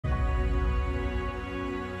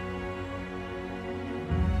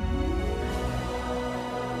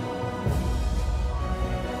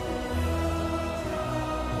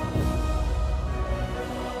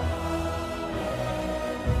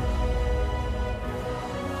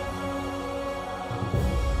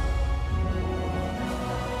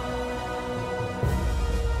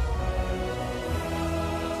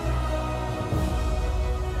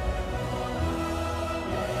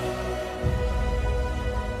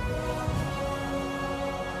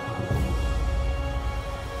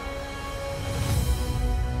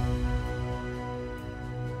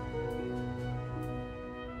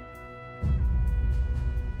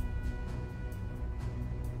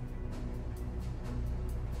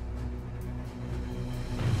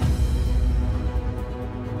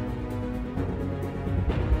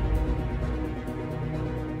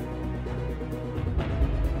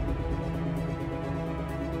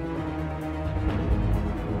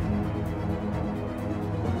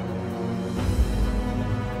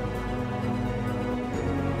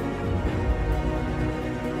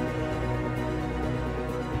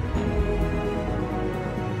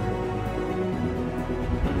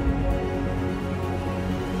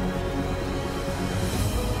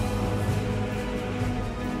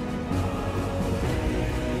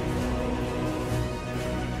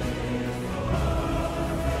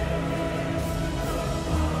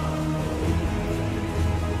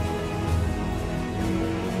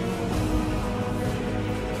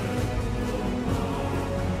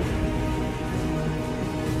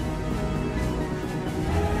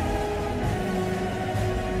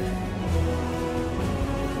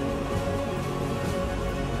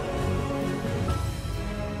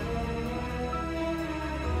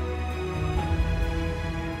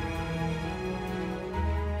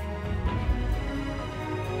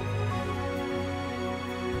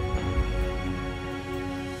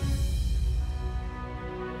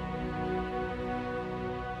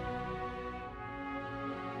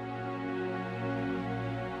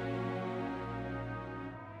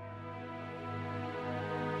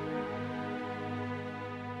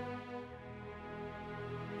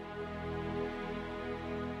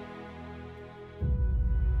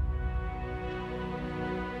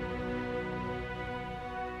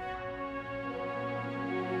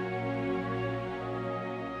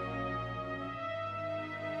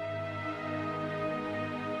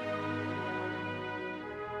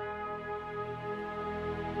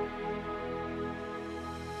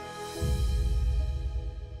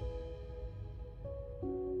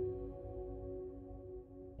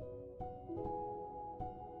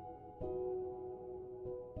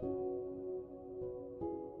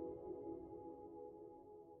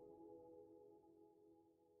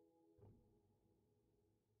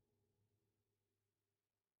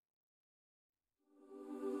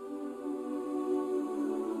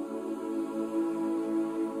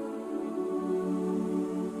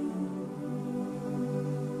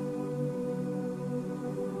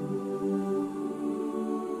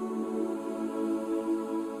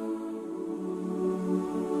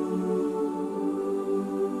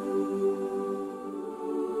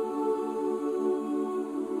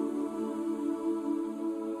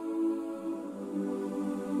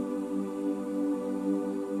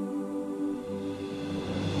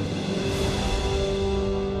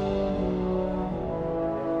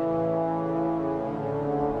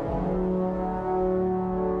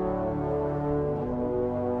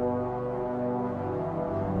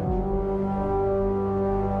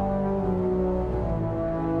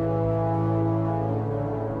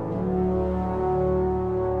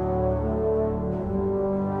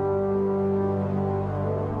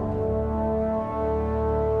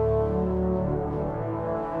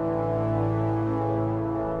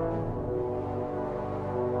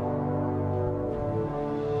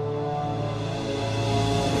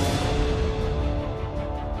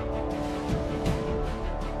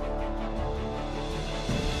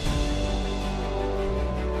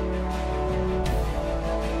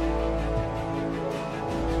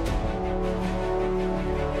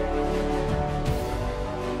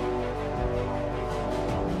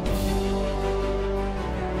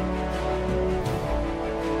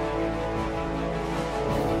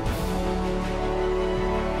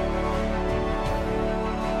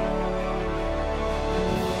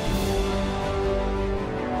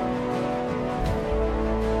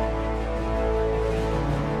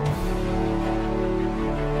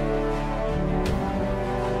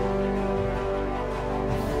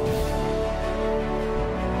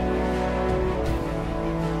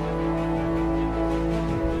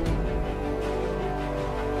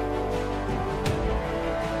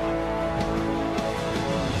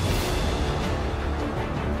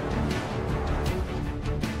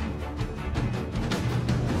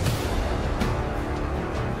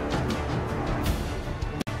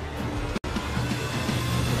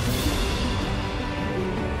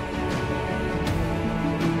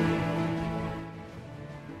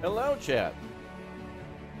Hello, chat.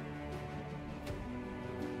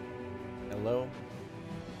 Hello.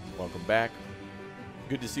 Welcome back.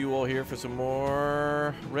 Good to see you all here for some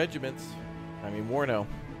more regiments. I mean, Warno.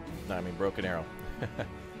 No, I mean, Broken Arrow.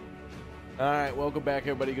 All right, welcome back,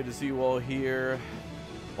 everybody. Good to see you all here.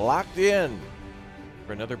 Locked in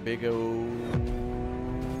for another big old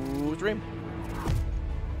stream.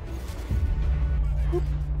 Whoop.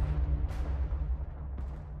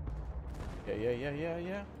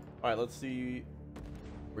 Yeah. All right, let's see.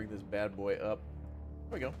 Bring this bad boy up.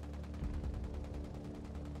 There we go.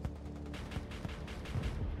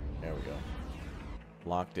 There we go.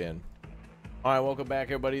 Locked in. All right, welcome back,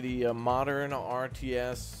 everybody. The modern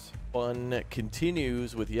RTS fun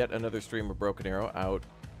continues with yet another stream of Broken Arrow out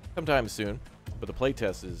sometime soon. But the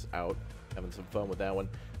playtest is out. Having some fun with that one.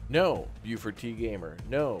 No Buford T Gamer.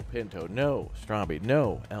 No Pinto. No Stromby.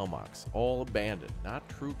 No Elmox. All abandoned. Not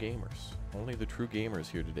true gamers. Only the true gamers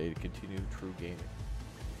here today to continue true gaming.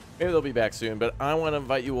 Maybe they'll be back soon, but I want to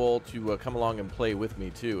invite you all to come along and play with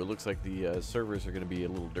me, too. It looks like the servers are going to be a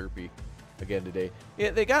little derpy again today.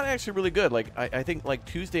 Yeah, they got actually really good. Like, I think, like,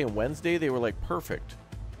 Tuesday and Wednesday, they were, like, perfect.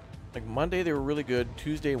 Like, Monday, they were really good.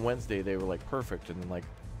 Tuesday and Wednesday, they were, like, perfect. And, like,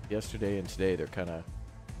 yesterday and today, they're kind of...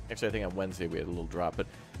 Actually, I think on Wednesday, we had a little drop. But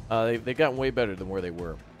they've gotten way better than where they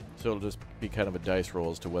were. So it'll just be kind of a dice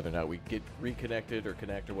roll as to whether or not we get reconnected or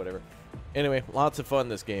connect or whatever. Anyway, lots of fun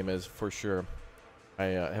this game is, for sure. I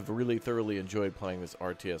have really thoroughly enjoyed playing this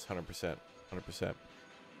RTS 100%. 100%.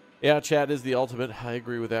 Yeah, chat is the ultimate. I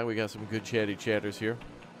agree with that. We got some good chatty chatters here.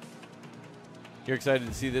 You're excited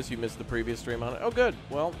to see this? You missed the previous stream on it? Oh, good.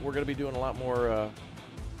 Well, we're going to be doing a lot more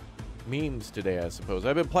memes today, I suppose.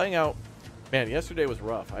 I've been playing out... Man, yesterday was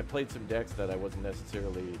rough. I played some decks that I wasn't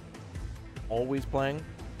necessarily always playing.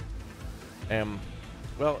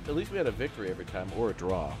 Well, at least we had a victory every time, or a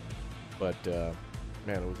draw. But,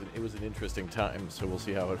 man, it was an interesting time, so we'll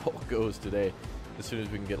see how it all goes today. As soon as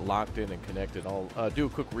we can get locked in and connected, I'll do a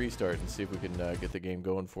quick restart and see if we can get the game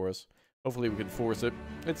going for us. Hopefully we can force it.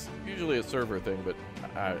 It's usually a server thing, but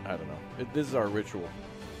I don't know. This is our ritual.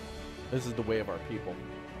 This is the way of our people.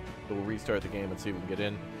 So we'll restart the game and see if we can get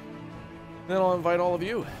in. Then I'll invite all of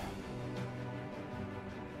you.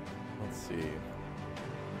 Let's see.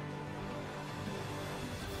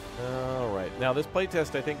 All right. Now this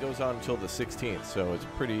playtest I think goes on until the 16th, so it's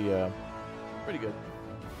pretty good.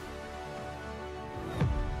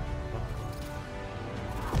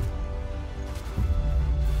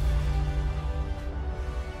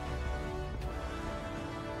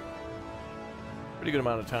 Pretty good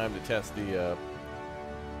amount of time to test the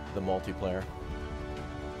multiplayer.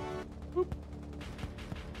 Whoop.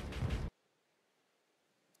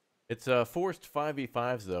 It's forced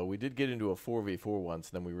 5v5s, though. We did get into a 4v4 once,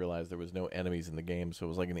 and then we realized there was no enemies in the game, so it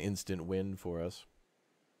was like an instant win for us.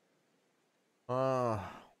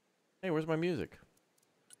 Hey, where's my music?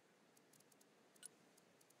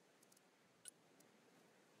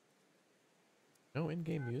 No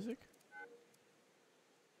in-game music?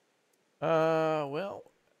 Well,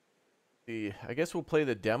 I guess we'll play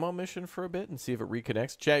the demo mission for a bit and see if it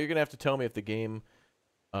reconnects. Chat, you're going to have to tell me if the game...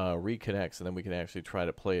 reconnects, and then we can actually try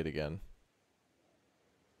to play it again.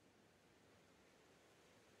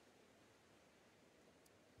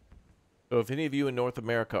 So if any of you in North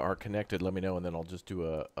America are connected, let me know, and then I'll just do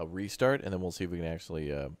a restart, and then we'll see if we can actually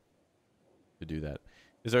to do that.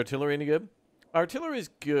 Is artillery any good? Artillery is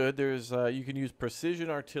good. There's you can use precision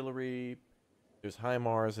artillery. There's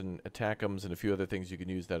HIMARS and ATACMS and a few other things you can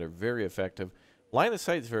use that are very effective. Line of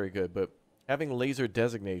sight is very good, but having laser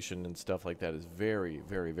designation and stuff like that is very,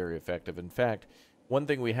 very, very effective. In fact, one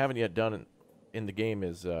thing we haven't yet done in the game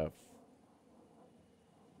is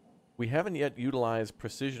we haven't yet utilized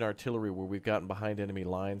precision artillery where we've gotten behind enemy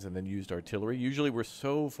lines and then used artillery. Usually we're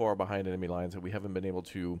so far behind enemy lines that we haven't been able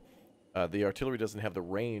to... the artillery doesn't have the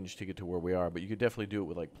range to get to where we are, but you could definitely do it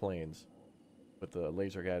with, like, planes. With the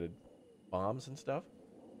laser-guided bombs and stuff.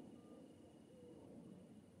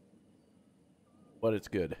 But it's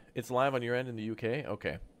good. It's live on your end in the UK?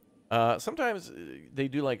 Okay. Sometimes they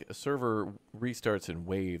do like server restarts in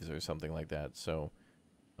waves or something like that. So,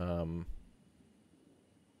 we'll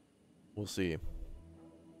see.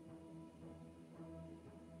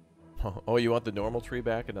 Oh, you want the normal tree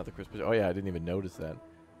back and not the Christmas? Oh yeah, I didn't even notice that.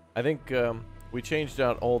 I think we changed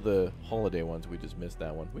out all the holiday ones. We just missed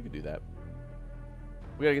that one. We could do that.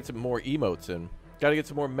 We gotta get some more emotes in. Gotta get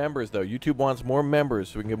some more members, though. YouTube wants more members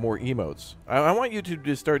so we can get more emotes. I want YouTube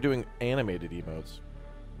to start doing animated emotes.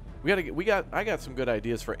 I got some good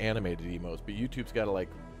ideas for animated emotes, but YouTube's gotta, like,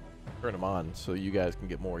 turn them on so you guys can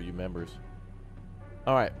get more, you members.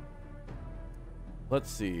 Alright.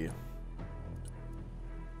 Let's see.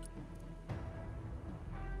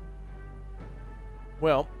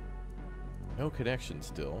 Well, no connection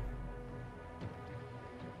still.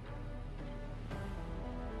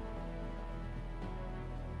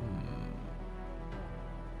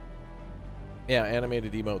 Yeah,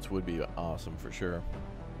 animated emotes would be awesome for sure.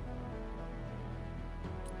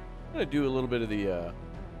 I'm gonna do a little bit of the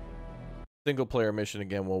single player mission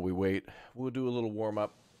again while we wait. We'll do a little warm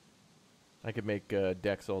up. I could make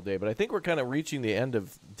decks all day, but I think we're kind of reaching the end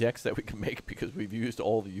of decks that we can make because we've used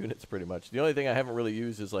all the units pretty much. The only thing I haven't really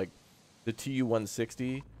used is like the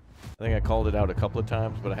TU-160. I think I called it out a couple of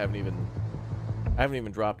times, but I haven't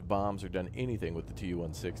even dropped bombs or done anything with the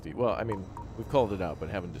TU-160. Well, I mean, we've called it out, but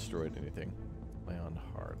haven't destroyed anything. Play on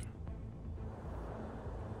hard.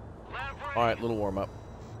 All right, little warm up.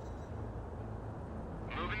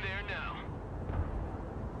 Moving there now.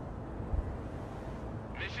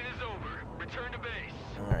 Mission is over. Return to base.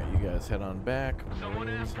 All right, you guys head on back.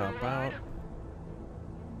 Marines, hop out.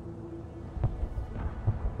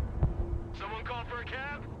 Someone call for a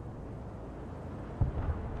cab?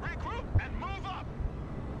 Regroup and move up.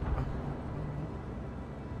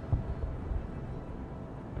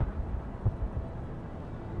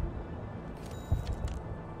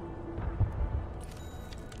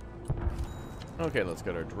 Okay, let's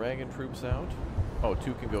get our dragon troops out. Oh,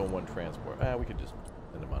 2 can go in 1 transport. We could just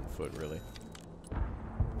send them on foot, really.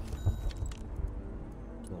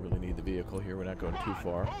 Don't really need the vehicle here. We're not going too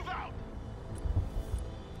far.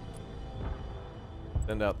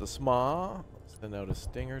 Send out the SMA. Send out a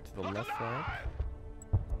Stinger to the left flank.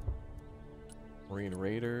 Marine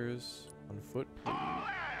Raiders on foot, please.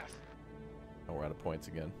 Oh, we're out of points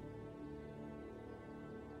again.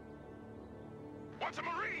 Once a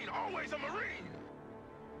Marine, always a Marine.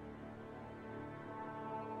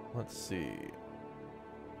 Let's see.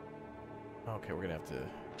 Okay, we're gonna have to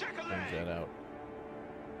change that out.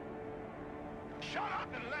 Shut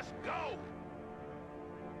up and let's go.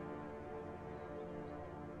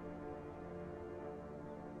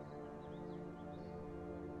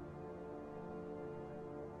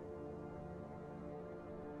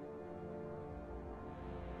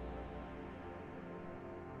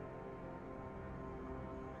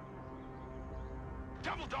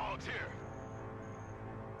 Double dogs here.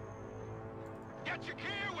 Get your gear,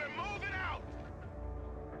 we're moving out.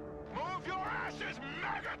 Move your asses,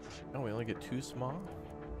 maggots. Oh, we only get 2 small?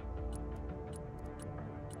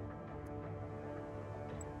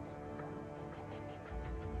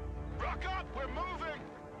 Rock up, we're moving.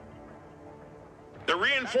 The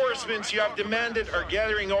reinforcements you have demanded are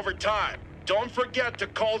gathering over time. Don't forget to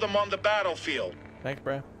call them on the battlefield. Thanks,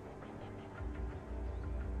 Brad.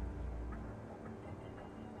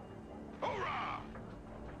 Hoorah!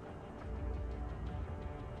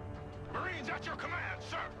 Marines at your command,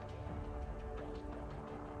 sir.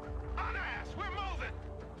 On ass, we're moving.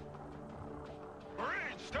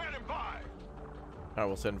 Marines standing by. Alright,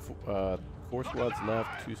 we'll send 4 squads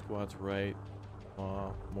left, 2 squads right.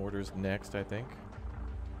 Mortars next, I think.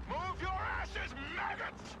 Move your asses,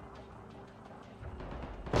 maggots!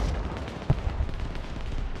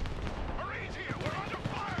 Marines here, we're under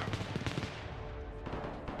fire!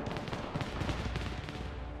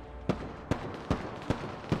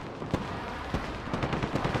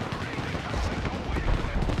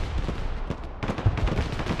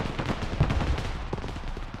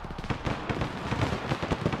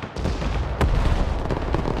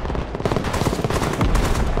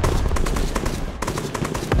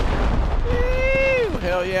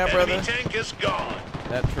 Hell yeah, brother. Enemy tank is gone.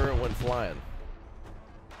 That turret went flying.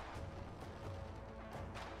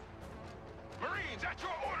 Marines at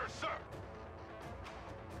your orders, sir!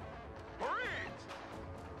 Marines!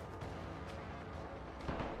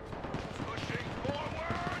 Pushing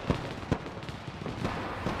forward!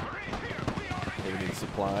 Marines here, we are We engaged! need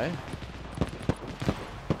supply.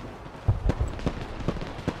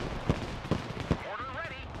 Order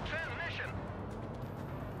ready, send mission!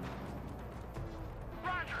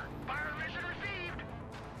 Roger, fire mission received!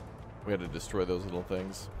 We had to destroy those little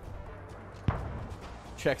things.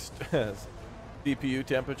 Checks CPU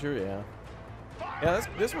temperature, yeah. Yeah,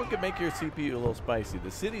 this one could make your CPU a little spicy.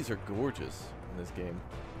 The cities are gorgeous in this game.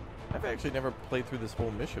 I've actually never played through this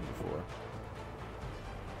whole mission before.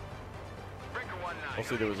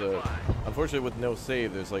 Also, there was a... Unfortunately, with no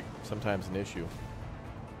save, there's like sometimes an issue.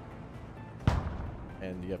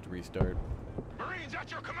 And you have to restart. Marines at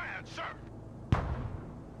your command, sir!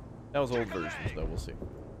 That was old versions, though. We'll see.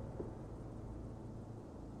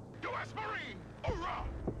 U.S. Marine! Hoorah!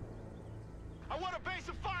 I want a base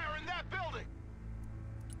of fire in that building!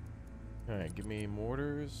 Alright, give me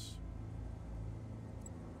mortars.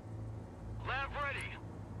 Lab ready.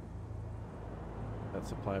 That's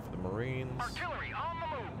supply for the Marines. Artillery on the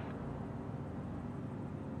move.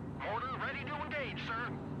 Mortar ready to engage, sir.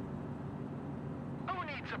 Who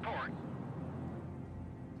needs support?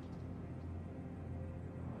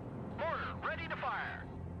 Mortar ready to fire.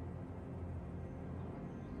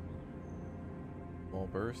 Small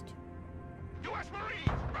burst. U.S. Marines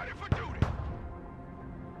ready for duty.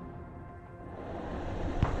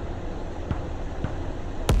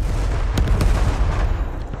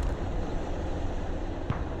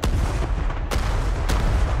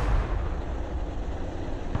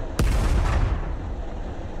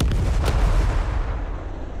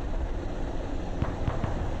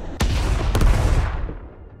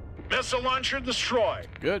 Missile launcher destroyed.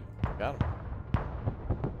 Good. Got him.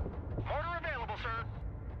 Mortar available, sir.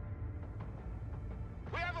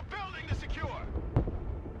 We have a building to secure.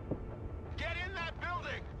 Get in that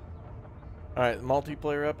building. All right,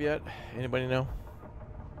 multiplayer up yet? Anybody know?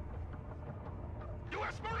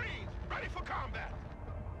 U.S. Marines ready for combat.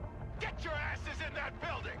 Get your asses in that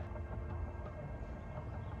building.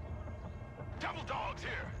 Double dogs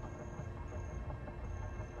here.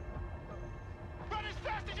 Run as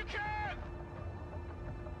fast as you can.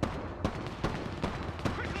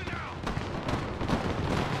 Quickly now.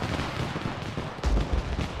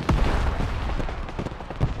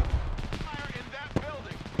 Fire in that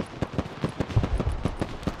building.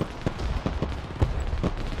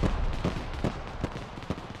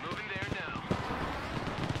 Moving there now.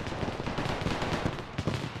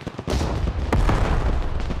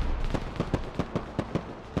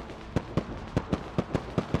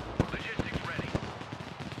 Logistics ready.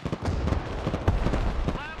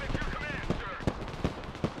 Lab at your command, sir.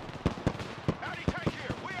 Howdy tank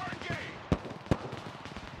here. We are engaged.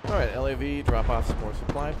 All right, LAV, drop off some more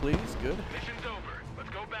supply, please. Good. Mission's over. Let's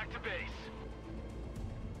go back to base.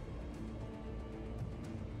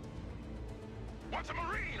 Once a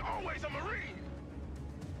Marine, always a Marine.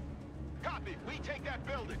 Copy. We take that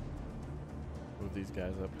building. Move these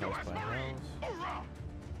guys up house U.S. by Marines, house. hoorah!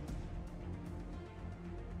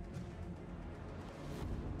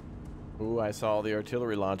 Ooh, I saw all the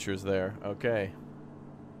artillery launchers there. Okay.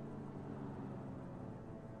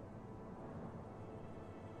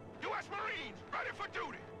 U.S. Marines, ready for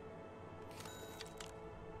duty.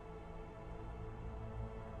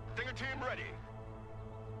 Stinger team ready.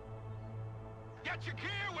 Get your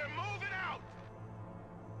gear, we're moving out.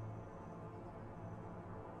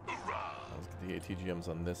 Hoorah! Let's get the ATGMs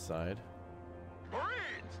on this side.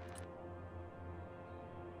 Marines!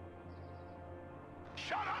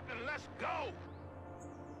 Shut up and let's go!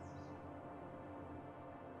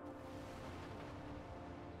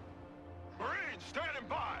 Marines standing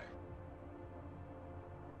by!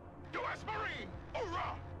 U.S. Marine!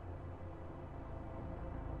 Hoorah!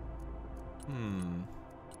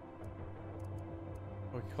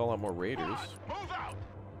 We can call out more raiders. Move out!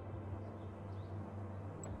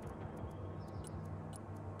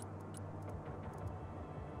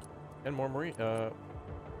 And more Marine.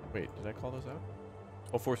 Wait, did I call those out?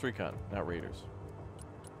 Oh, Force Recon, not Raiders.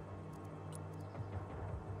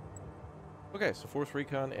 Okay, so Force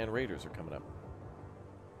Recon and Raiders are coming up.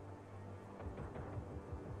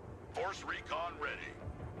 Force recon ready.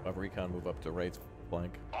 Have Recon move up to right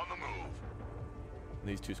flank. On the move. And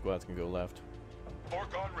these two squads can go left.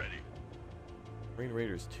 Forcon ready. Marine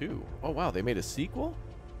Raiders 2. Oh, wow, they made a sequel?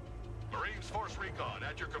 Marines Force recon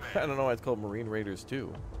at your I command. don't know why it's called Marine Raiders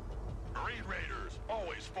 2. Marine Raiders,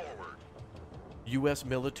 always forward. U.S.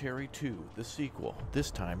 Military 2, the sequel.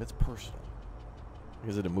 This time it's personal.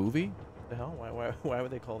 Is it a movie? What the hell? Why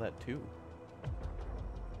would they call that 2?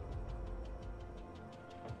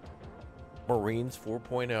 Marines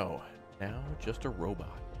 4.0. Now just a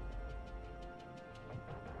robot.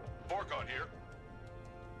 Forcon here.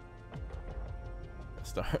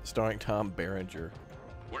 Starring Tom Berenger.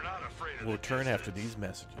 We're not afraid of We'll the return after distance. these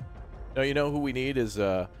messages. No, you know who we need is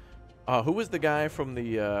who was the guy from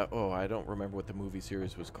the oh, I don't remember what the movie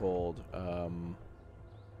series was called.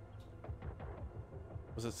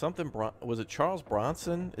 Was it something was it Charles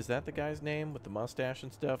Bronson? Is that the guy's name with the mustache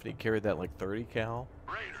and stuff? And he carried that like 30 cal?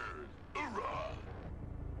 Raiders, hoorah!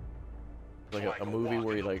 Like It's a movie walk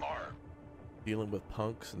where he in the like park. dealing with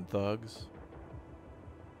punks and thugs.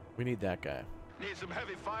 We need that guy. Need some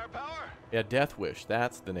heavy firepower? Yeah, Death Wish.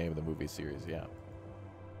 That's the name of the movie series, yeah.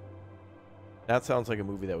 That sounds like a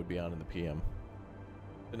movie that would be on in the PM.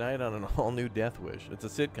 Tonight on an all-new Death Wish. It's a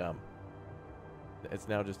sitcom. It's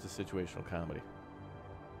now just a situational comedy.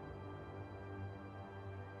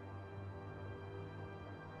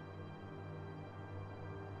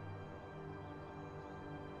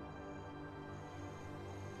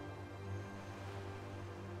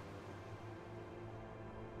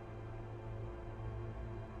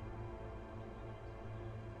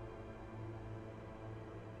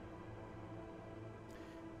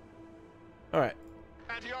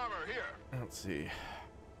 Anti-armor here. Let's see.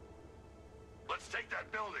 Let's take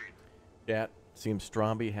that building. Chat, seems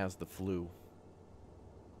Stromby has the flu.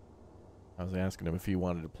 I was asking him if he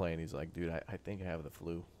wanted to play, and he's like, dude, I think I have the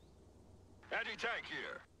flu. Anti-tank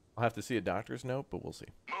here. I'll have to see a doctor's note, but we'll see.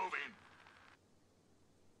 Moving.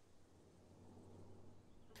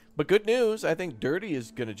 But good news, I think Dirty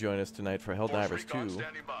is going to join us tonight for Force Helldivers recon 2.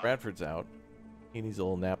 standing by. Bradford's out. He needs a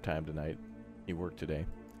little nap time tonight. He worked today.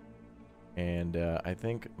 And I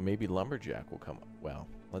think maybe Lumberjack will come. Well,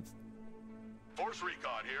 Force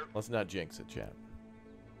recon here. let's not jinx it, chat.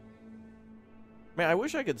 Man, I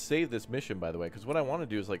wish I could save this mission, by the way, because what I want to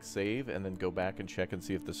do is like save and then go back and check and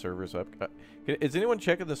see if the server's up. Is anyone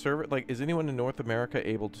checking the server? Like, is anyone in North America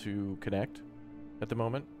able to connect at the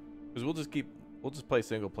moment? Because we'll just play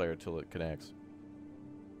single player till it connects.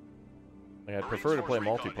 Like, I'd prefer to play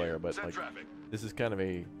multiplayer, but like this is kind of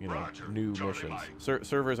a new missions.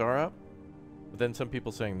 Servers are up, but then some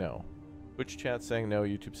people saying no. Twitch chat saying no.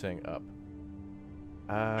 YouTube saying up.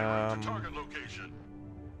 Target location.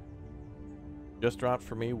 Just dropped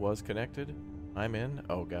for me, was connected. I'm in.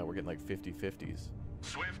 Oh god, we're getting like 50-50s.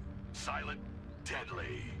 Swift, silent,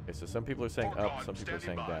 deadly. Okay, so some people are saying up, some people are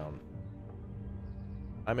saying down.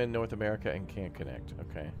 I'm in North America and can't connect.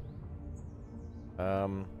 Okay.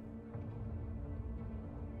 Now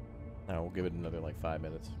we'll give it another like 5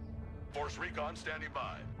 minutes. Force recon standing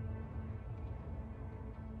by.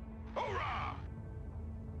 Hoorah!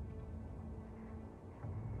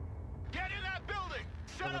 Get in that building!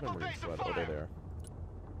 Set up a base of Oh, they're fire! there.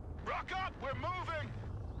 Rock up! We're moving!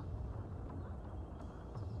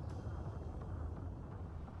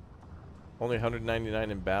 Only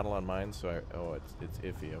 199 in battle on mine, so it's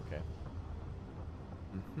iffy. Okay.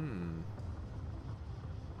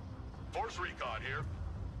 Force recon here.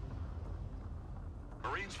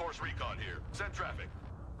 Marines force recon here. Send traffic.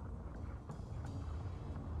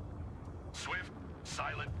 Swift,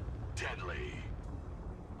 silent, deadly.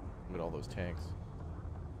 Look at all those tanks.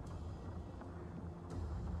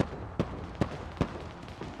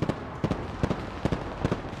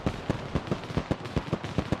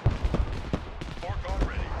 Fork on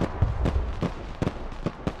ready.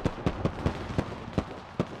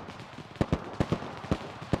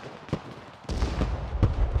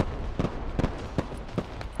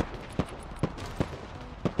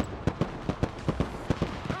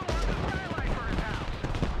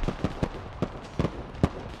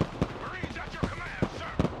 Marines at your command,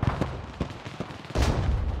 sir.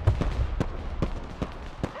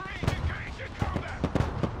 Marines engaged in combat.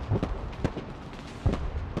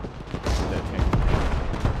 That tank.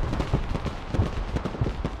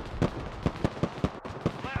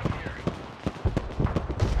 Lab here.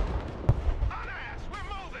 On ass, we're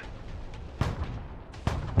moving.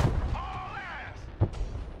 All ass.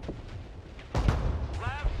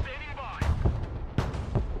 Lab standing by.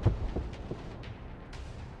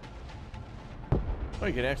 Oh,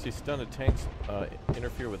 you can actually stun a tank's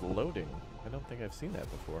interfere with loading. I don't think I've seen that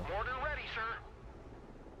before. Mortar ready, sir.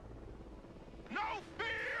 No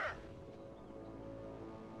fear.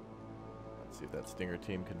 Let's see if that Stinger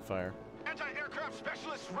team can fire. Anti-aircraft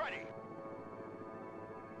specialists ready.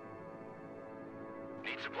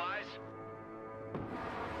 Need supplies?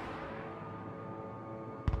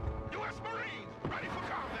 U.S. Marines ready for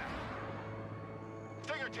combat.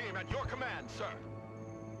 Stinger team at your command, sir.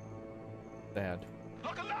 Bad.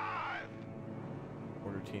 Look alive.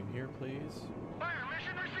 Order team here, please. Fire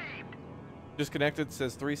mission received. Disconnected,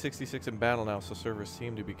 says 366 in battle now, so servers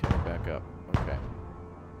seem to be coming back up. Okay.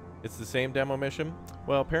 It's the same demo mission?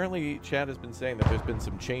 Well, apparently Chad has been saying that there's been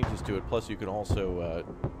some changes to it, plus you can also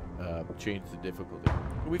change the difficulty.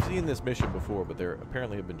 We've seen this mission before, but there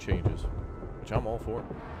apparently have been changes, which I'm all for.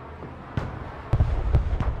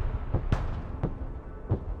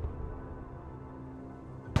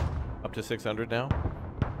 Up to 600 now?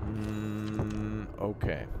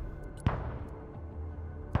 Okay.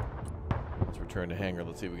 Let's return to hangar.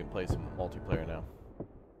 Let's see if we can play some multiplayer now.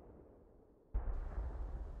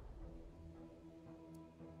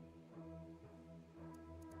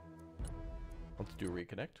 Let's do a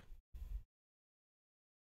reconnect.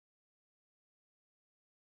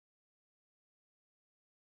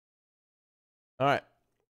 All right.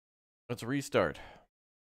 Let's restart.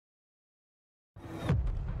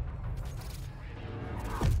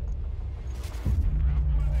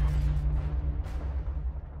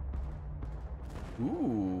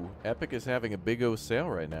 Ooh, Epic is having a big O sale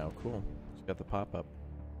right now. Cool. It's got the pop-up.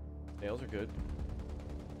 Sales are good.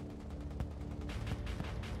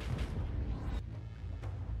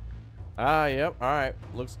 Ah, yep. All right.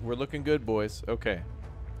 We're looking good, boys. Okay.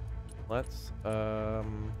 Let's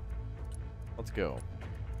go.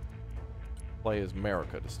 play as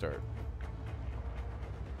America to start.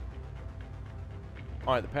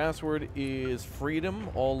 All right, the password is freedom,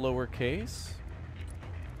 all lowercase.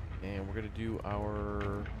 And we're going to do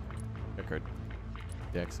our... check our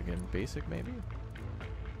decks again. Basic, maybe?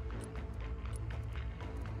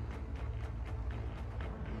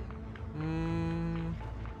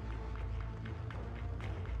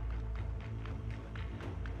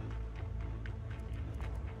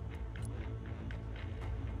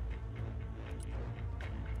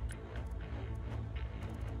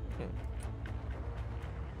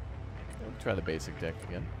 Try the basic deck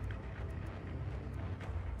again.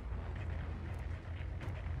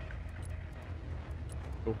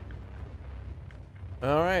 Cool.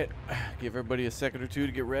 All right, give everybody a second or two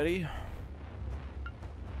to get ready.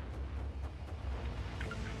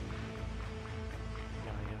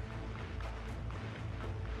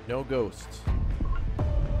 No ghosts.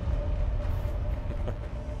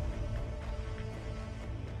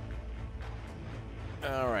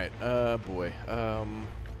 All right, boy.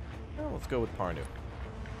 Well, let's go with Parnu.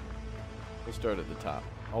 We'll start at the top.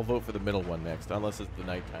 I'll vote for the middle one next, unless it's the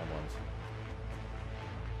nighttime ones.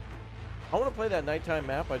 I want to play that nighttime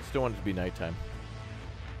map. I just don't want it to be nighttime.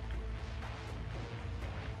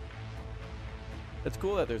 It's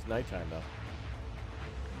cool that there's nighttime, though.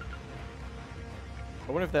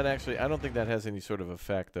 I wonder if that actually... I don't think that has any sort of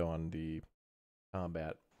effect, though, on the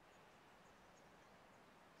combat.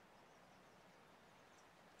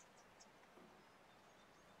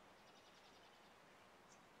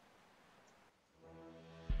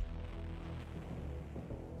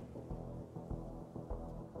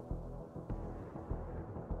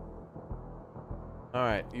 All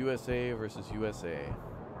right, USA versus USA.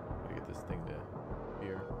 Gotta get this thing to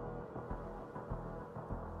here.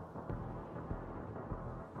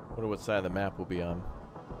 Wonder what side of the map we'll be on.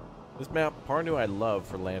 This map, Parnu, I love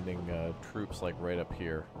for landing troops like right up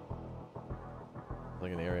here.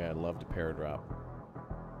 Like an area I love to paradrop.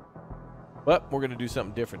 But we're gonna do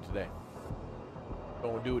something different today.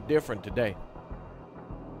 Gonna do it different today.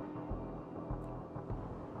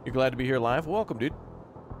 You're glad to be here live? Welcome, dude.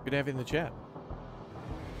 Good to have you in the chat.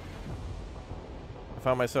 I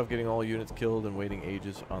found myself getting all units killed and waiting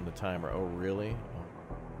ages on the timer. Oh, really?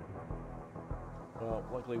 Oh. Well,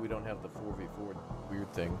 luckily we don't have the 4v4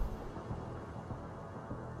 weird thing.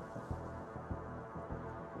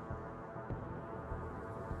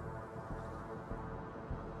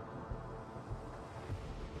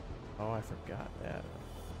 Oh, I forgot that.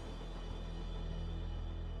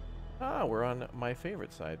 Ah, we're on my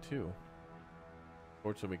favorite side, too.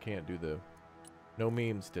 Fortunately, we can't do the... no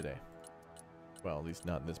memes today. Well, at least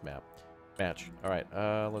not in this map. Match. Alright,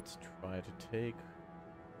 let's try to take...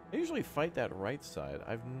 I usually fight that right side.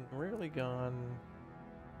 I've rarely gone...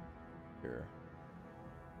 here.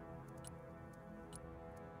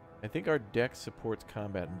 I think our deck supports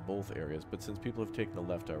combat in both areas, but since people have taken the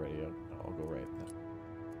left already, I'll go right then.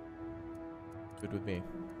 Good with me.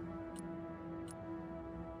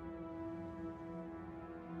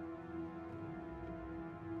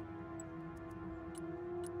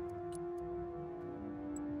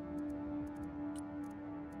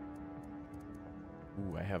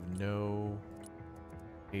 Ooh, I have no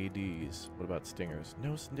ADs. What about stingers?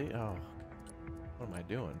 No oh, what am I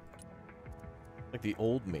doing? Like the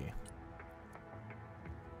old me.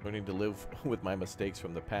 Learning to live with my mistakes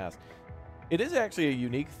from the past. It is actually a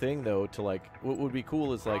unique thing, though, to like... what would be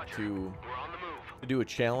cool is like to do a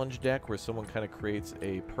challenge deck where someone kind of creates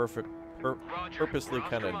a perfect, purposely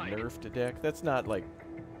kind of nerfed deck. That's not like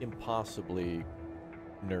impossibly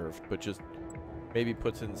nerfed, but just maybe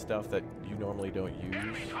puts in stuff that you normally don't use.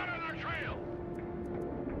 Enemy hot on our trail.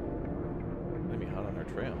 Enemy hot on our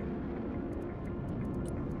trail.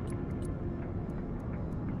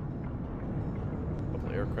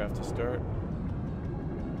 Couple aircraft to start.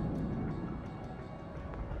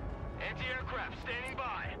 Anti-aircraft standing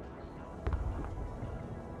by.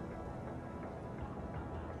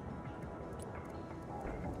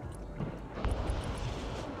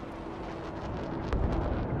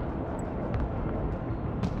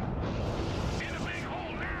 In a big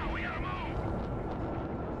hole now. We gotta move.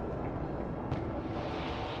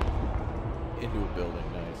 Into a building,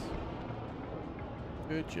 nice.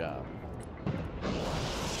 Good job.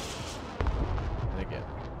 And again.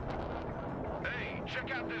 Hey,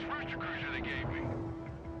 check out this rooster cruiser they gave me.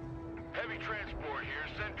 Heavy transport here,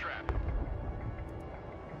 send traffic.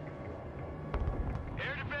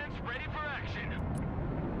 Air defense ready for action.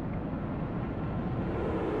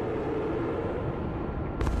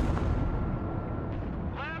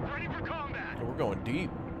 Lab ready for combat. Oh, we're going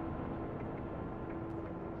deep.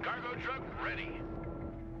 Cargo truck ready.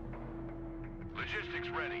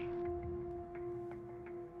 Logistics ready.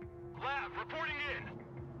 Lab, reporting in.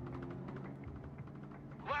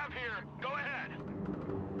 Lab here, go ahead.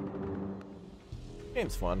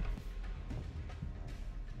 Game's fun.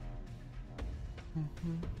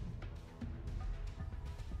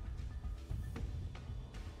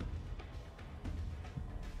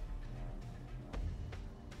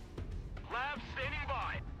 Lab standing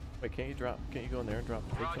by. Wait, can't you go in there and drop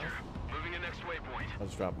the big Roger. stuff? Moving in next waypoint. I'll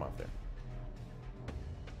just drop them off there.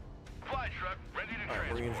 Fly truck ready to All right,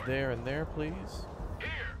 transport. Marines there and there, please.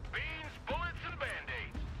 Here, beans, bullets, and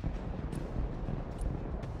band-aids.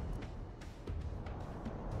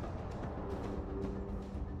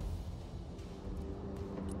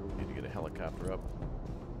 Need to get a helicopter up.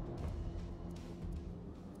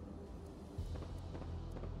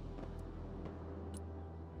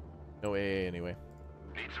 No AA anyway.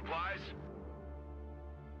 Need supplies?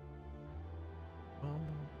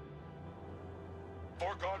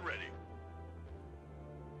 Foregone ready.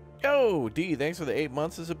 Yo, D, thanks for the 8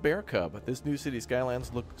 months as a bear cub. This new city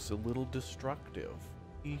Skylines looks a little destructive.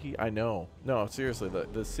 I know. No, seriously,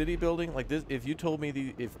 the city building, like this, if you told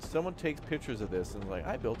me if someone takes pictures of this and like,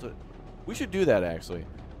 I built it, we should do that actually.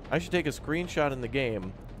 I should take a screenshot in the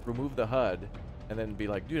game, remove the HUD, and then be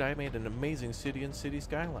like, dude, I made an amazing city in City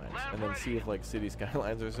Skylines. And then see if like City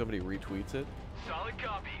Skylines or somebody retweets it. Solid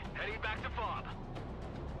copy. Heading back to FOB.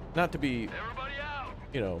 Not to be, Everybody out.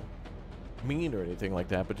 you know, mean or anything like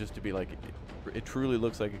that, but just to be like, it truly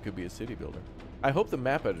looks like it could be a city builder. I hope the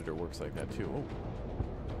map editor works like that too. Oh,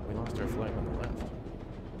 we lost our flag on the left.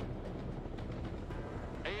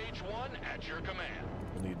 AH-1 at your command.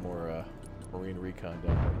 We'll need more Marine recon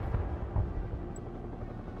down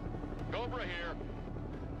there. Cobra here.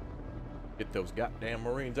 Get those goddamn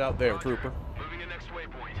Marines out there, Roger. trooper. Moving in next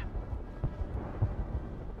waypoint.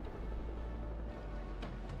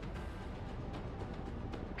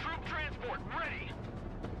 Troop transport ready.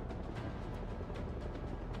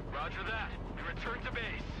 Roger that. We return to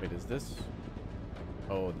base. Wait, is this?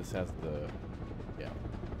 Oh, this has the, yeah.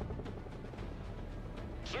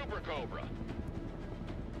 Super Cobra.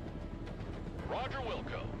 Roger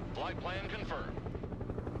Wilco. Flight plan confirmed.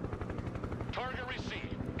 Target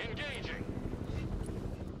received. Engaging.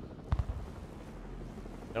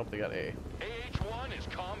 Nope, they got A. AH-1 is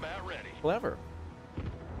combat ready. Clever.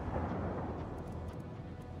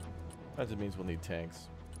 That just means we'll need tanks.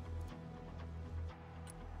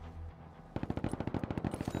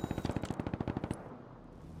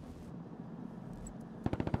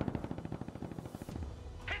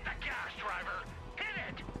 Hit the gas, driver! Hit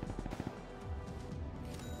it!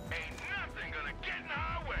 Ain't nothing gonna get in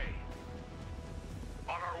our way!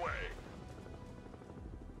 On our way!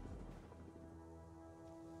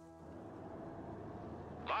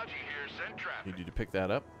 Logi here, send traffic. Need you to pick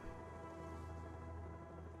that up.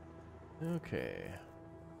 Okay.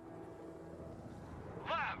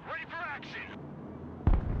 Lab, ready for action!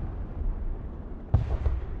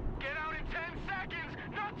 Get out in 10 seconds,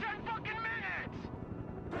 not 10 fucking minutes!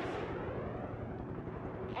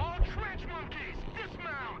 All trench monkeys,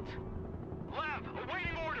 dismount! Lab,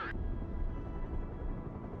 awaiting order!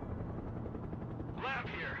 Lab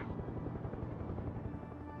here.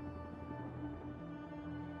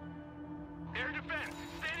 Air defense,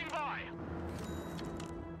 standing by!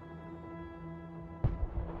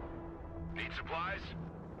 Need supplies?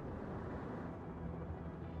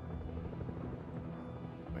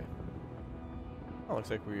 Wait. Oh, looks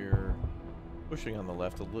like we're pushing on the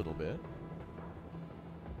left a little bit.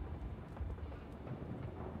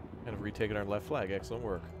 Kind of retaking our left flag. Excellent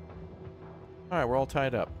work. All right, we're all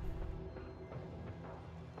tied up.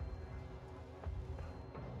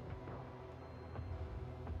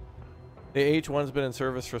 The AH-1's been in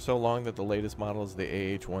service for so long that the latest model is the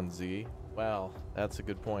AH-1Z. Wow, that's a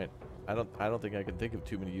good point. I don't think I can think of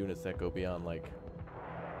too many units that go beyond like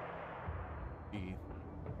E.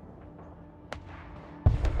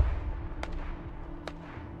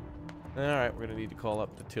 All right, we're gonna need to call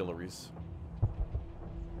up the Tilleries.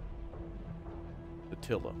 The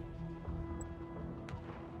Tilla.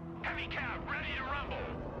 Heavy cab, ready to rumble!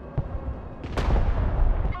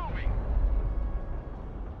 Moving!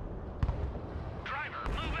 Driver,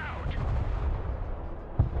 move out!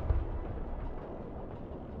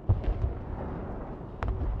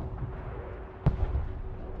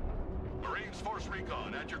 Marines Force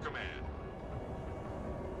Recon at your command.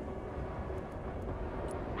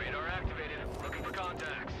 Radar activated. Looking for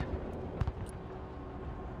contacts.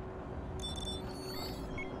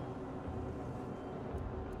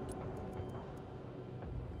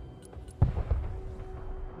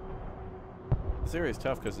 This area is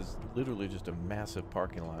tough because it's literally just a massive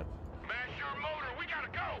parking lot. Mash your motor, we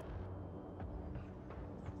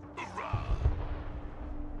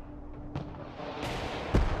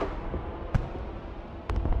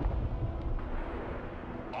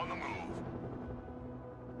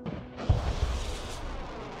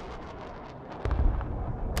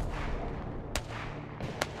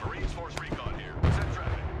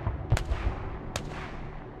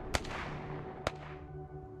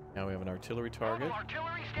artillery target. Mobile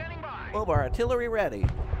artillery standing by. Mobile artillery ready.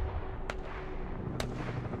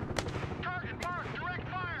 Target marked. Direct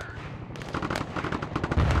fire.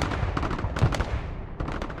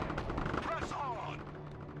 Press on.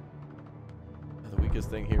 The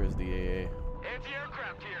weakest thing here is the AA.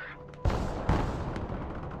 Anti-aircraft here.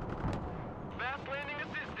 Fast landing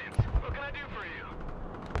assistance. What can I do for you?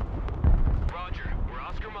 Roger. We're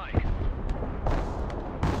Oscar Mike.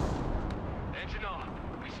 Engine off.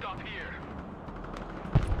 We stop here.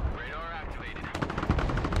 Radar activated.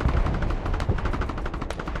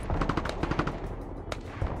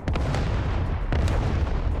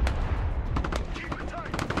 Keep it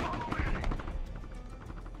tight. Follow me.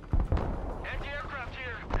 Anti-aircraft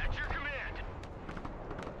here. At your command.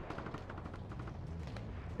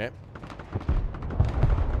 Okay.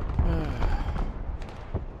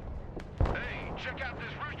 Hey, check out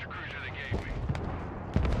this rooster cruiser they gave me.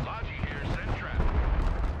 Logi here, send traffic.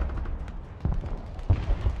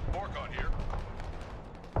 Orcon here.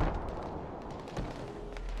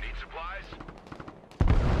 Need supplies?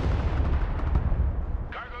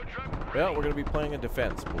 Cargo truck. Well, we're going to be playing in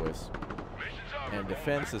defense, boys. Mission's over. And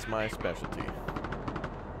defense is my specialty.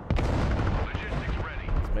 Logistics ready.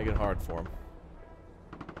 Let's make it hard for them.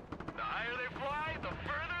 The higher they fly, the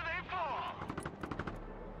further they fall.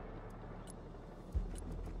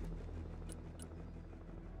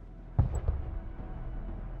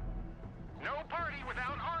 No party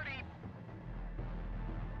without Artie.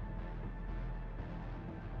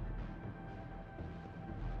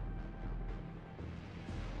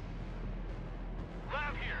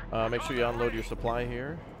 Lab here. Make sure you unload your supply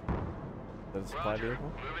here. Is that a supply Roger.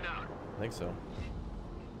 vehicle? Moving out. I think so.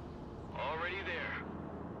 Already there.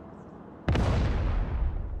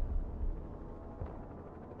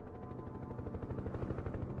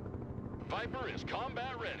 Viper is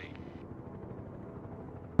combat ready.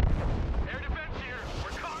 Air defense here.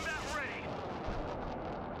 We're combat ready.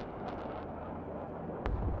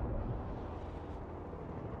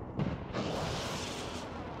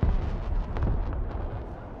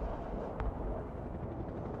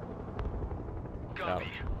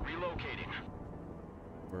 Copy. Relocating.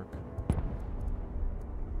 Work.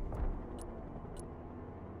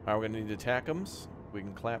 Alright, we're going to need attackums. We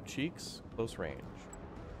can clap cheeks. Close range.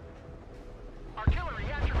 Artillery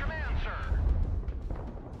at your command, sir.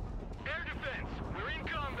 Air defense. We're in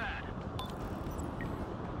combat.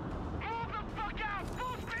 Move the fuck out!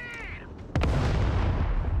 Full speed!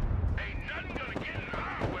 Ain't nothing gonna get in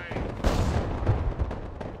our way.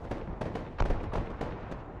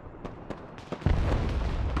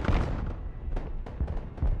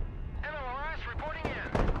 MLRS reporting in.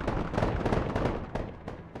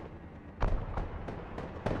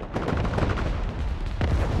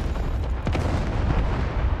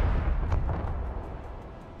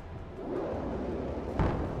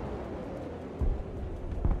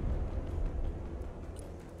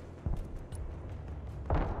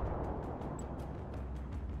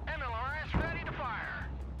 MLRS ready to fire.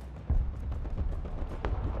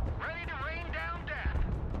 Ready to rain down death.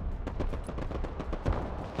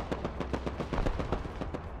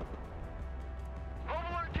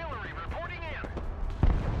 Mobile artillery reporting in.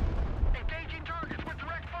 Engaging targets with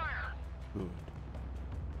direct fire. Good.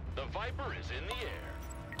 The Viper is in the air.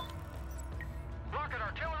 Rocket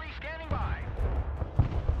artillery scanning by.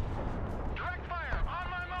 Direct fire on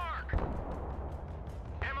my mark.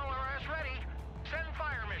 MLRS ready. Send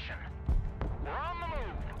fire mission. We're on the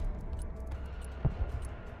move.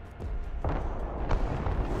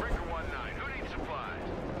 Breaker 1-9, who needs supplies?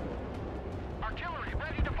 Artillery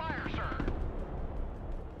ready to fire, sir.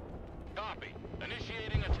 Copy.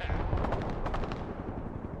 Initiating attack.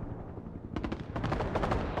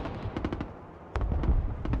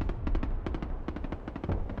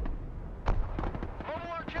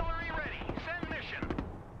 Mobile artillery ready. Send mission.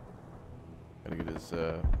 Gotta get his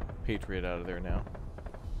Patriot out of there now.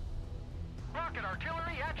 Rocket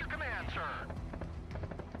artillery at your command, sir.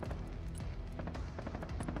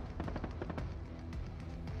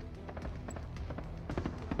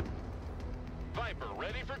 Viper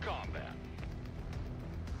ready for combat.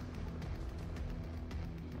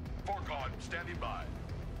 Orcon standing by.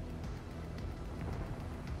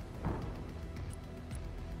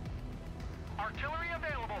 Artillery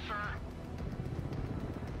available, sir.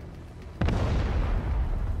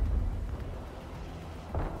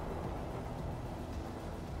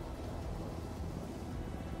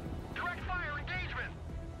 Direct fire engagement.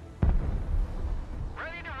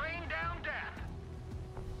 Ready to rain down death.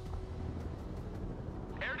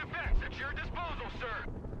 Air defense at your disposal, sir.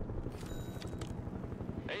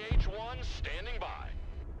 AH-1 standing by.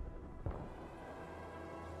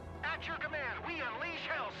 At At your command, we unleash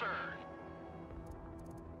hell, sir.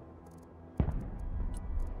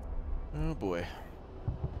 Oh boy.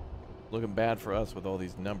 Looking bad for us with all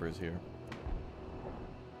these numbers here.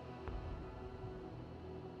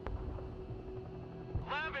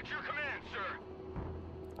 Lab at your command, sir.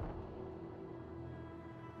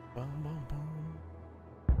 Bum, bum, bum.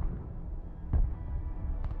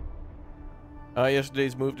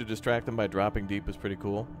 Yesterday's move to distract them by dropping deep was pretty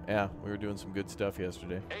cool. Yeah, we were doing some good stuff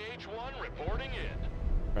yesterday. AH-1 reporting in.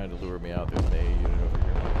 Trying to lure me out. There's an AA unit over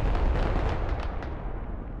here.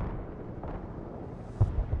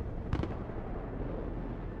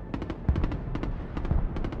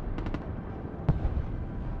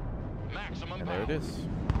 Maximum And there it is.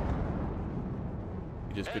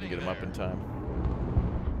 You just couldn't get him up in time.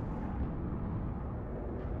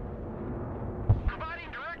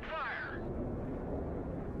 Providing direct fire.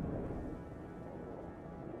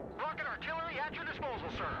 Rocket artillery at your disposal,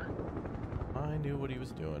 sir. I knew what he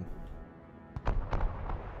was doing. Lab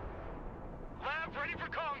ready for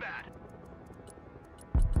combat.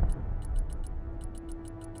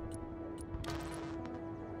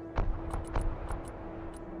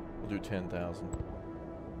 We'll do 10,000.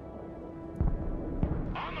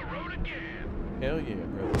 On the road again. Hell yeah,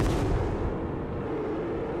 brother.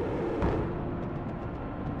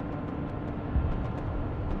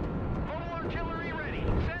 Mobile artillery ready.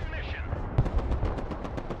 Send mission.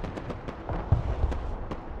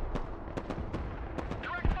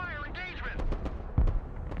 Direct fire engagement.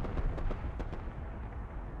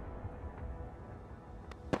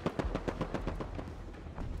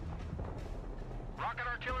 Rocket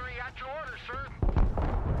artillery at your order, sir.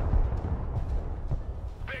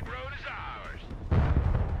 Big road is ours.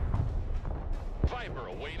 Viper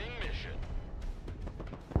awaiting mission.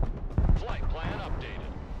 Flight plan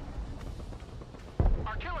updated.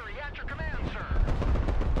 Artillery at your command, sir.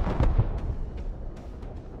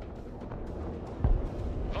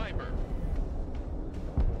 Viper.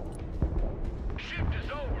 Shift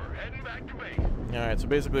is over. Heading back to base. Alright, so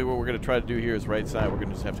basically what we're going to try to do here is right side. We're going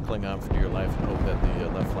to just have to cling on for dear life and hope that the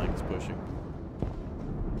left flank is pushing.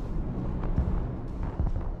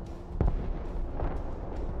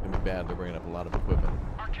 It's going to be bad. They're bringing up a lot of equipment.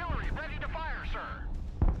 Artillery ready to fire, sir.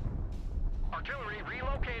 Artillery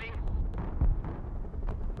relocating.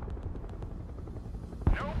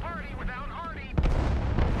 No party without Artie.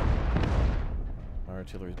 Our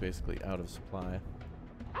artillery is basically out of supply.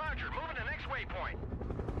 Roger, moving to next waypoint.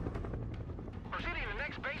 Proceeding to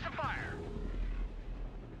next base of fire.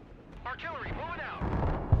 Artillery moving out.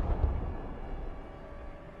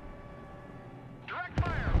 Direct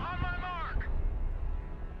fire on my mark.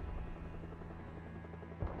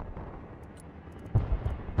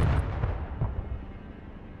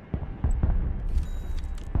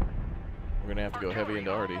 We're going to have to go heavy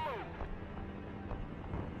into Artie.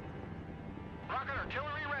 Rocket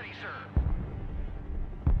artillery ready, sir.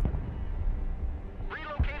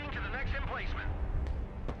 Relocating to the next emplacement.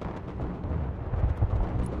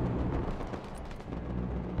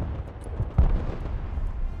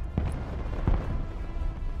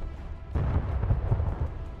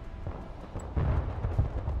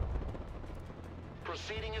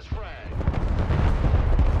 Proceeding as frag.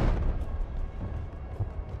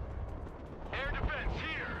 Air defense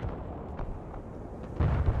here.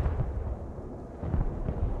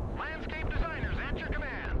 Landscape designers at your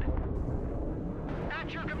command.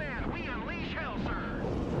 At your command, we unleash hell, sir.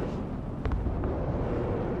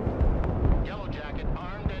 Yellow jacket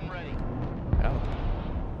armed and ready. Out.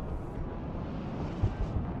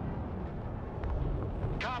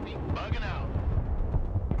 Copy, bugging out.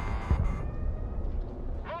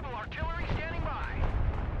 Mobile artillery standing by.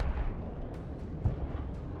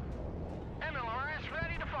 MLRS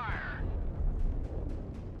ready to fire.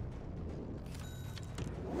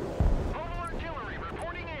 Mobile artillery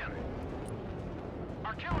reporting in.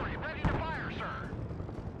 Artillery ready to fire, sir.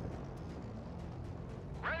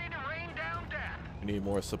 Ready to rain down death. We need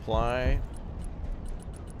more supply.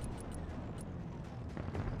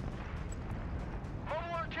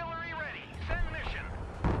 Mobile artillery ready. Send mission.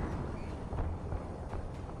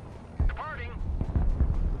 Departing.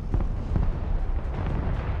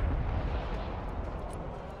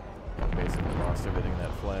 Basically lost everything in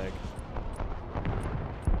that flag.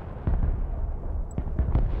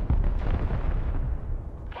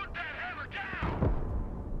 Put that hammer down.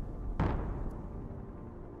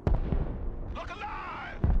 Look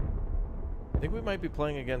alive. I think we might be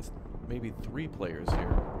playing against maybe 3 players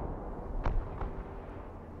here.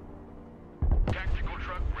 Tactical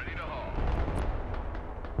truck ready to haul.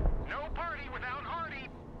 No party without Artie.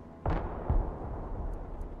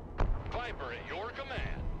 Viper at your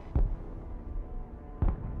command.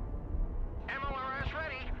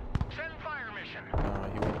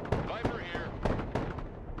 He went. Viper here.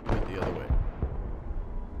 He went the other way.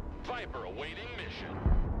 Viper awaiting mission.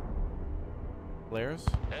 Flares?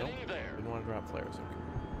 Heading Nope. there. Didn't want to drop flares. Okay.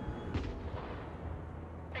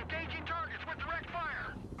 Engaging targets with direct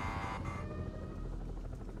fire.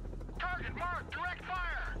 Target marked, direct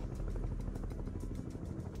fire.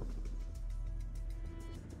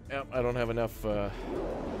 Yep, I don't have enough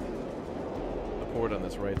support on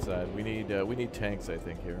this right side. We need tanks, I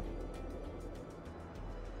think, here.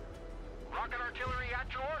 Rocket artillery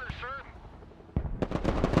at your orders, sir.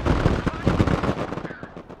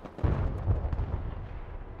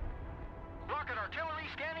 Rocket artillery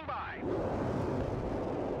standing by.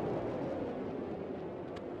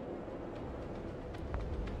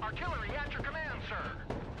 Artillery at your command, sir.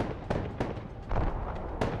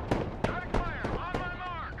 Direct fire on my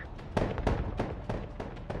mark.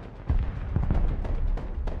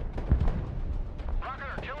 Rocket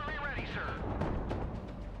artillery ready, sir.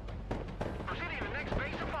 Proceeding to the next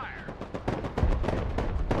base of fire.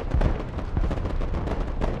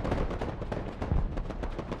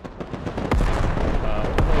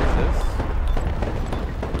 What is this?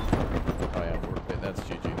 Oh yeah, that's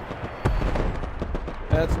GG.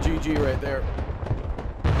 That's GG right there.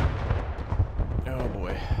 Oh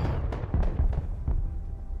boy.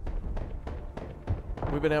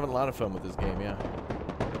 We've been having a lot of fun with this game, yeah.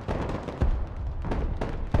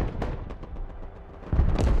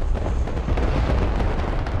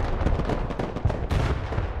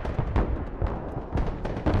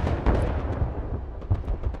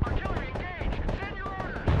 Artillery engaged. Send your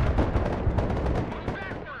orders. Move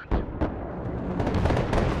backwards.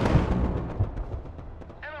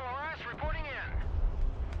 MLRS reporting in.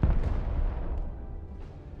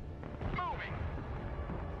 Moving.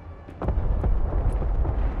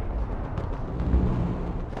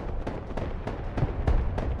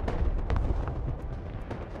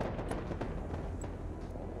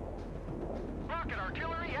 Rocket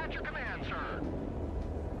artillery at your command, sir.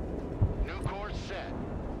 New course set.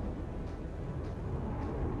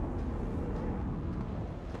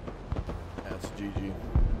 That's GG.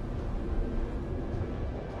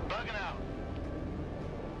 Bugging out.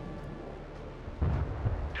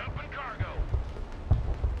 Dumping cargo.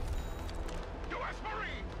 U.S.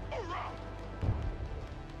 Marine, around.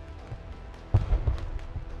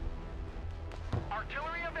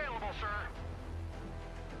 Artillery available, sir.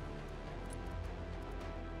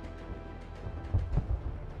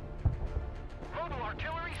 Mobile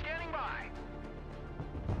artillery standing by.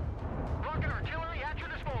 Rocket artillery at your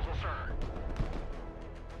disposal, sir.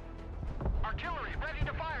 Artillery ready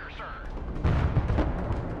to fire, sir.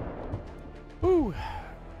 Woo!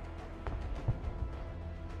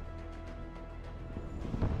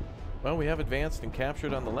 Well, we have advanced and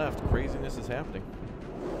captured on the left. Craziness is happening.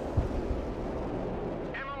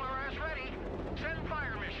 MLRS ready. Send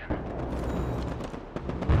fire mission.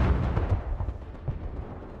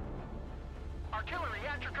 Artillery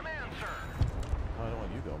at your command, sir. Oh, I don't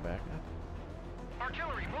want you going back.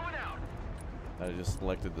 Artillery moving out. I just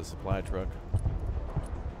selected the supply truck.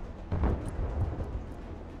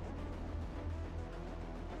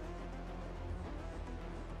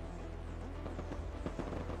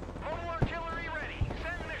 Mobile artillery ready.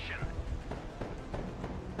 Send mission.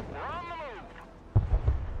 We're on the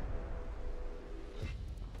move.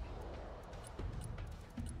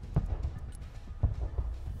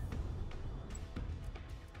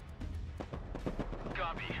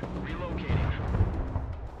 Copy. Relocating.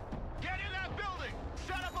 Get in that building!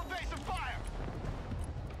 Set up a base of fire!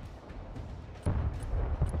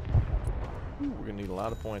 Ooh, we're gonna need a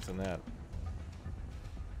lot of points in that.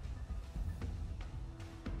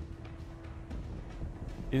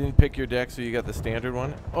 You didn't pick your deck, so you got the standard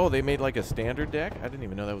one? Oh, they made like a standard deck? I didn't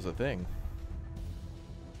even know that was a thing.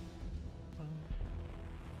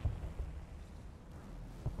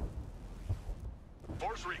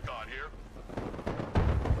 Force recon here.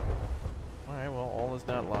 Alright, well, all is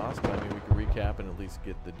not lost. I mean, we can recap and at least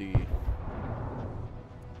get the D.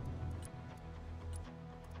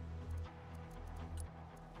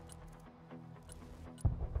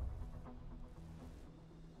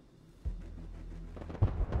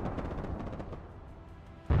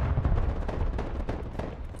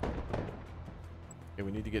 Okay,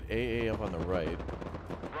 we need to get AA up on the right.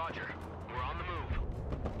 Roger. We're on the move.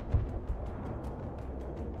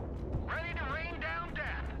 Ready to rain down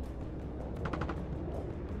death.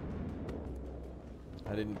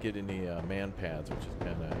 I didn't get any man pads, which is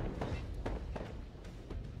kind of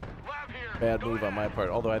Lab here. bad Go move on my ahead. part.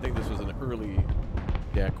 Although I think this was an early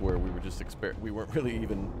deck where we were just we weren't really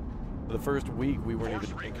even For the first week, we weren't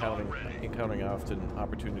even encountering often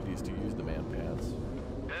opportunities to use the man pads.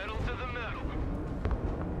 Pedal to the metal.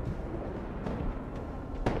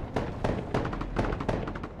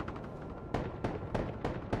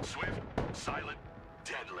 Swift, silent,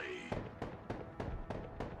 deadly.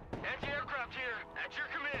 Anti-aircraft here. At your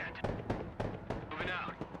command. Moving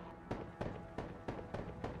out.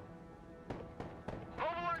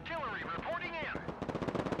 Mobile artillery reporting in.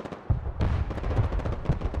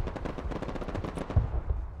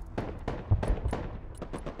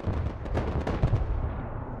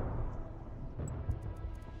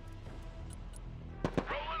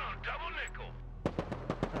 Rolling on double nickel.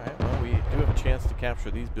 Alright, well, we do have a chance to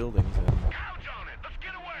capture these buildings and Couch on it. Let's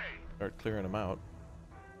get away. start clearing them out.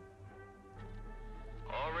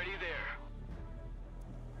 Already there.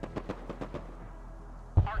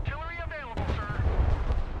 Artillery available, sir.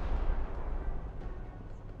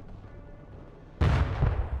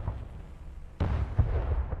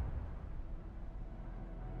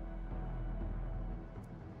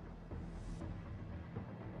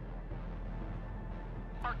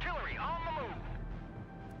 Artillery on the move.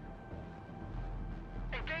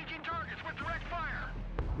 Engaging targets with direct fire.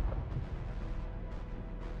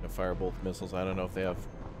 Gonna fire both missiles. I don't know if they have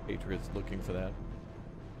Patriots looking for that.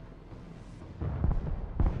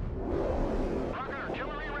 Rocket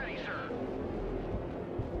artillery ready, sir.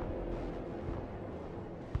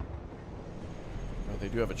 Oh, they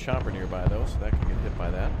do have a chopper nearby, though, so that can get hit by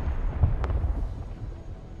that.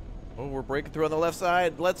 Oh, we're breaking through on the left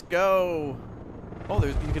side. Let's go. Oh,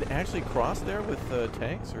 there's you can actually cross there with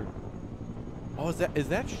tanks, or oh, is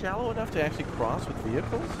that shallow enough to actually cross with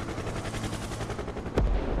vehicles?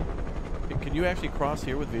 Can you actually cross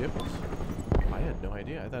here with vehicles? I had no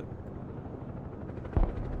idea. I thought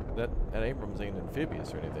that Abrams ain't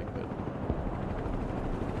amphibious or anything, but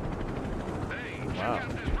Hey, wow. check out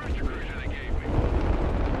this rooster cruiser they gave me.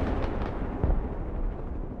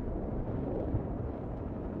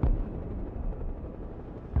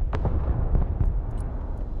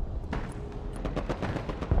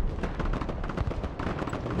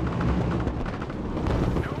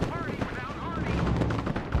 No party without Hardy.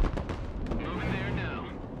 Moving there now.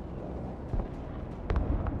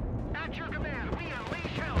 At your command, we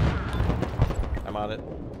unleash hell, sir. I'm on it.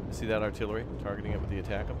 See that artillery targeting it with the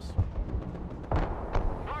attackums?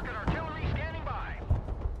 Rocket artillery standing by.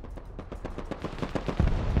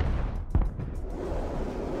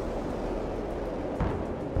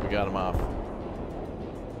 We got him off.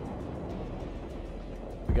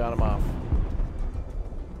 We got him off.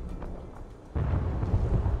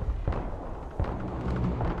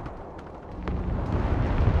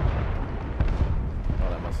 Oh,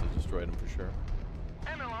 that must have destroyed him for sure.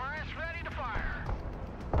 MLRS ready to fire.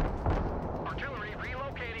 Artillery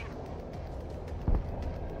relocating.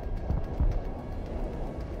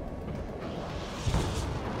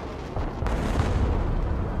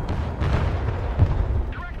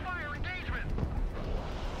 Direct fire engagement.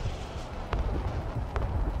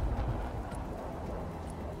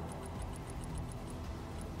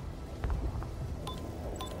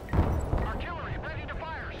 Artillery ready to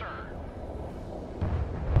fire, sir.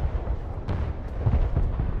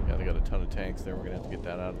 Yeah, they got a ton of tanks there. We're gonna have to get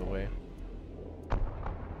that out of the way.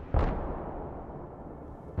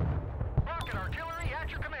 Rocket artillery at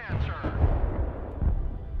your command, sir.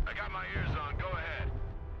 I got my ears on. Go ahead.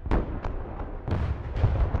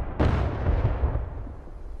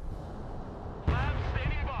 Lab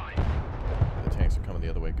standing by. The tanks are coming the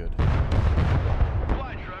other way. Good.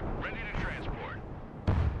 Fly truck ready to transport.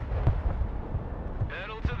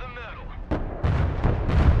 Pedal to the metal.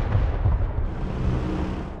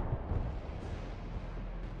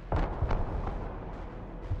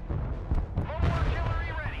 Mobile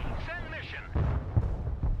artillery ready. Send mission.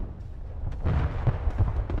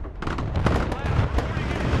 Lab reporting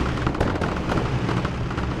in.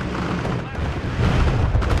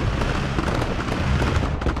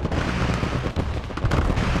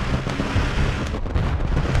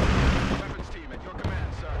 Weapons team at your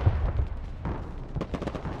command, sir.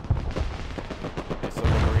 Okay, some of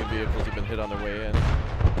the Marine vehicles have been hit on their way in.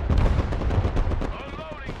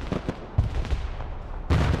 Unloading.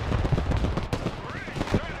 Ready,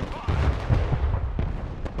 standing by.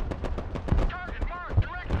 Target marked,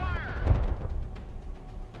 direct fire.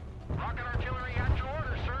 Rocket artillery at your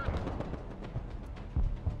order, sir.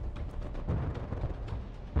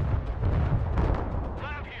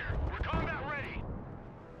 Lab here. We're combat ready.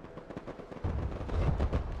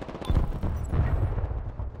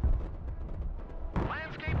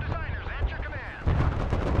 Landscape designers at your command.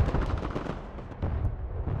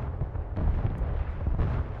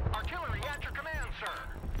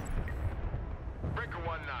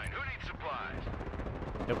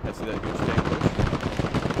 I see that huge tank push.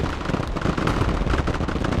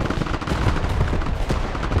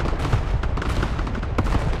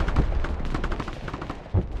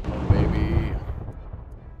 Oh, baby.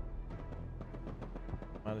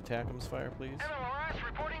 On attack'em's fire, please. MLRS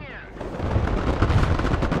reporting in.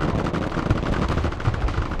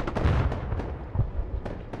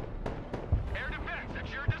 Air defense at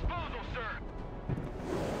your disposal, sir.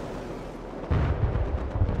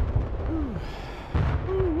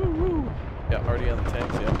 Yeah, already on the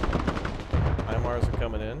tanks, yeah. IMRs are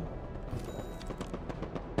coming in.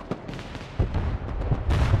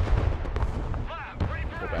 Lab, ready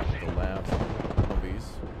for Go back to action. the labs. Zombies.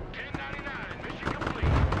 1099, mission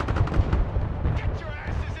complete. Get your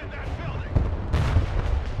asses in that building.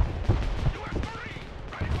 US Marine,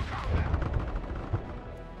 ready for combat.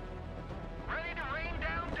 Ready to rain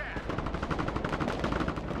down death.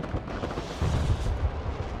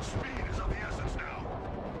 Speed is of the essence now.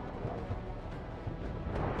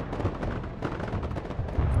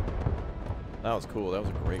 That was cool. That was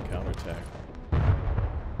a great counterattack.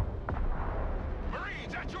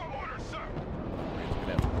 Marines at your orders, sir. We're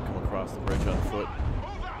gonna have to come across the bridge on foot.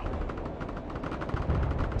 Move out.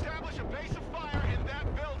 Establish a base of fire in that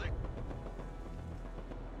building.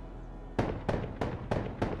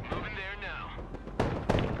 Moving there now.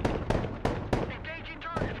 Engaging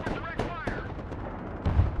targets with direct fire.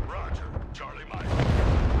 Roger, Charlie Mike.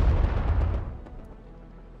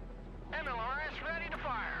 MLRS ready to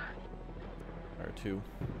fire. R2.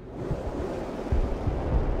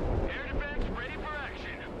 Air defense ready for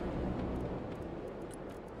action.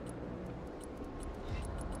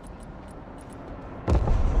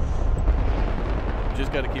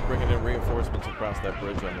 Just got to keep bringing in reinforcements across that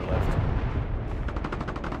bridge on the left.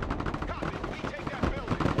 Copy. We take that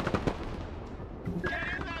building. Get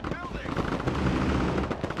in that building.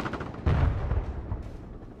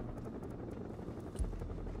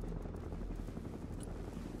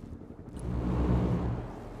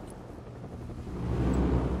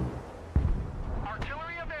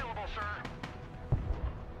 Artillery available, sir.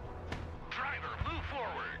 Driver, move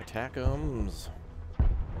forward. Attack'ems.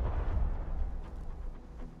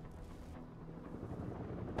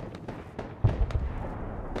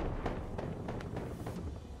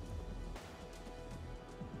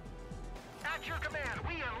 At your command,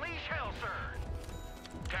 we unleash hell, sir.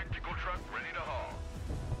 Tactical truck ready to haul.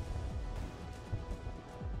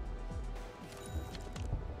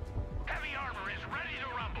 Heavy armor is ready to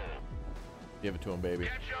rumble. Give it to him, baby.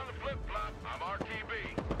 Catch you on the flip-flop. I'm RTB.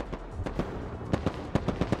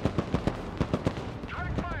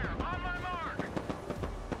 Direct fire on my mark.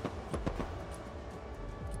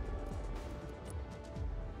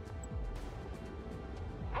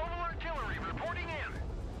 Mobile artillery reporting in.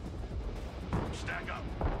 Stack up.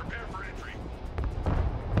 Prepare for entry.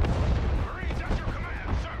 Marines at your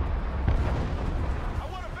command, sir. I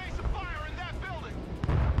want a base of fire in that building.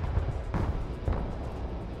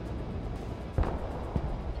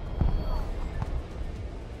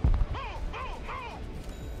 Move, move, move.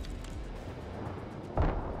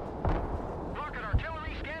 Rocket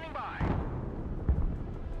artillery scanning by.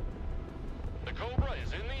 The Cobra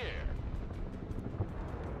is in the air.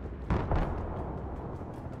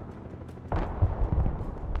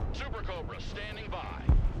 Super Cobra standing by.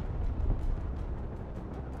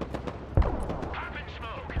 Popping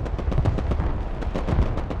smoke.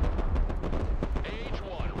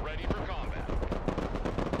 H1 ready for combat.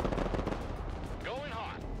 Going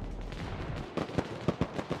hot.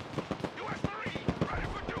 US Marine ready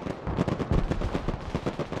for duty.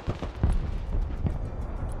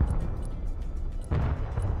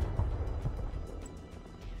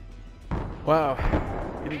 Wow.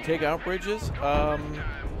 Did he take out bridges?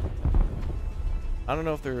 I don't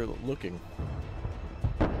know if they're looking.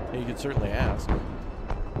 You could certainly ask.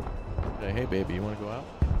 Hey, baby, you want to go out?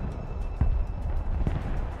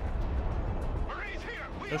 Marines here.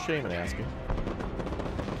 We No are shame in the asking. game.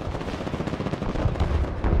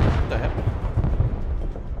 What the heck?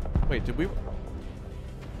 Wait, did we... Wait,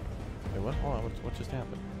 what? Hold on, what just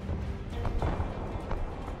happened?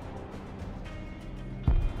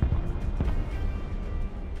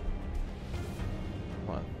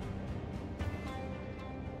 Hold on.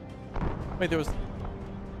 Wait, there was...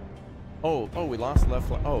 Oh, we lost the left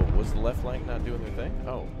flank. Oh, was the left flank not doing their thing?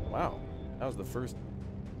 Oh, wow. That was the first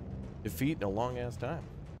defeat in a long-ass time.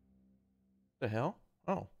 The hell?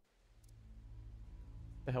 Oh.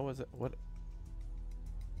 The hell was it? What?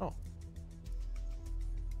 Oh.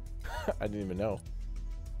 I didn't even know.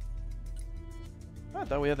 I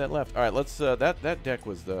thought we had that left. All right, let's. That deck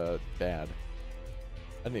was bad.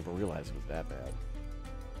 I didn't even realize it was that bad.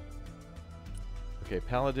 Okay,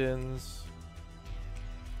 Paladins.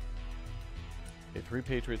 Okay, 3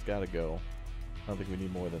 Patriots gotta go. I don't think we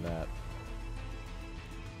need more than that.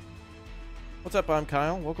 What's up? I'm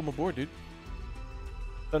Kyle. Welcome aboard, dude.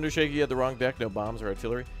 Thundershaky, you had the wrong deck. No bombs or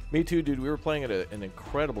artillery. Me too, dude. We were playing at an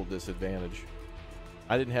incredible disadvantage.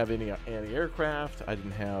 I didn't have any anti-aircraft. I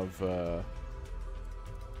didn't have... well,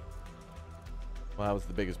 that was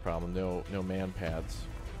the biggest problem. No man pads.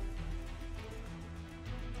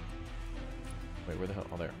 Wait, where the hell?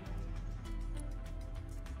 Oh, there.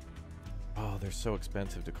 Oh, they're so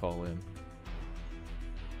expensive to call in.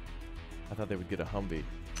 I thought they would get a Humvee.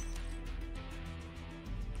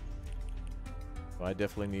 So I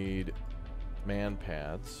definitely need man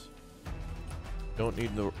pads. Don't need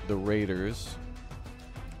the Raiders.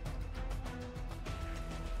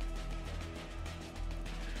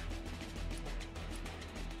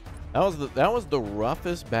 That was the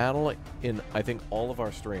roughest battle in, I think, all of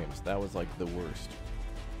our streams. That was like the worst.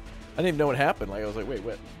 I didn't even know what happened. Like, I was like, wait,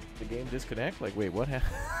 what? The game disconnect? Like, wait, what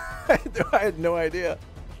happened? I had no idea.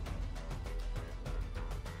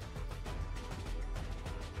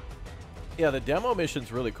 Yeah, the demo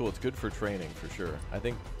mission's really cool. It's good for training, for sure. I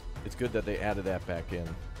think it's good that they added that back in.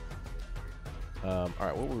 All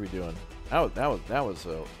right, what were we doing? That was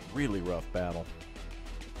a really rough battle.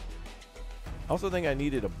 I also think I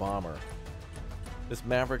needed a bomber. This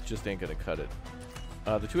Maverick just ain't gonna cut it.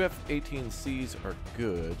 The 2 F-18Cs are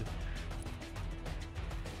good.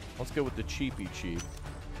 Let's go with the cheapy cheap.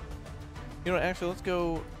 You know, actually, let's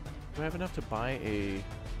go... Do I have enough to buy a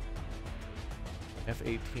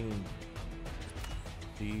F-18D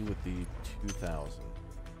with the 2000?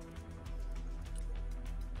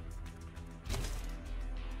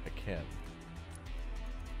 I can.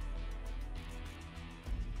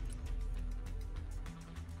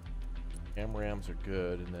 AMRAMs are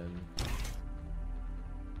good, and then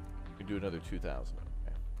we can do another 2000.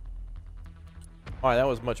 Okay. All right, that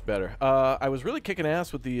was much better. I was really kicking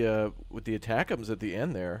ass with the attackums at the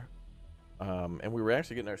end there, and we were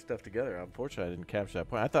actually getting our stuff together. Unfortunately, I didn't capture that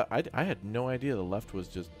point. I thought I had no idea the left was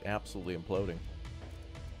just absolutely imploding.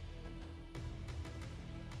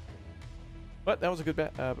 But that was a good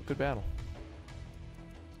battle.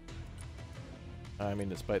 I mean,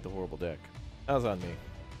 despite the horrible deck, that was on me.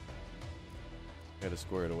 Gotta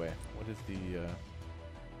square it away. What is the...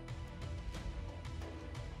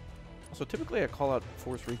 So typically I call out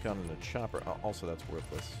Force Recon and a chopper. Also, that's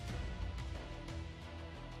worthless.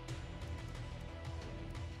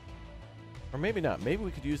 Or maybe not. Maybe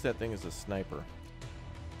we could use that thing as a sniper.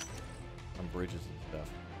 On bridges and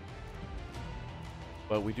stuff.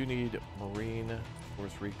 But we do need Marine,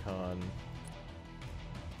 Force Recon...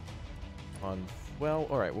 on... Well,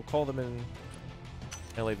 alright. We'll call them in...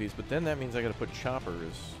 LAVs, but then that means I gotta put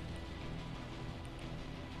choppers.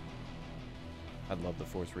 I'd love the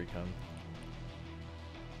Force Recon.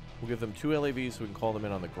 We'll give them 2 LAVs so we can call them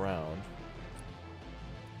in on the ground.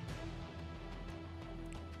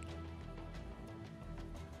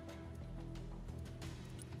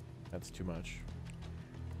 That's too much.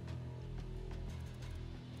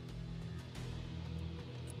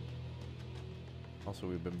 Also,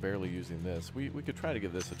 we've been barely using this. We could try to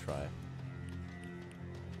give this a try.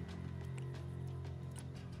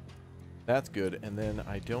 That's good, and then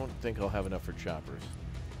I don't think I'll have enough for choppers.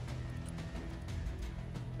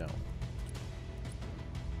 No.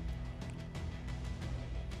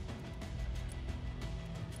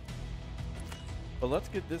 But let's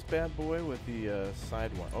get this bad boy with the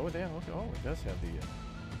side one. Oh, yeah, okay. Oh, it does have the...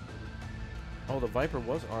 Oh, the Viper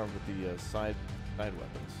was armed with the side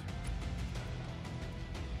weapons.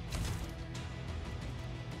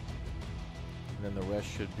 And then the rest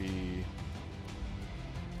should be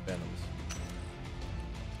Venoms.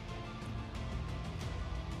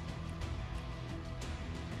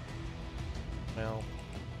 Well,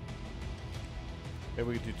 maybe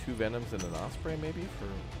we could do 2 Venoms and an Osprey, maybe, for...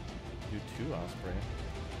 Do 2 Osprey.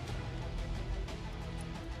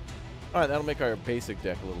 Alright, that'll make our basic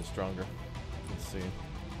deck a little stronger. Let's see.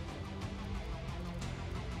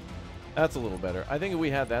 That's a little better. I think if we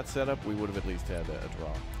had that set up, we would have at least had a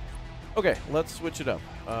draw. Okay, let's switch it up.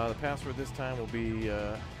 The password this time will be...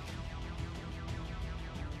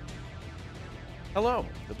 hello.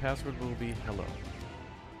 The password will be hello.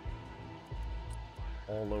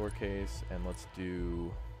 All lowercase, and let's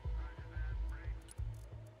do...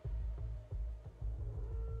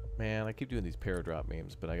 Man, I keep doing these paradrop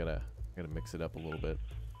memes, but I gotta mix it up a little bit.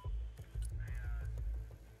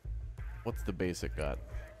 What's the basic got?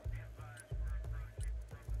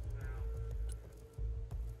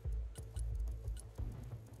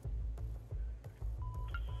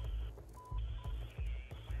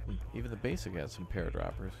 Even the basic has some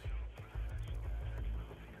paradroppers.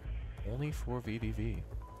 Only for VDV.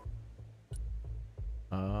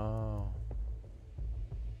 Oh.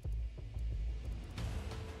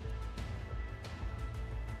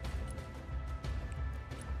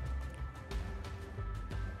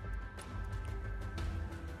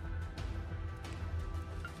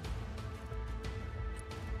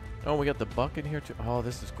 Oh, we got the buck in here too. Oh,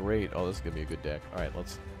 this is great. Oh, this is gonna be a good deck. All right,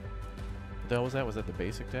 let's. What the hell was that? Was that the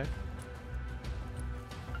basic deck?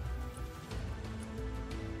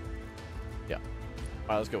 Yeah. All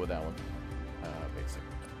right, let's go with that one. Basic.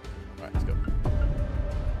 All right, let's go.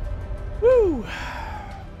 Woo!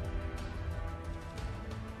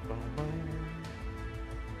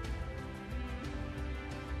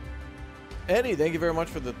 Eddie, thank you very much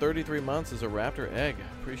for the 33 months as a Raptor egg.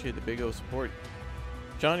 Appreciate the Big O support.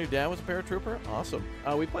 John, your dad was a paratrooper? Awesome.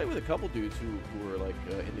 We played with a couple dudes who were like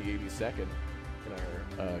in the 82nd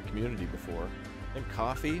in our community before. And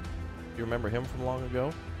Coffee, you remember him from long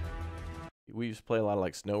ago? We used to play a lot of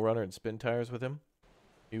like Snow Runner and Spin Tires with him.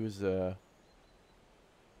 He was yeah,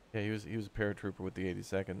 he was a paratrooper with the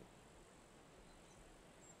 82nd.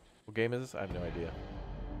 What game is this? I have no idea.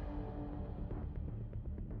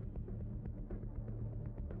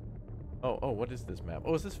 Oh, what is this map?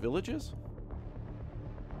 Oh, is this Villages?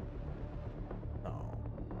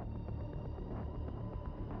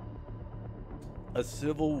 A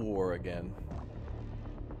civil war again.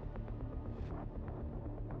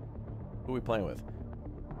 Who are we playing with?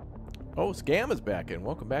 Oh, Scam is back in.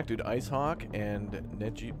 Welcome back, dude. Icehawk and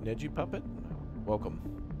Neji Puppet. Welcome.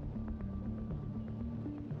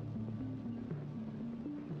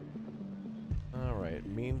 All right,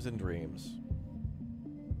 memes and dreams.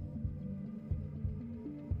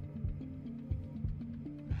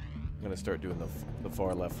 I'm gonna start doing the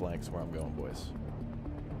far left flanks where I'm going, boys.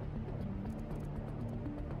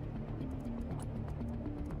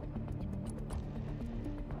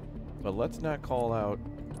 But let's not call out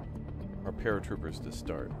our paratroopers to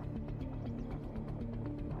start.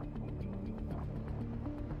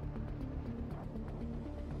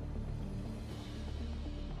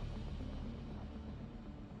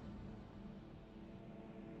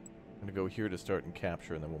 I'm gonna go here to start and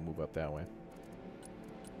capture, and then we'll move up that way.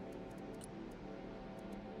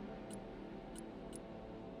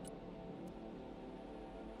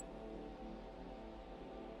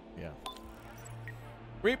 Yeah.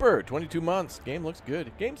 Reaper, 22 months. Game looks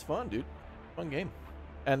good. Game's fun, dude. Fun game.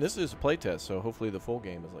 And this is a playtest, so hopefully the full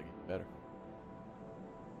game is like better.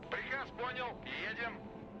 Приказ понял. Едем.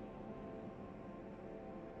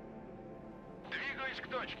 Двигаюсь к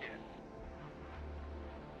точке.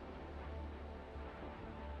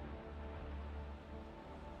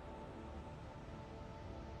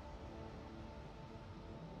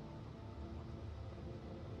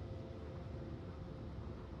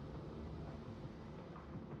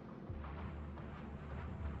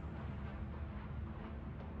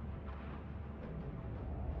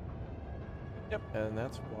 Yep, and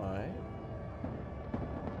that's why.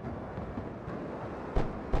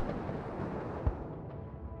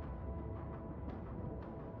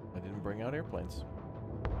 I didn't bring out airplanes.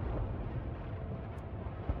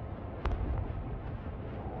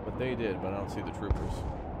 But they did, but I don't see the troopers.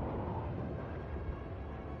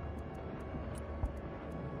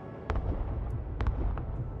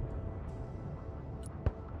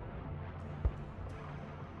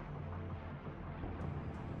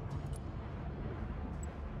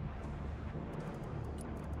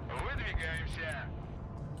 Выдвигаемся.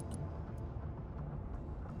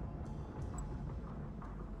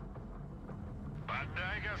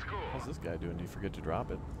 Подай газку. How's this guy doing? Do you forget to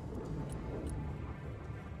drop it?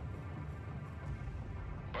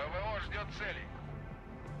 ПВО ждет цели.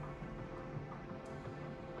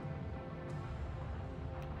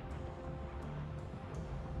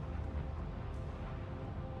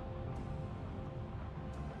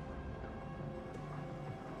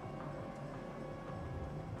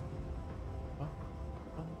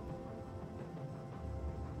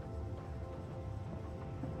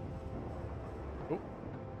 Oh.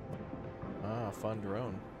 Ah, fun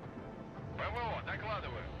drone. ПВО,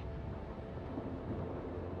 докладываю.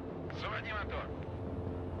 Заводи мотор.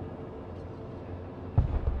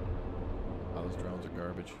 Oh, those drones are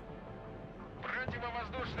garbage.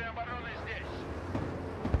 Противовоздушная оборона здесь.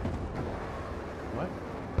 What?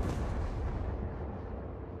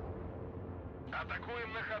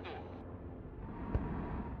 Атакуем на ходу.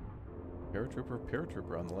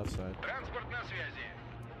 Paratrooper on the left side. Транспорт на связи.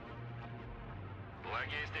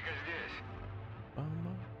 Логистика здесь.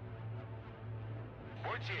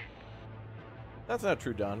 Пути. That's not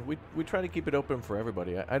true, Don. We try to keep it open for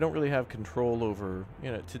everybody. I don't really have control over,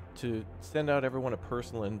 you know, to send out everyone a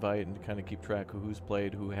personal invite and to kind of keep track of who's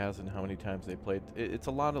played, who hasn't, how many times they played. It's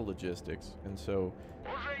a lot of logistics, and so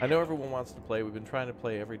I know everyone wants to play. We've been trying to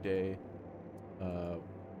play every day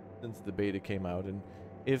since the beta came out, and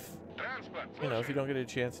if you know, if you don't get a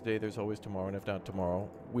chance today, there's always tomorrow, and if not tomorrow,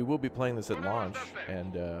 we will be playing this at launch.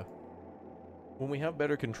 And when we have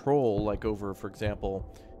better control, like over, for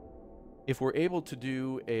example, if we're able to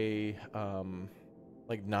do a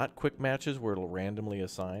like not quick matches where it'll randomly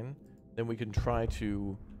assign, then we can try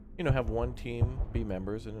to, you know, have one team be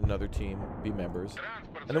members and another team be members,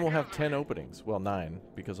 and then we'll have 10 openings. Well, 9,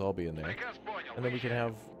 because I'll be in there, and then we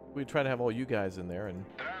try to have all you guys in there, and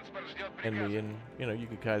me, and you know, you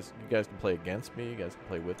guys can play against me, you guys can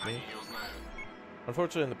play with me.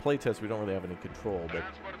 Unfortunately, in the playtest, we don't really have any control, but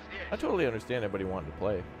I totally understand everybody wanting to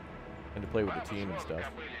play and to play with the team and stuff.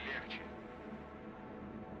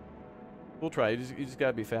 We'll try. You just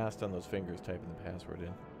gotta be fast on those fingers typing the password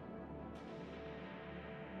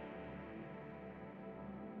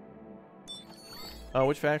in.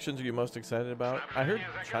 Which factions are you most excited about? I heard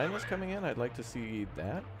China's coming in. I'd like to see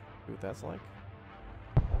that. See what that's like.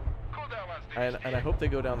 And I hope they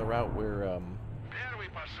go down the route where it's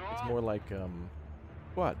more like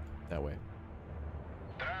what that way.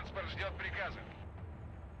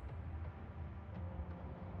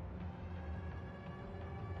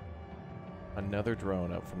 Another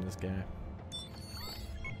drone up from this guy.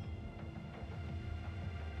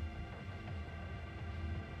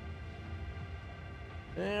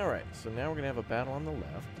 Alright, so now we're gonna have a battle on the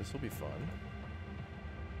left. This will be fun.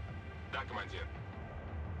 Can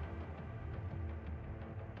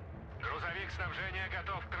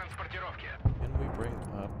we bring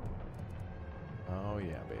up... Oh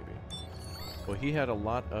yeah, baby. Well, he had a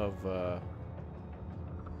lot of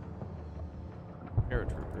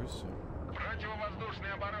paratroopers, so...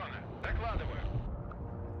 Противовоздушная оборона. Докладываю.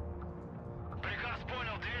 Приказ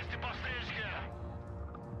понял. 200 по встречке.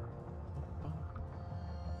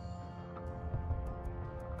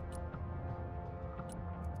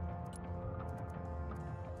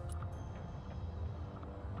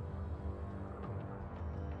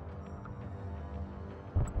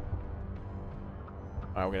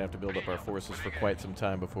 Alright, we're gonna have to build up our forces for quite some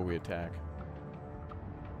time before we attack.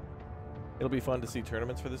 It'll be fun to see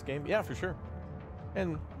tournaments for this game. Yeah, for sure.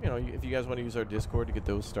 And, you know, if you guys want to use our Discord to get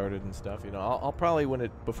those started and stuff, you know, I'll probably,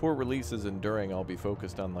 before releases and during, I'll be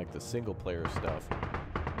focused on, like, the single-player stuff.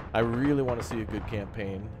 I really want to see a good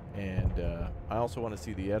campaign, and I also want to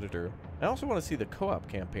see the editor. I also want to see the co-op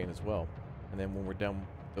campaign as well. And then when we're done with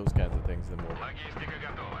those kinds of things, then we'll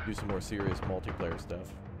do some more serious multiplayer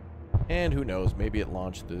stuff. And who knows, maybe at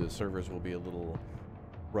launch the servers will be a little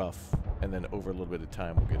rough, and then over a little bit of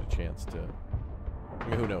time we'll get a chance to... I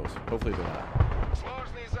mean, who knows? Hopefully they're not.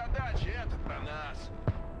 Сложные задачи, это про нас.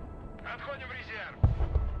 Отходим в резерв.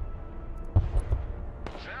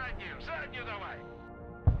 Заднюю давай.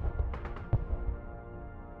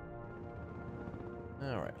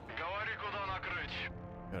 Alright. Говори, куда накрыть.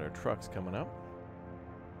 Got our trucks coming up.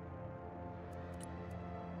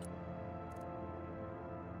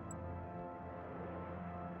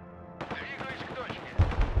 Двигаюсь к точке.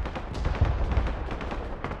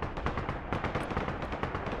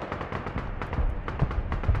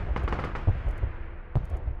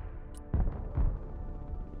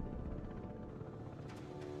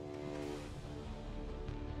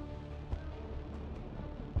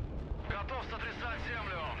 Готов сотрясать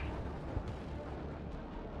землю.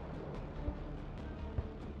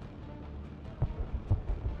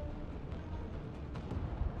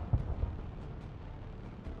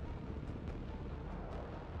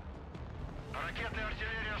 Ракетная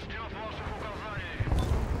артиллерия ждет ваших указаний.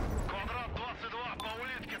 Квадрат 22 по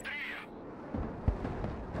улитке 3.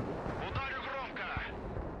 Ударю громко.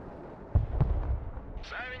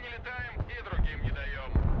 Сами не летаем и другим не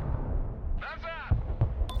даем. Назад!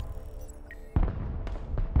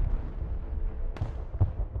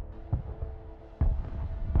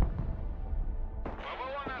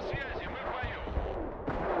 ПВО на связи, мы в бою.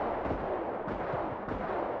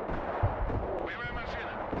 Боевая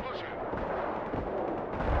машина, слушаю.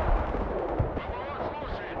 ПВО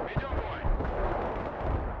слушает, ведем бой.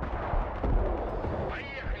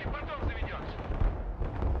 Поехали, потом заведется.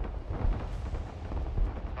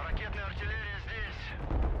 Ракетная артиллерия здесь.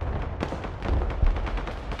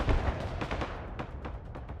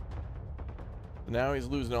 Now he's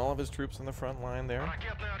losing all of his troops on the front line there.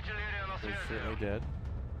 Ракетная артиллерия на They're certainly связи. dead.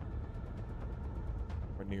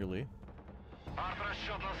 Or nearly.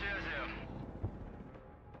 Арт-расчет на связи.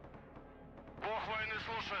 Бог войны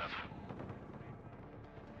слушает.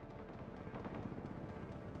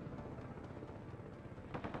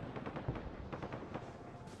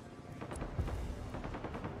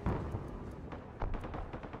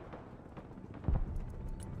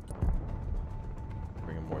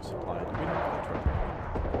 supplied. We don't have that truck.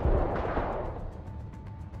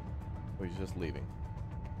 Oh, he's just leaving.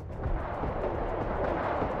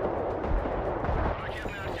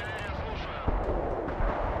 Ракетная артиллерия, слушаю.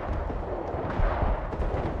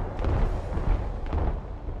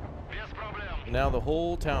 Без проблем. Now the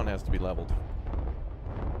whole town has to be leveled.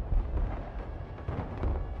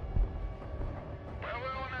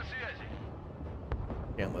 ПВО на связи.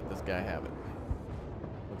 Can't let this guy have it.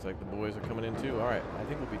 Looks like the boys are coming in too. All right, I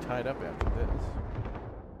think we'll be tied up after this.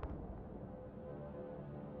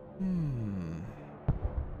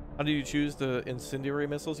 How do you choose the incendiary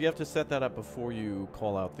missiles? You have to set that up before you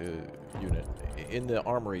call out the unit. In the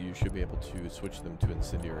armory, you should be able to switch them to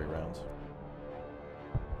incendiary rounds.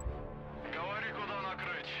 Говори, куда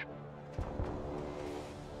накрыть.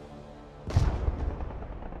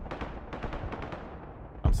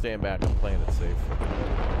 I'm staying back. I'm playing it safe.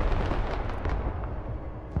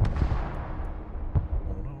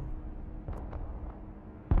 Oh no.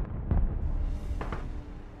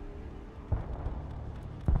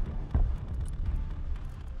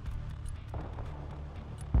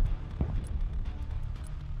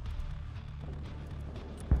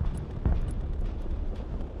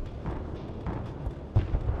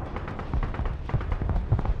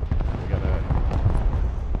 We got a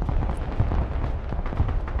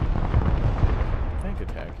tank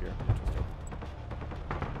attack here. Interesting.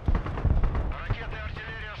 Ракетная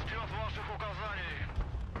артиллерия ждет ваших указаний.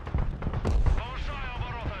 Повышаю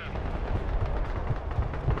обороты.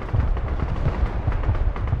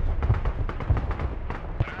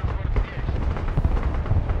 Транспорт здесь.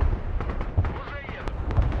 Уже еду.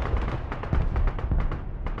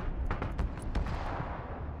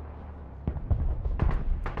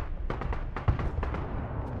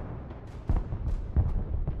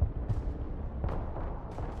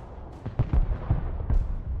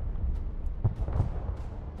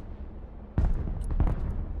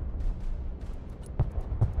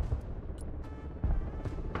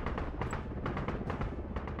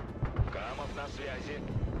 Гамов на связи.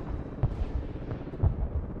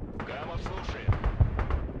 Гамов слушает.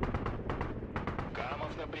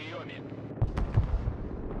 Гамов на приеме.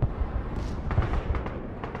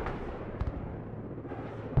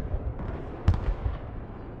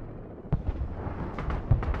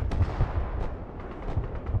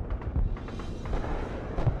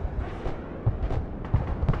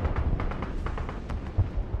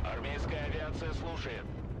 Армейская авиация слушает.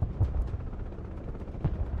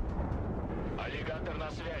 Аллигатор на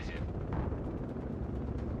связи.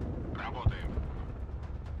 Работаем.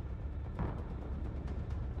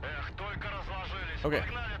 Эх, только разложились. Okay,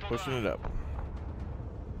 Погнали туда. pushing it up.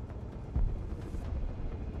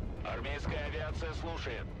 Армейская авиация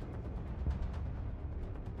слушает.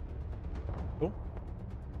 Cool.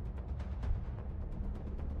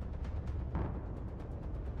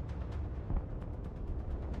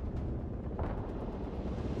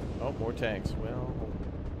 Oh, more tanks. Well,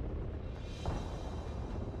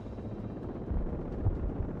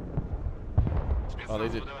 oh,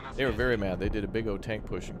 they were very mad. They did a big O tank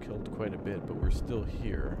push and killed quite a bit, but we're still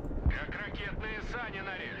here. Как ракетные сани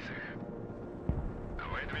на рельсах.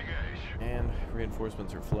 Выдвигаюсь. And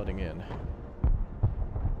reinforcements are flooding in.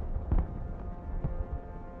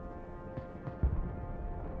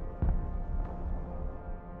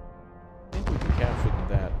 I think we can capture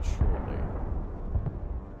that shortly.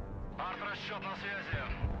 Арт-расчет на связи.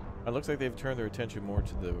 It looks like they've turned their attention more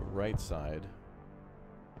to the right side.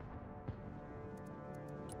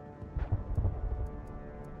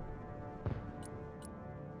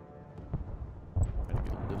 Trying to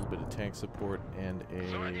get a little bit of tank support and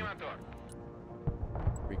Заводи a мотор.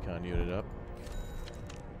 recon unit up.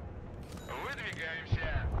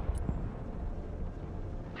 Выдвигаемся.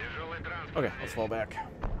 Тяжелый транспорт. Okay, let's fall back.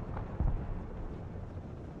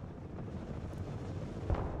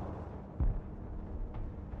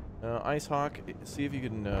 Ice Hawk, see if you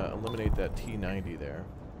can eliminate that T-90 there.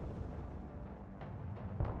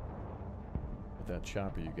 With that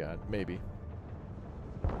chopper you got, maybe.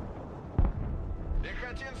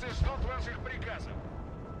 Пехотинцы ждут ваших приказов.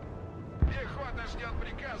 Пехота ждет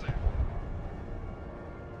приказа.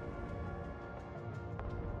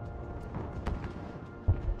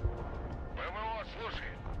 ПВО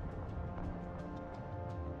слушает.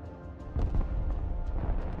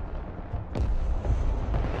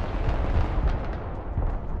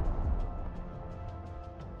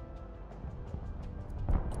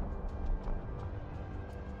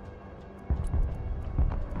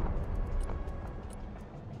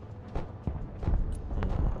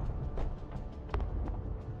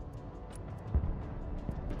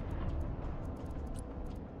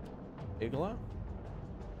 Igla?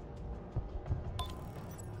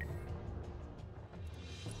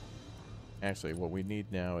 Actually, what we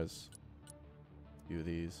need now is a few of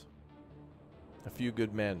these. A few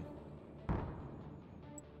good men.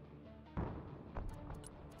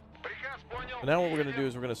 So now what we're going to do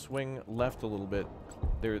is we're going to swing left a little bit.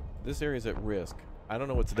 This area's at risk. I don't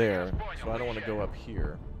know what's there, so I don't want to go up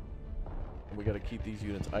here. And we got to keep these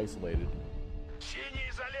units isolated.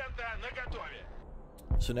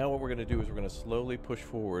 So now what we're going to do is we're going to slowly push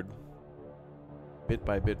forward, bit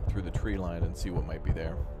by bit through the tree line and see what might be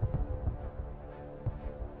there.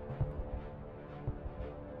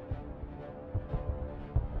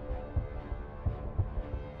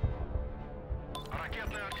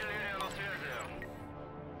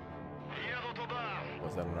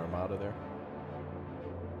 Was that an armada there?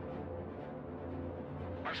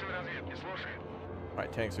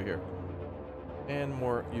 Alright, tanks are here. And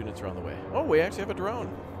more units are on the way. Oh, we actually have a drone.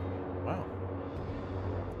 Wow.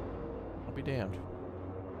 I'll be damned.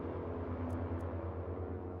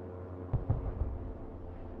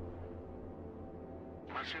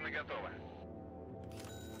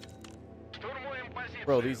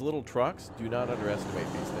 Bro, these little trucks, do not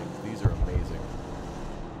underestimate these things. These are amazing.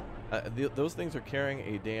 Those things are carrying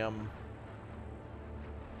a damn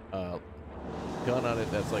gun on it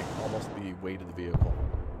that's like almost the weight of the vehicle.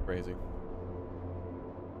 Crazy.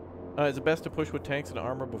 Is it best to push with tanks and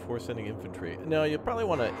armor before sending infantry? No, you probably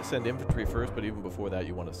want to send infantry first, but even before that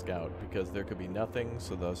you want to scout, because there could be nothing,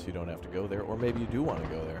 so thus you don't have to go there, or maybe you do want to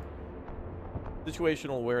go there.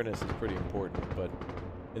 Situational awareness is pretty important, but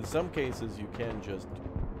in some cases you can just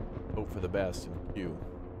hope for the best and Q.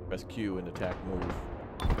 Press Q and attack move.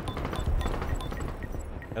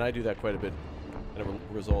 And I do that quite a bit, and it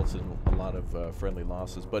results in a lot of friendly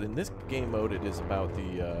losses. But in this game mode, it is about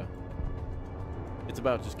the it's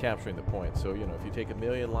about just capturing the point. So, you know, if you take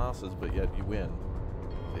 1,000,000 losses, but yet you win,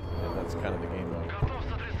 that's kind of the game mode.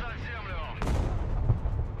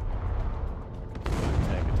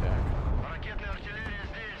 Tank attack.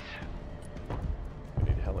 We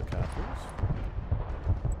need helicopters.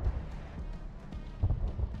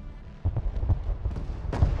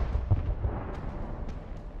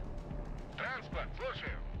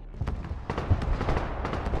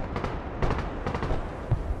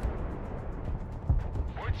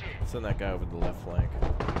 Send that guy over the left flank.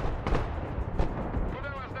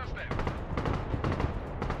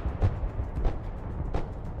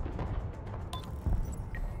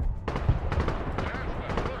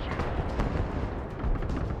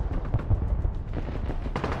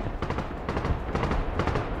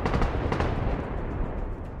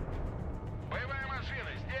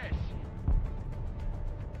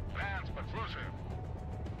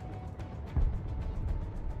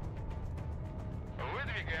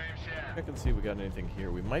 I can see if we got anything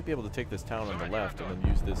here. We might be able to take this town on the left and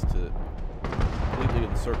then use this to completely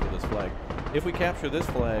encircle this flag. If we capture this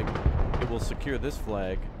flag, it will secure this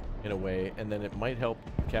flag in a way, and then it might help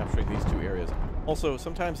capturing these two areas. Also,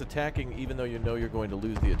 sometimes attacking, even though you know you're going to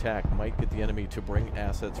lose the attack, might get the enemy to bring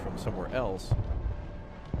assets from somewhere else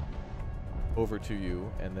over to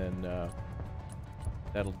you, and then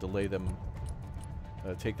that'll delay them,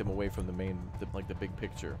 take them away from the main, like the big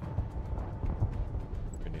picture.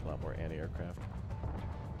 Need a lot more anti-aircraft.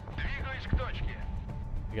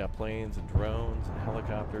 We got planes and drones and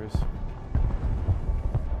helicopters.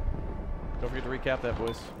 Don't forget to recap that,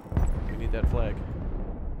 boys. We need that flag.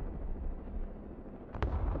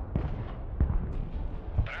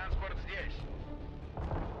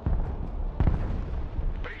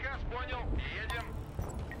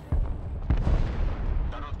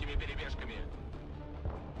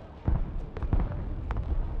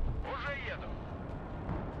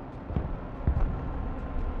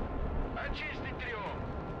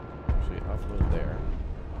 There.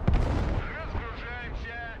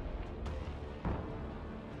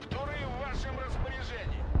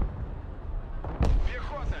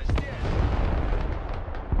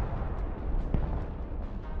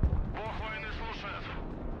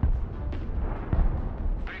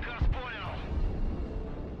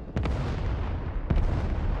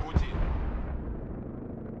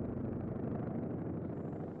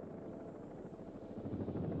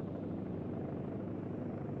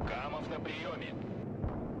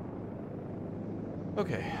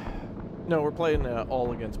 Okay. No, we're playing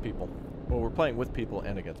all against people. Well, we're playing with people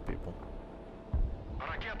and against people.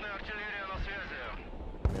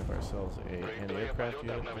 We have ourselves a anti-aircraft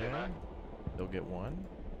unit there. They'll get one.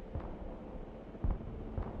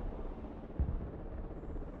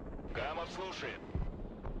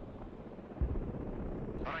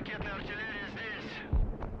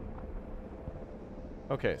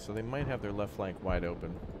 Okay, so they might have their left flank wide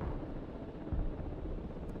open.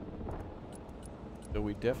 So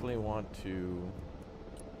we definitely want to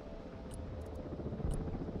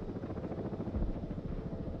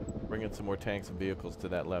bring in some more tanks and vehicles to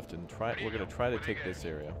that left and try. We're going to try to take this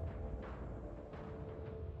area.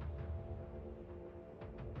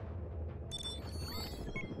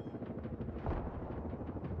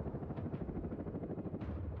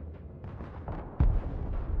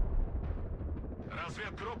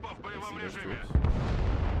 Разведгруппа в I боевом see those режиме. troops.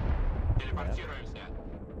 Телепортируемся.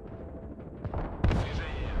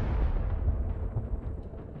 Движение.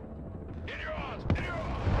 Вперед!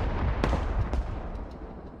 Вперед!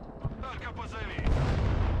 Только позови.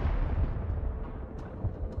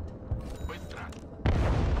 Быстро.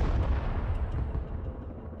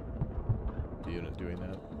 The unit doing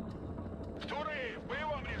that. Штуры в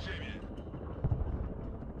боевом режиме.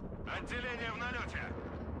 Отделение в налете.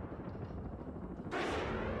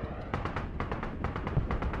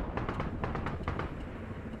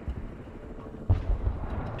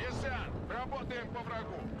 Десант, работаем по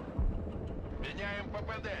врагу. Меняем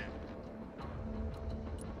ППД.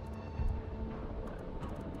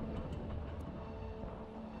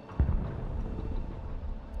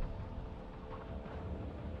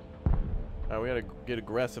 We gotta get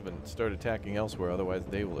aggressive and start attacking elsewhere, otherwise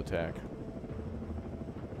they will attack.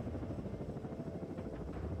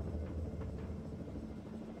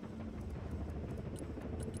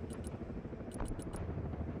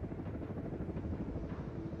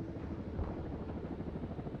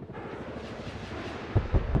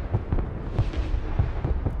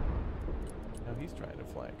 Now he's trying to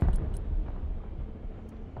flank.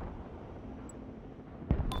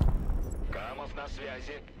 Камов на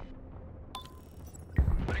связи.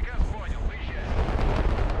 Приказ понял, выезжай.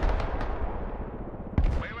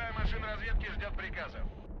 Боевая машина разведки ждет приказов.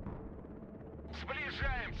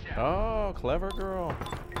 Сближаемся. Oh, clever girl.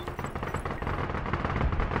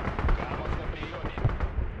 Камов на приеме.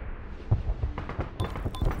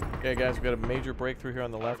 Okay, guys, we've got a major breakthrough here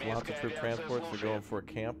on the left. Lots of troop transports. They're going for a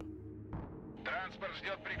camp. Транспорт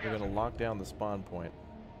ждет They're приказов. going to lock down the spawn point.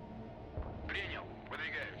 Принял.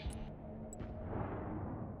 Выдвигаюсь.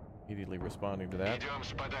 Immediately responding to that. Идем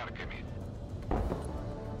с подарками.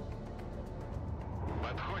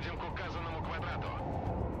 Подходим к указанному квадрату.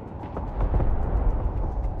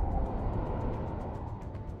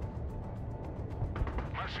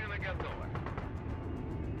 Машина готова.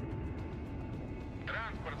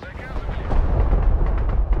 Транспорт заказывали.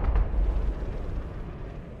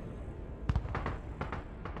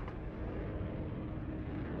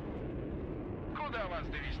 Куда вас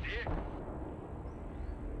довести?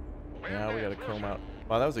 Now we got to comb out.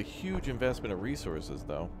 Wow, that was a huge investment of resources,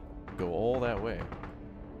 though. Go all that way.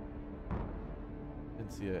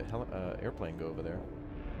 Didn't see a airplane go over there.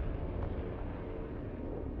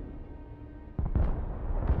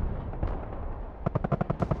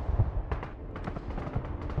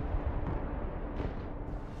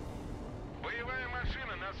 Боевая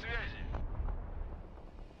машина на связи.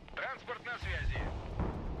 Транспорт на связи.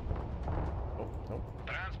 Oh, nope.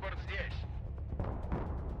 Транспорт здесь.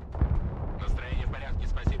 Настроение в порядке,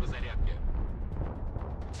 спасибо зарядке.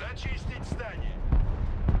 Зачистить здание.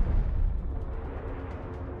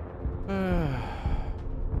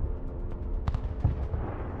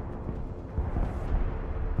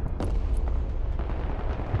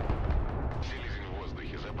 Селезень в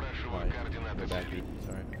воздухе, запрашиваю координаты цели.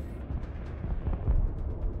 Sorry.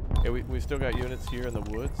 Yeah, we still got units here in the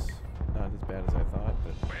woods. Not as bad as I thought,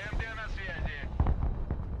 but БМД на связи.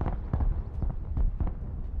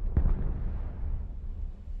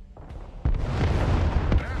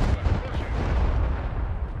 Транспорт, слушаю.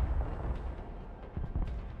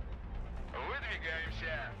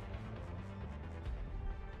 Выдвигаемся.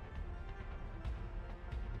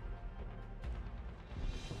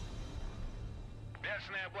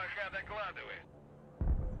 Бешеная блоха докладывает.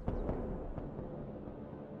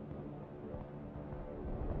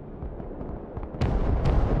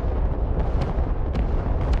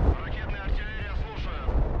 Ракетная артиллерия, слушаю.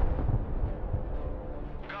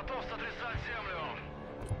 Готов сотрясать землю.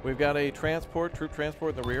 we've got a transport, troop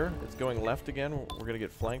transport in the rear. It's going left again. We're going to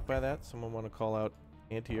get flanked by that. Someone want to call out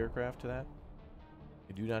anti-aircraft to that?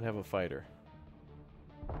 We do not have a fighter.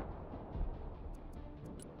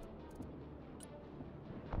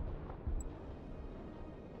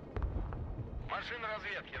 Машина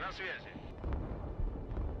разведки на связи.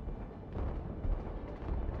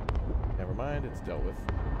 Never mind, it's dealt with.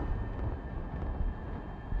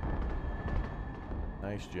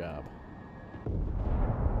 Nice job.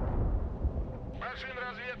 Машина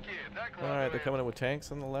разведки, докладывает. Alright, they're coming in with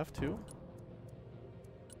tanks on the left, too.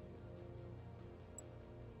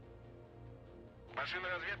 Машина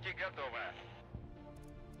разведки готова.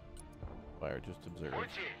 Fire, just observe. Пути.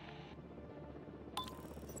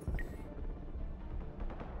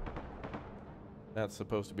 That's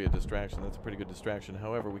supposed to be a distraction. That's a pretty good distraction.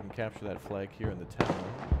 However, we can capture that flag here in the town.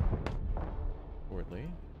 Shortly.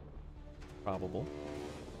 Probable.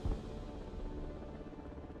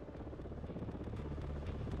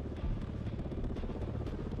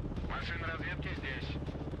 Машина разведки здесь.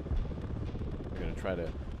 We're going to try to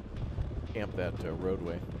camp that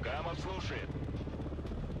roadway. Камов слушает.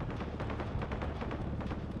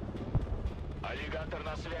 Аллигатор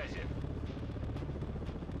на связи.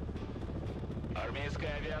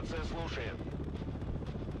 Армейская авиация слушает.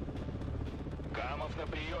 Камов на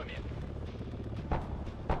приеме.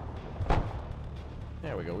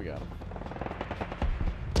 There we go, we got him.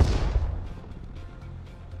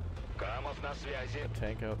 Камов на связи.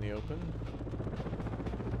 Tank out in the open.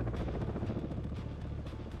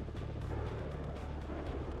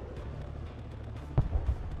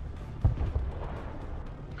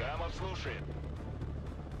 Камов слушает.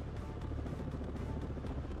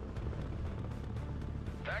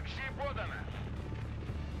 Такси подано.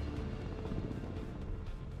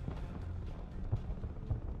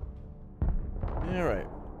 Alright.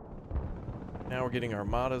 Now we're getting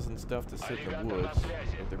armadas and stuff to sit in the woods.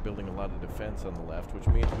 But they're building a lot of defense on the left, which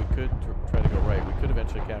means we could try to go right. We could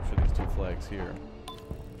eventually capture these two flags here.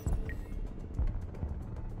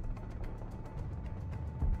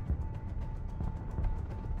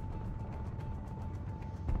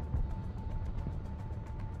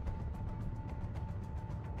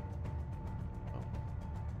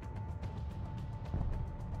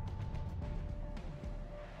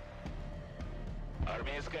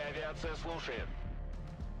 Армейская авиация слушает.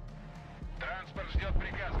 Транспорт ждет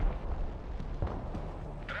приказа.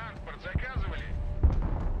 Транспорт заказывали?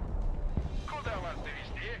 Куда вас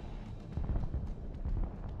довезти?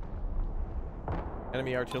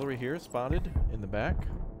 Enemy artillery here, spotted in the back.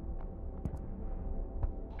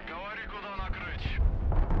 Говори, куда накрыть.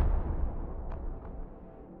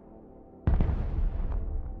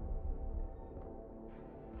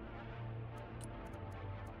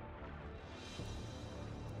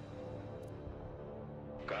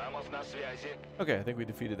 Камов на связи. Okay, I think we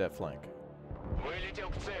defeated that flank. Вылетел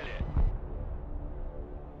к цели.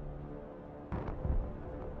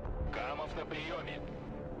 Камов на приеме.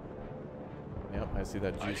 Yep, I see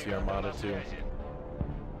that juicy armada too.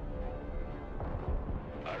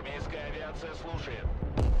 Армейская авиация слушает.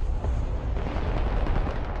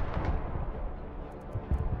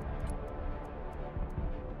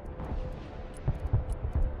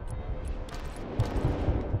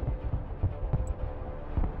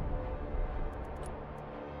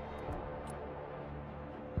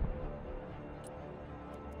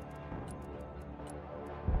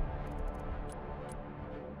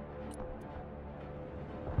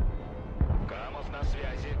 Камов на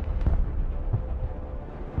связи.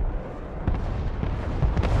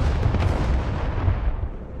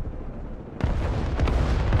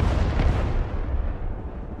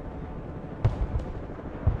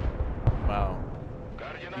 Wow.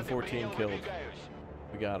 Координаты P-14 принял, killed. выдвигаюсь.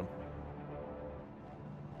 We got him.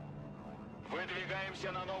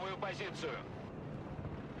 Выдвигаемся на новую позицию.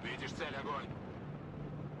 Видишь цель, огонь.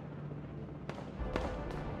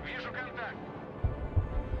 Вижу контакт.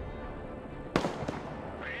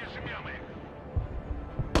 Прижмем их.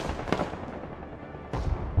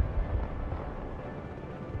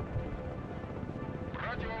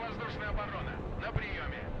 Противовоздушная оборона. На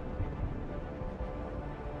приеме.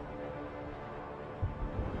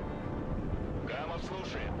 Камов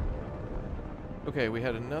слушает. Okay, we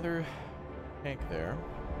had another tank there.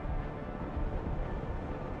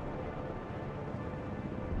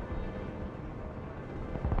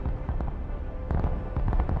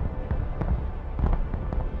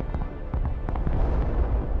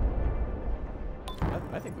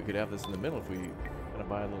 I think we could have this in the middle if we kind of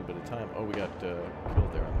buy a little bit of time. Oh, we got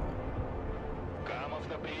killed there. Камов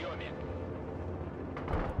на приеме.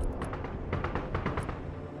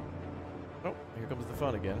 Oh, here comes the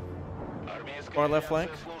fun again. Армейская Our left авиация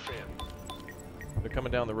flank. слушает. They're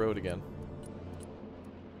coming down the road again.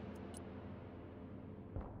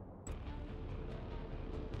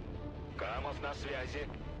 Камов на связи.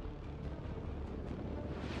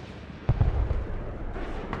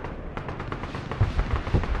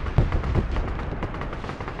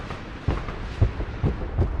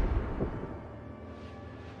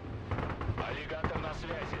 Аллигатор на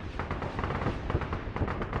связи.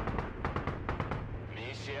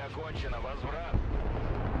 Миссия окончена. Возврат.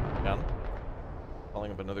 Down.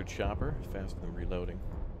 Calling up another chopper faster than reloading.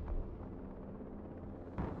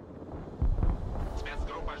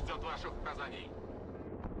 Спецгруппа ждет ваших указаний.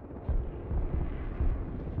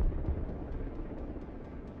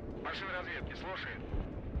 Машина разведки, слушает.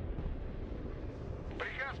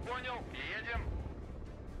 Приказ понял, едем.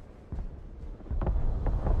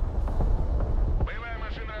 Боевая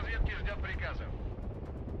машина разведки ждет приказов.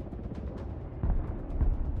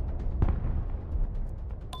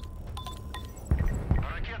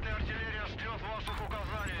 Ракетная артиллерия ждет ваших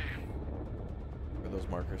указаний. Where are those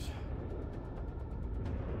markers?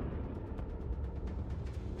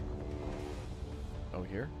 Oh,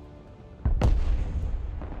 here?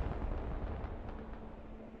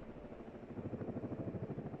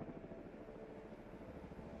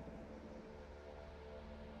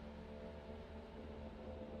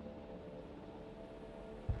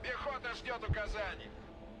 Пехота ждет указаний.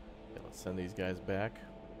 Okay, let's send these guys back.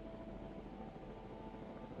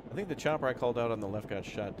 I think the chopper I called out on the left got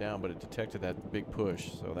shot down, but it detected that big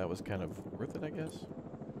push, so that was kind of worth it, I guess.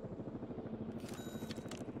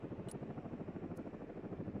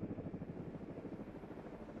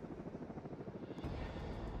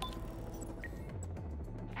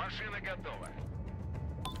 Машина готова.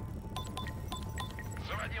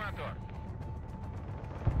 Заводи мотор.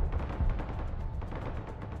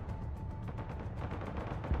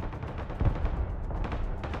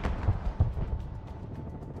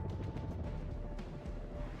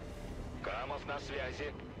 Камов на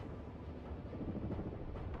связи.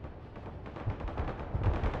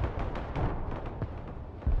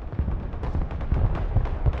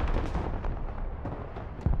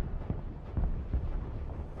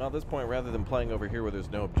 Well, at this point, rather than playing over here where there's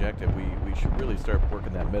no objective, we should really start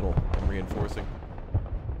working that middle and reinforcing.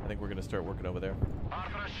 I think we're going to start working over there.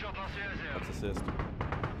 Арт-расчет на связи. Let's assist.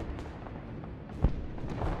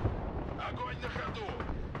 Огонь на ходу.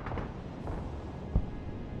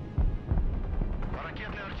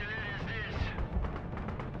 Ракетная артиллерия здесь.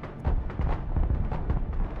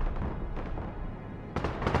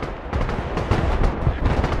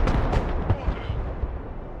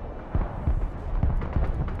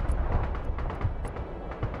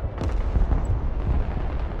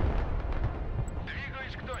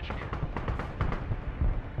 Двигаюсь к точке.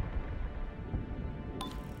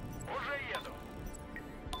 Уже еду.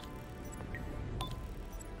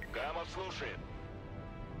 Камов слушает.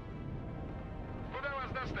 Куда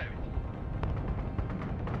вас доставить?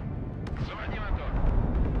 Заводи мотор.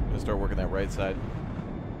 I'm going to start working that right side.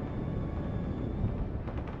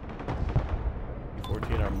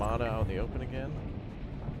 14 Armada out in the open again.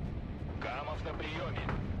 Камов на приеме.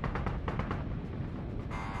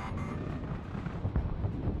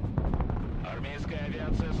 Армейская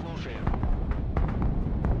авиация слушает.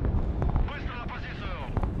 Быстро на позицию.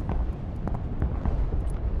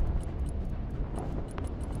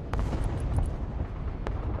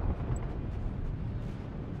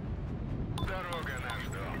 Дорога наш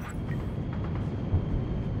дом.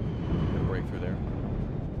 Gonna break through there.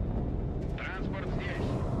 Транспорт здесь.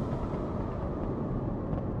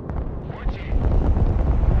 Пути.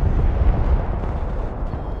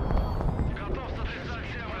 Готов сотрясать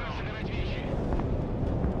землю. Собирать вещи.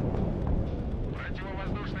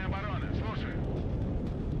 Противовоздушная оборона. Слушай.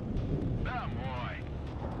 Домой.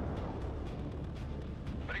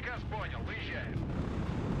 Приказ понял. Выезжаем.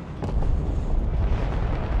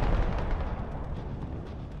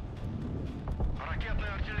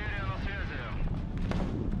 Ракетная артиллерия на связи.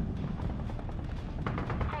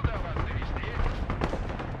 Куда вас довести?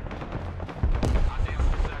 Один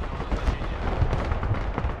специального назначения.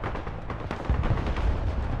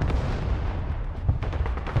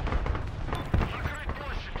 Закрыть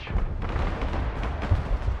площадь.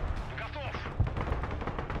 Готов.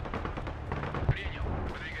 Принял.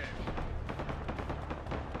 Выдвигаемся.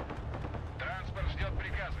 Транспорт ждет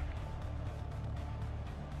приказа.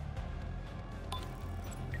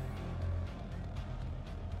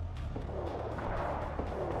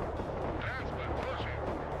 Транспорт, слушай.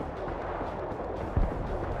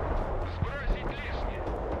 Сбросить лишнее.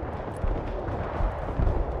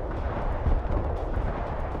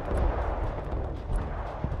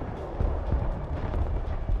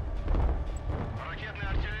 Ракетная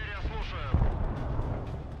артиллерия, слушаю.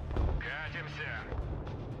 Катимся.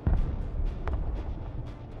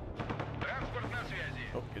 Транспорт на связи.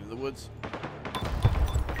 Oh, get in the woods.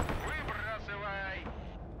 Выбрасывай.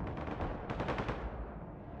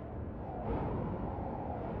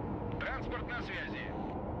 Транспорт на связи.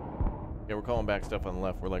 Yeah, we're calling back stuff on the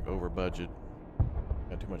left. We're like over budget.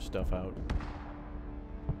 Got too much stuff out.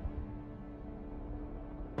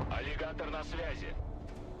 Аллигатор на связи.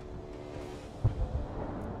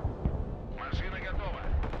 Машина готова.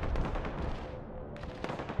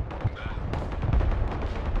 Да.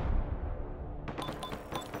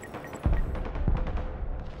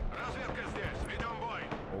 Разведка здесь. Ведем бой.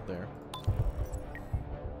 Hold there.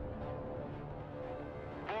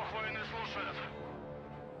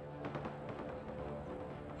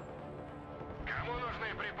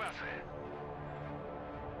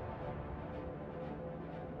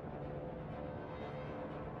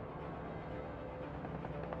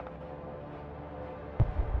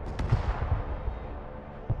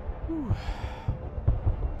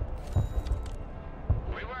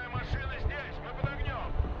 Боевая машина здесь, мы под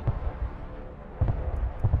огнем.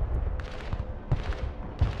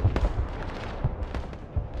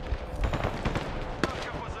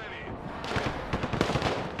 Только позови.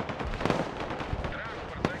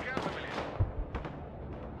 Транспорт заказывали?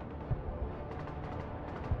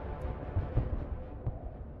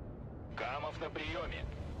 Камов на приеме.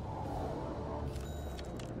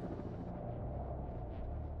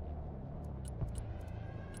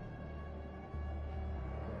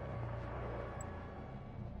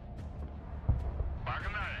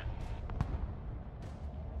 Погнали.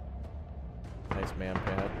 Nice man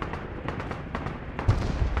pad.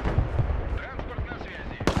 Транспорт на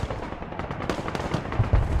связи.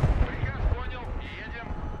 Приказ понял, едем.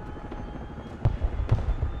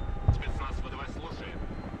 Спецназ ВДВ слушает.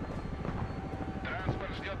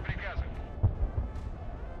 Транспорт ждет приказа.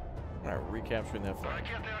 All right, recapturing that flag.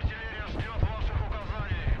 Ракетная артиллерия ждет ваших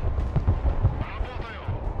указаний. Работаю.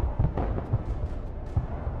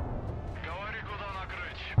 Говори, куда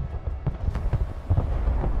накрыть.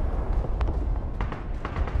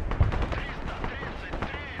 333.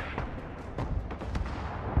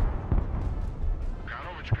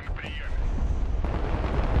 Коробочка на приеме.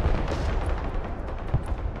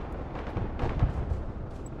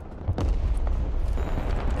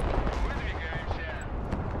 Выдвигаемся.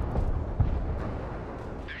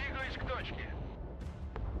 Двигаюсь к точке.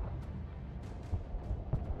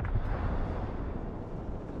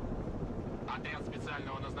 Отряд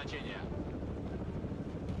специального назначения.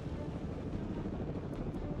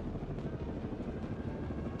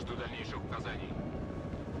 Жду дальнейших указаний.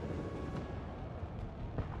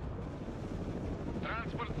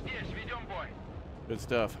 Транспорт здесь, ведем бой. Good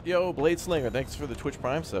stuff. Yo, Blade Slinger, thanks for the Twitch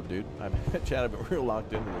Prime sub, dude. Chad, I've been real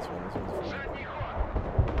locked into this one. This one's fun. Задний ход.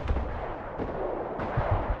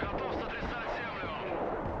 Готов сотрясать землю.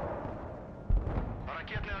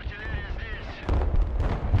 Ракетная артиллерия здесь.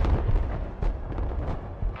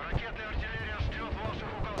 Ракетная артиллерия ждет ваших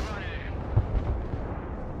указаний.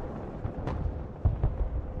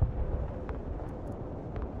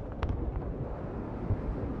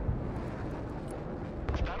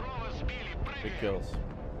 Второго сбили, Big прыгаем. kills.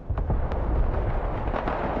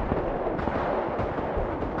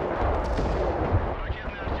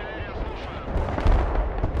 Ракетная артиллерия слушает.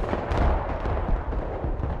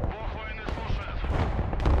 Бог войны слушает.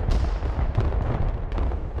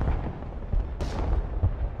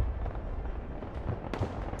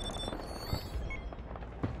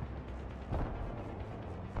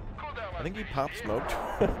 Куда вас I think he везти? pop smoked.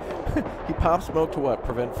 He pop smoked to what?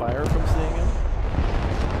 Prevent fire from seeing him?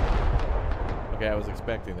 Okay, I was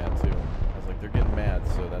expecting that too. I was like, they're getting mad,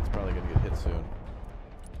 so that's probably going to get hit soon.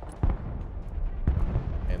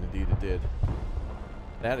 And indeed it did.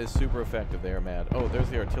 That is super effective. They are mad. Oh, there's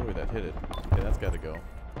the artillery that hit it. Okay, that's got to go.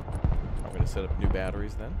 I'm going to set up new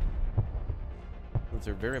batteries then. Since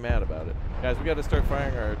they're very mad about it. Guys, we got to start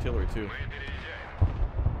firing our artillery too. Мы переезжаем.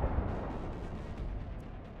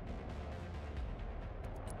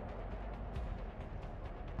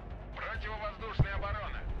 Противовоздушная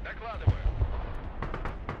оборона. Докладываю.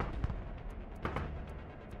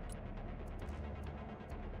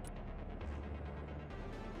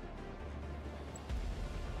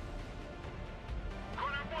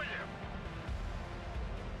 Куда будем?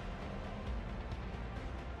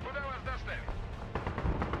 Куда вас доставить?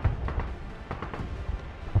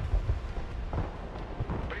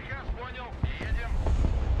 Приказ понял. Едем.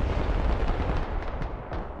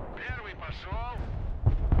 Первый пошел.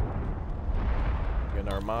 Get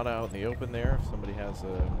an armada out in the open there. If somebody has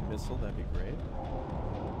a missile, that'd be great.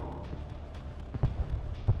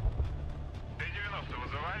 Т-90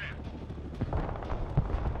 вызывали?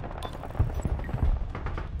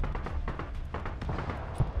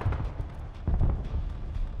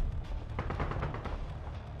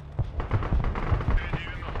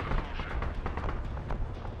 Т-90 слушай.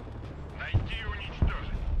 Найти и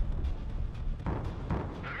уничтожить.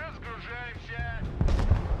 Разгружаемся.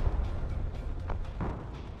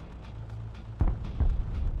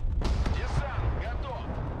 Десант готов.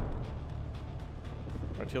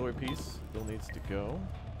 Artillery piece still needs to go.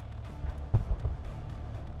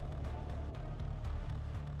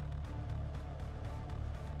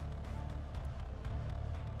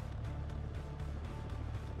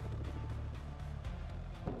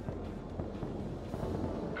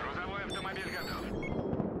 Грузовой автомобиль готов.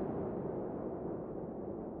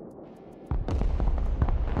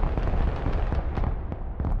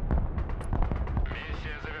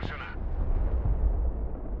 Миссия завершена.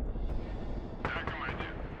 Да,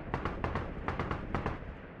 командир.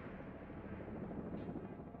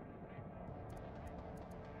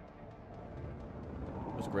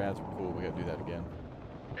 grads were cool. We gotta do that again.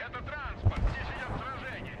 Это транспорт, здесь идет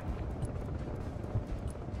сражение.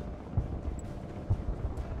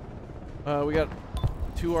 We got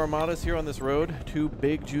 2 armadas here on this road. 2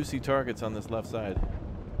 big juicy targets on this left side.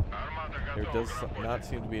 Армада There готова does к работе. not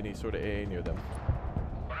seem to be any sort of AA near them.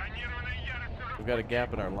 Бронированная ярость уже We've got a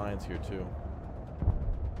gap in our lines here too.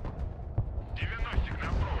 90 на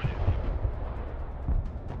проводе.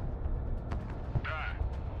 Да.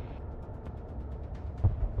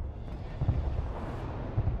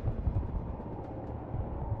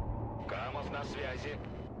 Камов на связи.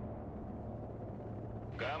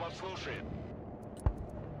 Камов слушает.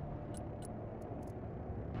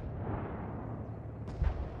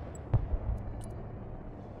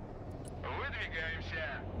 Выдвигаемся.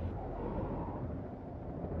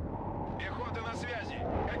 Пехота на связи.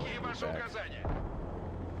 Какие ваши Так. указания?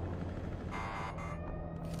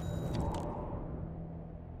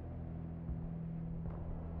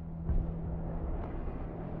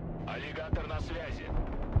 Аллигатор на связи.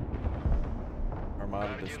 Armada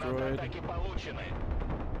Координаты destroyed. атаки получены.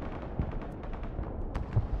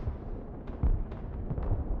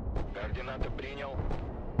 Координаты принял.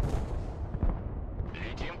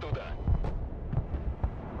 Летим туда.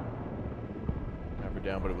 Never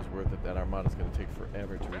down, but it was worth it. That armada's gonna take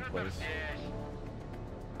forever to Центр replace. здесь.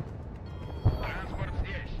 Транспорт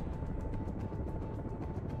здесь.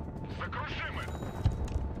 Сокрушим их.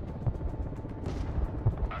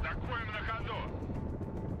 Атакуем на ходу.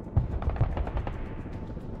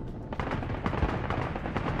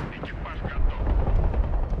 Экипаж готов.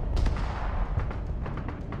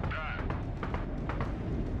 Да.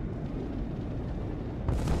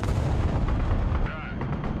 Да.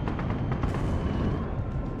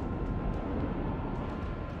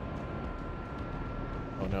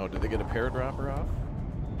 Oh no, did they get a paradropper off?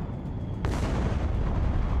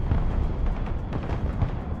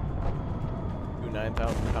 Two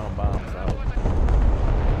 9,000-pound bombs out.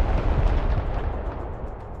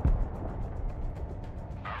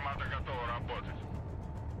 Армада готова работать.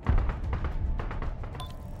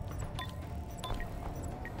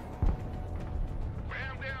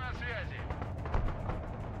 БМД на связи.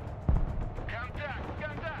 Контакт,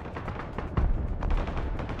 контакт.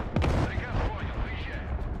 Приказ понял, выезжаем.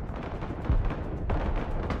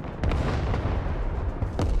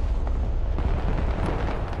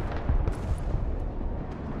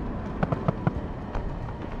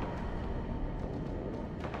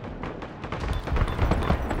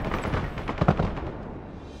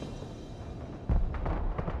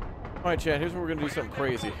 Alright, chat, here's where we're gonna do something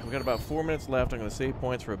crazy. We've got about 4 minutes left. I'm gonna save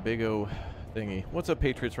points for a big O thingy. What's up,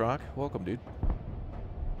 Patriots Rock? Welcome, dude.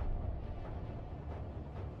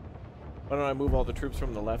 Why don't I move all the troops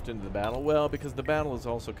from the left into the battle? Well, because the battle is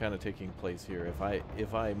also kind of taking place here.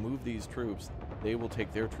 If I move these troops, they will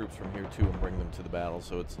take their troops from here too and bring them to the battle.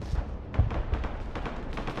 So it's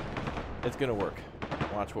gonna work.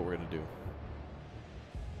 Watch what we're gonna do.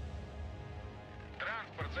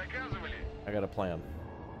 Транспорт заказывали? I got a plan.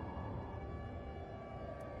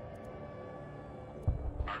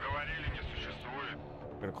 А говорили, не существует.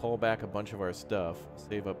 We're gonna call back a bunch of our stuff,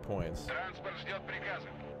 save up points. Транспорт ждет приказа.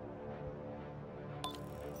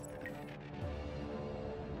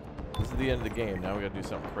 This is the end of the game. Now we gotta do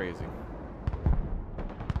something crazy.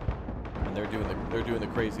 And they're doing the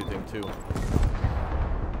crazy thing too.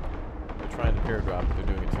 They're trying to paradrop, but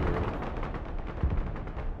they're doing it too early.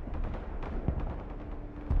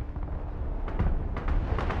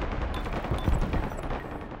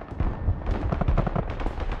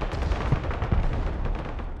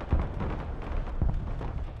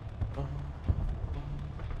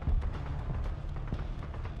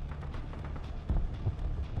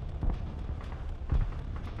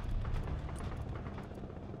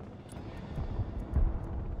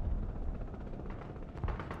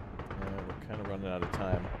 Running out of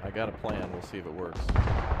time. I got a plan. We'll see if it works.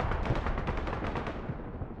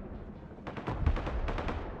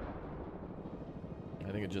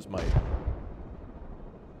 I think it just might.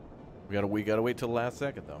 We gotta wait till the last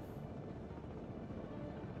second though.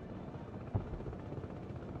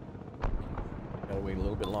 Gotta wait a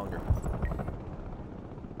little bit longer.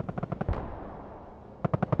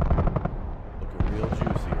 Looking real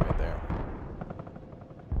juicy right there.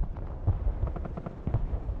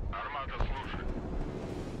 Армада слушает.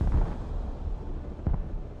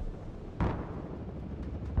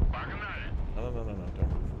 Погнали. No, don't move.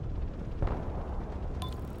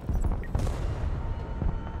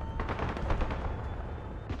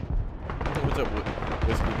 Hey, what's up,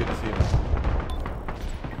 Whiskey? Good to see you, man.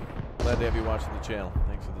 Glad to have you watching the channel.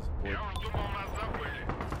 Thanks for the support. Я уж думал, нас забыли.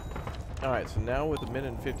 Alright, so now with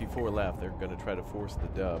 1:54 left, they're going to try to force the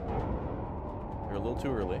dub. They're a little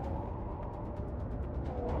too early.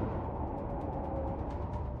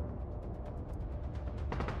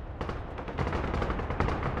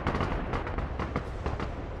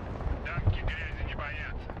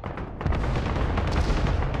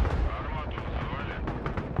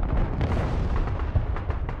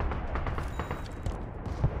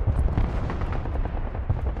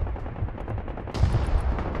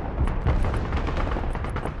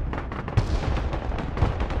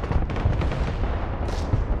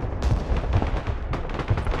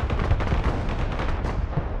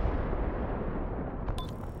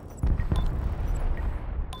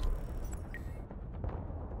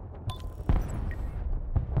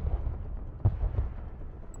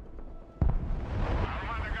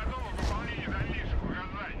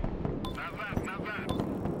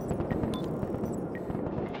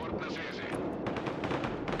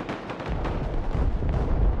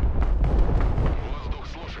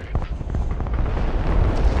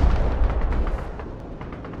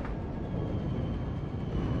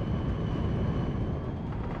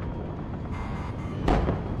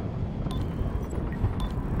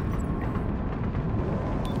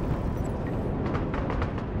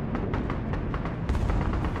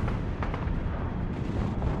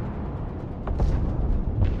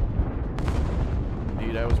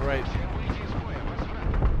 I was right.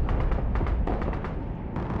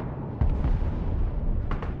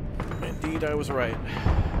 Indeed, I was right.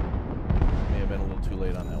 May have been a little too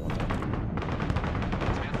late on that one,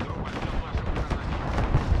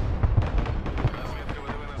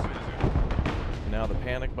 though. Now the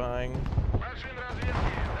panic buying.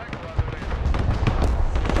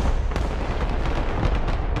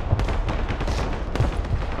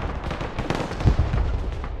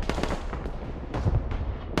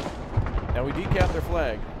 Now we decapped their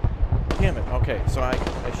flag. Damn it. Okay, so I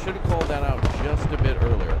should have called that out just a bit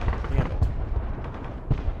earlier. Damn it.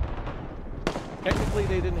 Technically,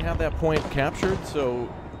 they didn't have that point captured,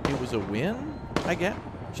 so it was a win, I guess.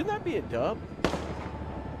 Shouldn't that be a dub?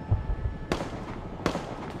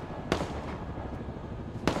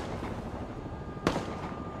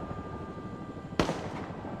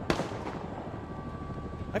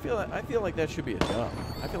 I feel like that should be a dub.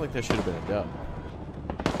 I feel like that should have been a dub.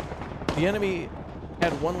 The enemy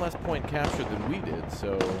had one less point captured than we did,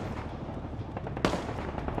 so...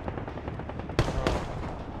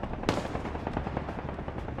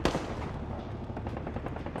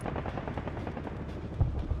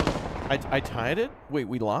 I tied it? Wait,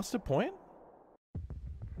 we lost a point?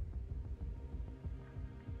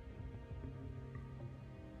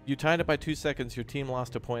 You tied it by 2 seconds. Your team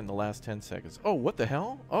lost a point in the last 10 seconds. Oh, what the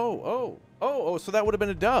hell? Oh, so that would have been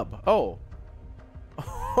a dub. Oh.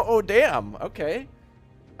 Oh, damn. Okay.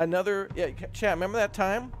 Another... Yeah, chat, remember that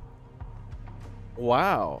time?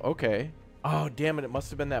 Wow. Okay. Oh, damn it. It must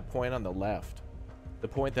have been that point on the left. The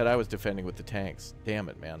point that I was defending with the tanks. Damn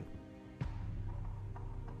it, man.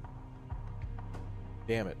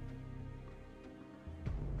 Damn it.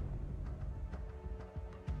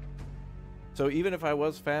 So even if I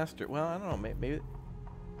was faster... Well, I don't know. Maybe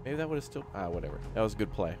that would have still... Ah, whatever. That was a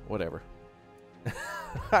good play. Whatever.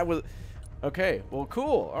 I was... Okay, well,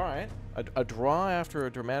 cool. All right. A draw after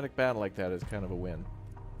a dramatic battle like that is kind of a win.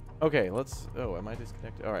 Okay, let's... Oh, am I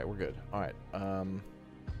disconnected? All right, we're good. All right.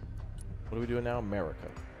 What are we doing now? America.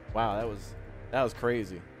 Wow, that was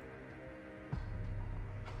crazy.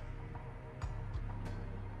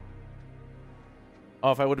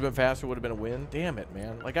 Oh, if I would have been faster, it would have been a win. Damn it,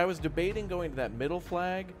 man. Like, I was debating going to that middle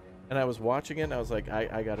flag, and I was watching it, and I was like,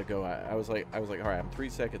 I gotta go. I was like, all right, I'm 3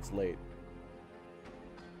 seconds late.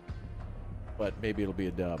 But maybe it'll be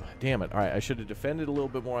a dub. Damn it. All right, I should have defended a little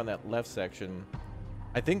bit more on that left section.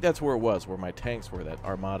 I think that's where it was, where my tanks were, that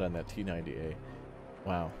Armada and that T-90A.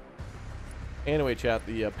 Wow. Anyway, chat,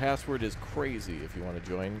 the password is crazy if you want to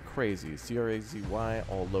join. Crazy. C-R-A-Z-Y,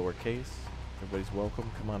 all lowercase. Everybody's welcome.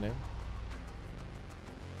 Come on in.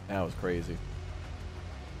 That was crazy.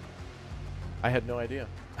 I had no idea.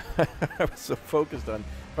 I was so focused on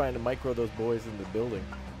trying to micro those boys in the building.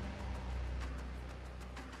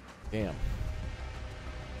 Damn.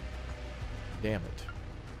 Damn it.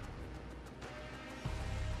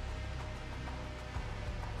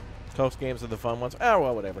 Close games are the fun ones. Oh,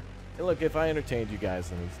 well, whatever. Hey, look, if I entertained you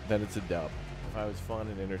guys, then it's a dub. If I was fun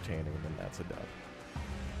and entertaining, then that's a dub.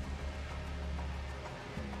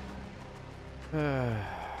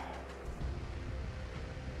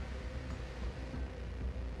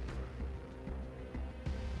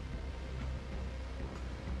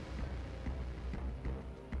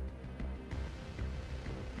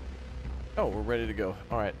 Oh, we're ready to go.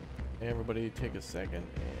 All right. Everybody take a second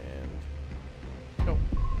and go.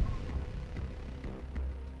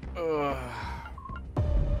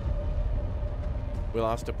 We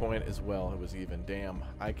lost a point as well. It was even. Damn,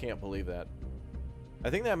 I can't believe that. I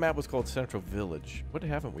think that map was called Central Village. What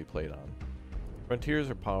haven't we played on? Frontiers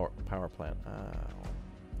or Power Plant?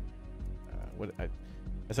 I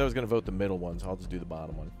said I was going to vote the middle one, so I'll just do the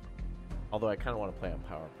bottom one. Although I kind of want to play on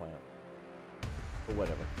Power Plant. But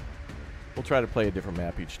whatever. We'll try to play a different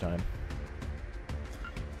map each time.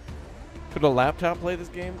 Could a laptop play this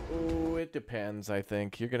game? Oh, it depends, I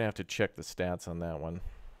think. You're going to have to check the stats on that one.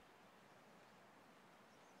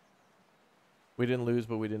 We didn't lose,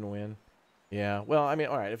 but we didn't win. Yeah, well, I mean,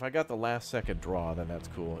 all right, if I got the last second draw, then that's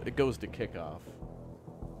cool. It goes to kickoff.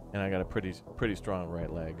 And I got a pretty strong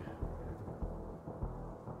right leg.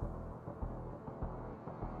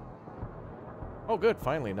 Oh, good.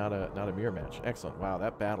 Finally, not a mirror match. Excellent. Wow,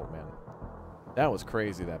 that battle, man. That was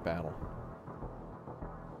crazy, that battle.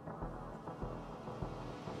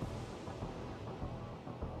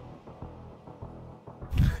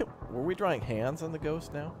 Were we drawing hands on the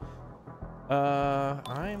ghost now?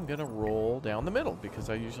 I'm gonna roll down the middle because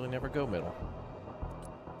I usually never go middle.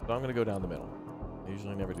 So I'm gonna go down the middle. I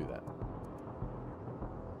usually never do that.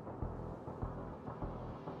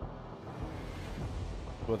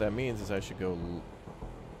 What that means is I should go...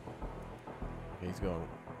 Okay, he's going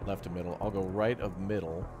left to middle. I'll go right of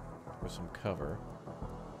middle for some cover.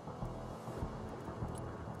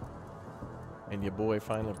 And your boy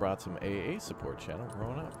finally brought some AA support channel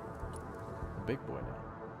growing up. A big boy now.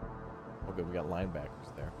 Oh good, we got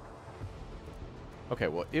linebackers there. Okay,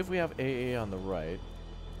 well if we have AA on the right,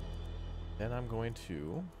 then I'm going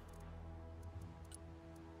to...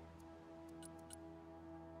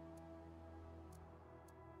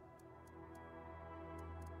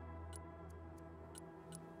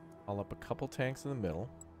 I'll up a couple tanks in the middle.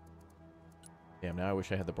 Damn, now I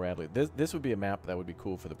wish I had the Bradley. This would be a map that would be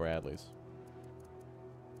cool for the Bradleys.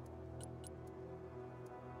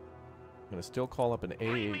 I'm gonna still call up an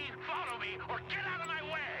AA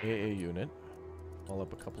unit. Call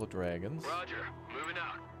up a couple of dragons. Roger, moving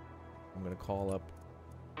out. I'm gonna call up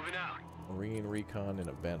Moving out. Marine Recon and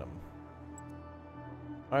a Venom.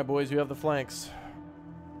 All right, boys, you have the flanks.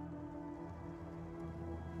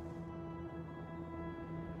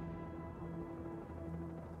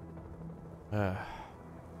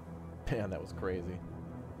 Man, that was crazy.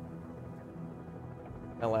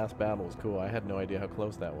 That last battle was cool. I had no idea how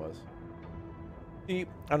close that was. See,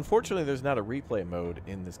 unfortunately, there's not a replay mode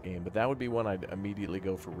in this game, but that would be one I'd immediately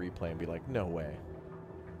go for replay and be like, no way.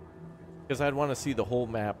 Because I'd want to see the whole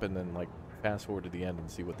map and then, like, fast forward to the end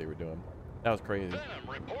and see what they were doing. That was crazy. Venom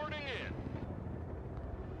reporting in.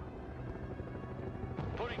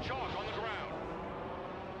 Putting chalk on the ground.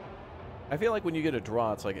 I feel like when you get a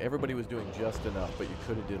draw, it's like everybody was doing just enough, but you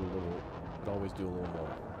could have did a little, could always do a little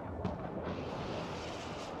more.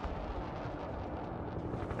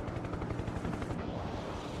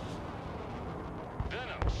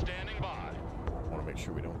 Venom standing by. I want to make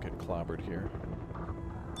sure we don't get clobbered here.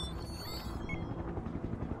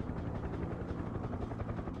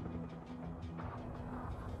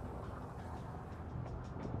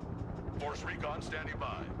 Force recon standing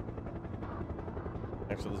by.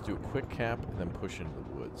 Actually, let's do a quick cap and then push into the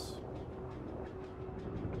woods.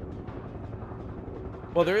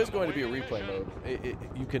 Well, there is going to be a replay mode.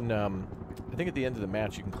 You can, I think at the end of the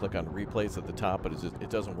match you can click on replays at the top, but it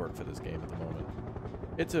doesn't work for this game at the moment.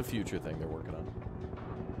 It's a future thing they're working on.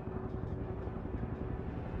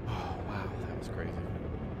 Oh, wow, that was crazy.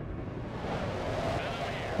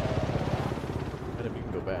 I didn't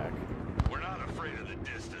even go back. We're not afraid of the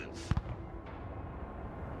distance.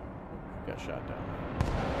 Got shot down.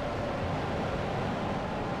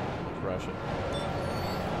 Russian.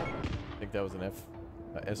 I think that was an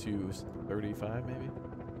SU-35 maybe?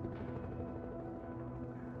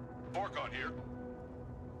 Forcon here.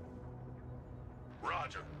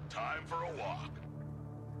 Roger. Time for a walk.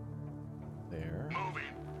 There.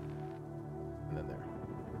 Moving. And then there.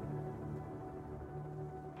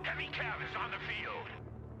 Heavy cav is on the field.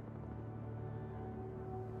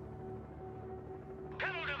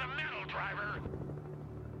 Pedal to the metal, driver.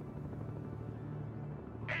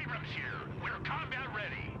 Abrams here. We're combat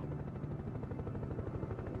ready.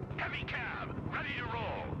 Heavy cab, ready to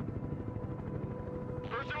roll.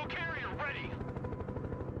 Personal carrier ready.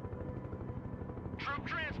 Troop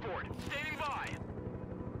transport, standing by.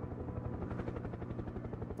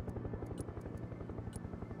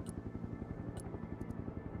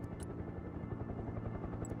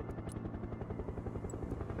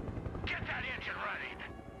 Get that engine running.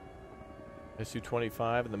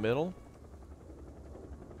 SU-25 in the middle.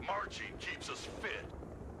 March Archie keeps us fit.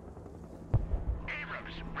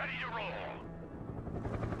 Abrams, ready to roll.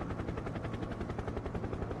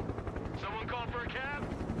 Someone call for a cab?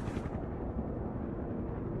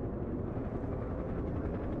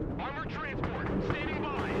 Armored transport, standing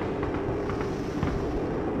by.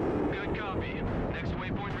 Good copy. Next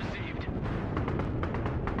waypoint received.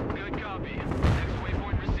 Good copy. Next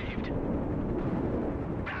waypoint received.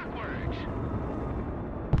 Backwards.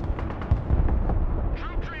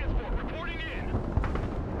 Troop transport reporting in.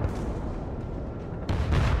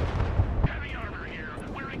 Heavy armor here.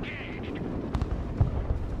 We're engaged.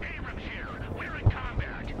 Abrams here. We're in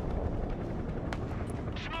combat.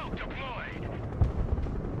 Smoke deployed.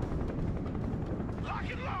 Lock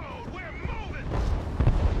and load. We're moving.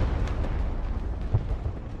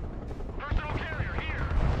 Personal carrier here.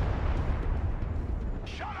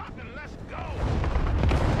 Shut up and let's go.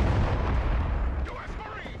 U.S.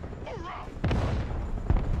 Marine, hoorah!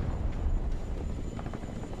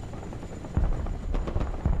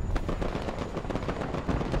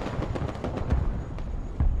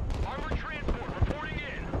 Armored transport reporting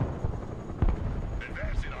in.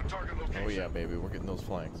 Advancing on target location. Oh yeah, baby, we're getting those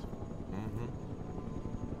flanks. Mm-hmm.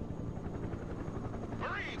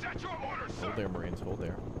 Marines, at your orders, sir. Hold there, Marines. Hold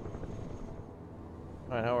there.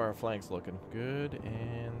 All right, how are our flanks looking? Good,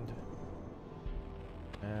 and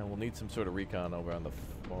we'll need some sort of recon over on the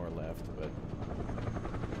far left, but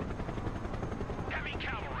Heavy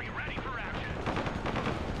cavalry ready for action.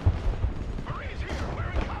 Marines here.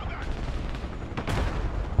 We're in combat.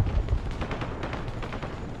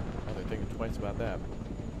 oh, they're thinking twice about that.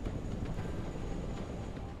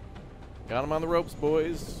 Got them on the ropes,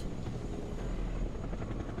 boys.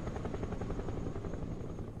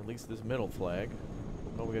 At least this middle flag.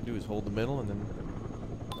 All we gotta do is hold the middle and then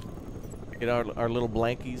get our little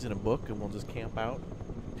blankies in a book, and we'll just camp out,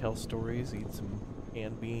 tell stories, eat some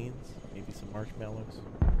canned beans, maybe some marshmallows.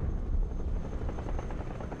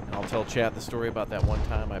 And I'll tell chat the story about that one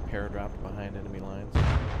time I paradropped behind enemy lines.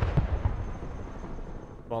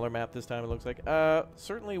 Smaller map this time, it looks like.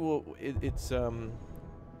 Certainly it's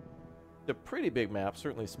a pretty big map,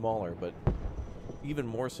 certainly smaller, but even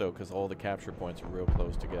more so because all the capture points are real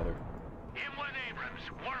close together. M1 Abrams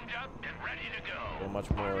warmed up and ready to go. So much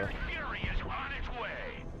more Armored Fury is on its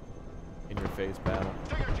way. in-your-face battle.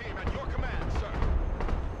 Stinger team at your command, sir.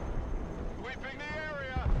 Sweeping the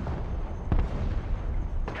area.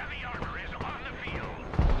 Heavy armor is on the field.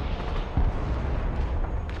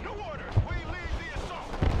 New orders. We lead the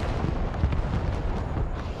assault.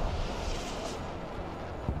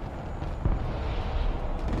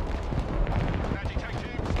 Anti-tank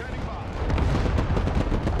team standing by.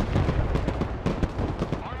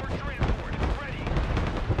 Armored transport is ready.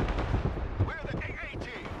 We're the AA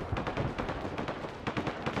team.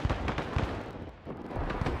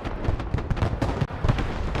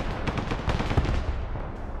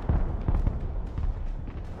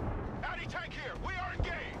 Anti-tank here. We are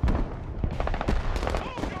engaged.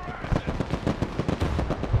 Move your asses.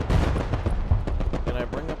 Can I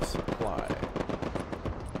bring up supply?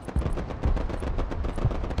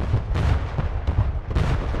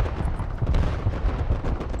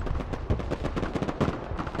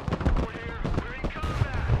 We're here. We're in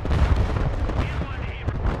combat. M1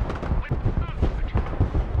 Abrams.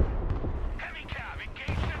 Heavy cav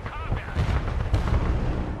engaged in combat.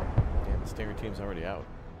 Damn, the Stinger team's already out.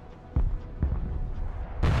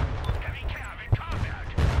 Heavy cav in combat.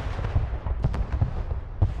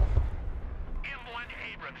 M1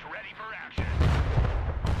 Abrams ready for action.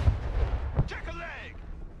 Check a leg.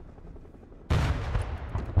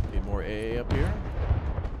 Need more AA up here.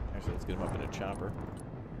 Actually, let's get him up in a chopper.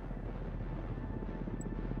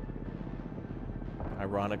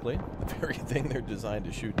 Ironically, the very thing they're designed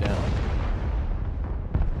to shoot down.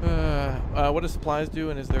 What do supplies do,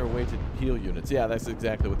 and is there a way to heal units? Yeah, that's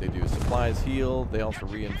exactly what they do. Supplies heal. They also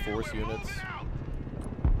reinforce units.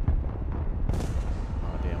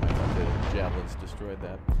 Oh, damn, I thought the javelins destroyed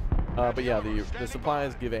that. But yeah, the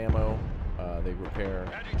supplies give ammo. They repair.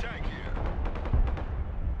 Anti-tank here.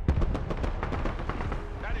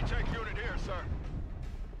 Anti-tank unit here, sir.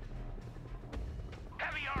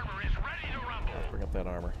 Heavy armor is ready to rumble. Bring up that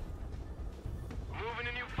armor. Moving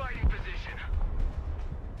a new fighting position.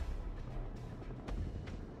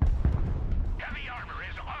 Heavy armor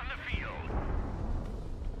is on the field.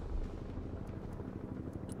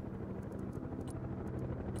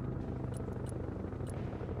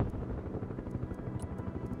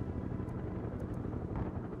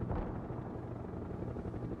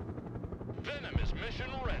 Venom is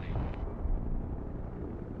mission ready.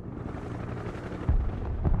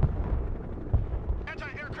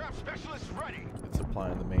 Anti-aircraft specialist ready. It's a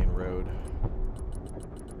resupply on the main road.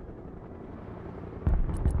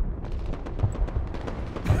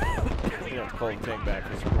 We have to call the tank back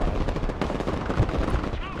for supply.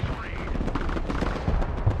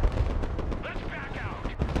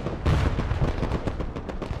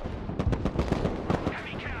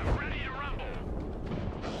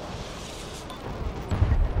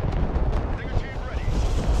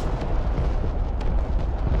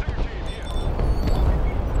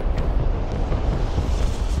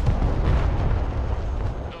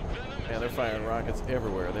 Firing rockets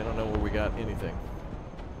everywhere. They don't know where we got anything.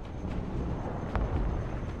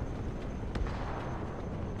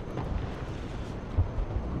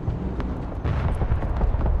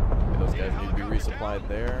 Those guys need to be resupplied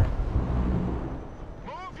there.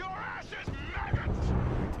 Move your asses, maggots!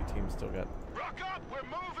 AT team still got. Rock up, we're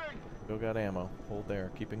moving. Still got ammo. Hold there.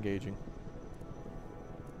 Keep engaging.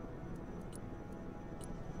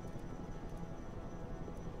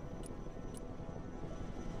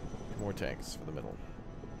 More tanks for the middle.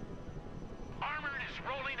 Armored is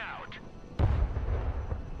rolling out.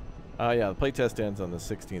 Yeah, the playtest ends on the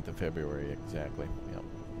 16th of February, exactly. Yep.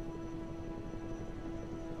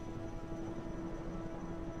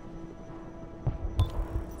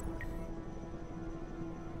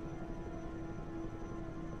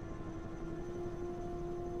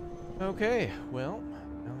 Okay, well,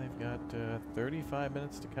 now they've got 35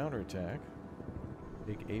 minutes to counterattack.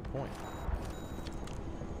 Take a point.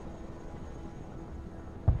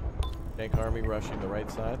 Tank army rushing the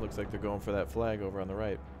right side. Looks like they're going for that flag over on the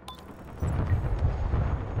right.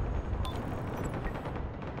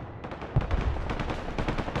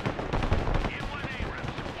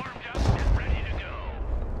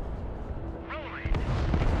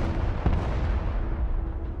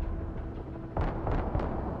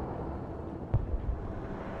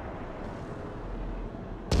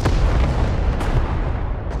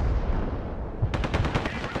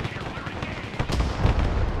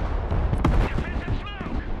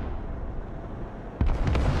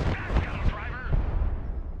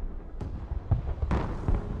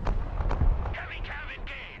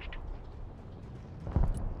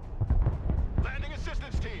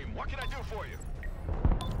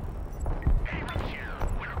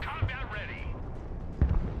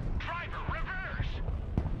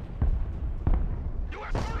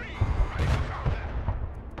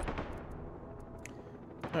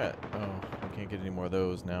 Alright, oh, I can't get any more of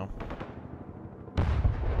those now.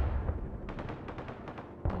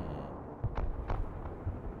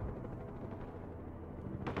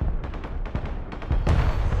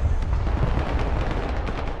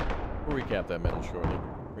 We'll recap that middle shortly.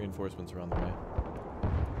 Reinforcements are on the way.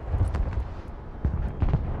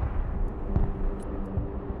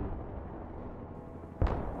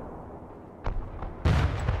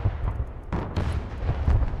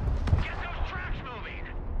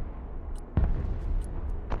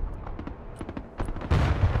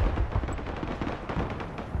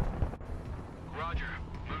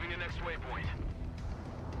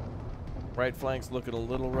 Right flank's looking a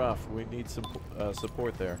little rough. We need some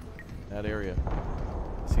support there, that area.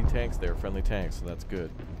 I see tanks there, friendly tanks, so that's good.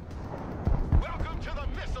 Welcome to the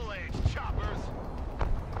Missile Age, choppers!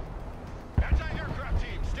 Anti-aircraft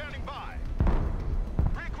team standing by.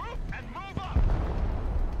 Regroup and move up!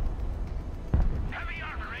 Heavy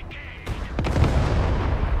armor engaged!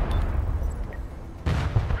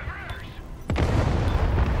 Reverse!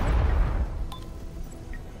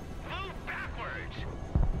 Move backwards!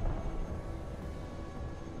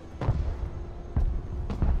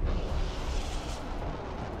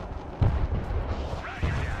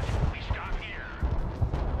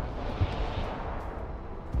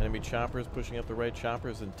 Enemy choppers pushing up the right,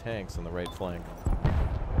 choppers and tanks on the right flank.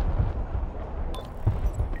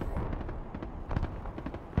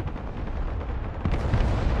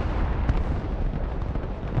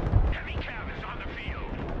 Heavy cav is on the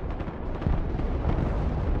field.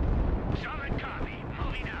 Solid copy,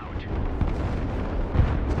 moving out.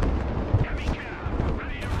 Heavy cav,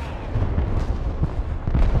 ready to roll.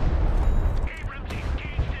 Abrams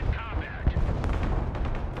engaged in combat.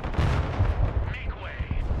 Make way.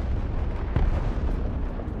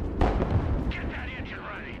 Get that engine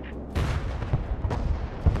running.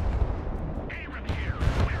 Abrams here.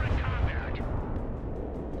 We're in combat.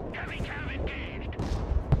 Heavy cav engaged.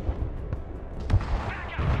 Back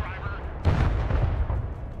out, driver.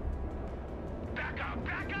 Back up,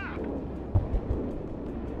 back up.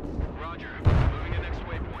 Roger. Moving to next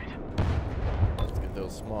waypoint. Let's get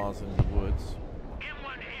those smalls into the woods.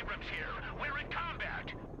 M1 Abrams here. We're in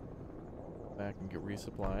combat. Back and get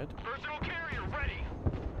resupplied. Versatile carrier ready.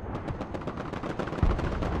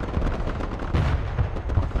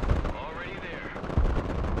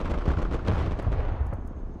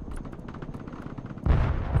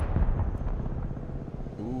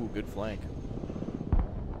 good flank.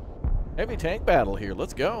 Heavy tank battle here.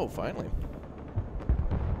 Let's go, finally.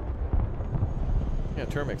 Yeah,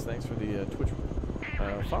 Termix, thanks for the Twitch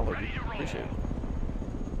follow, dude. Appreciate it.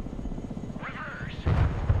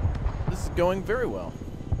 This is going very well.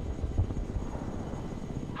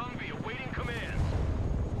 Humvee awaiting commands.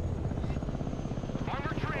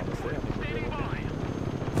 Armor transport standing by.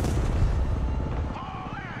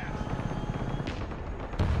 All hands.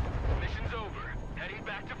 Mission's over. Heading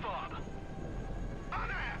back to FOB. On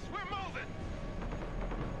ass, we're moving.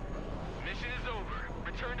 Mission is over.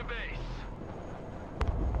 Return to base.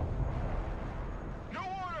 New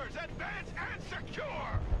orders, advance and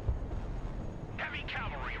secure. Heavy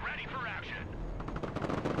cavalry ready for action.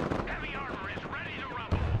 Heavy armor is ready to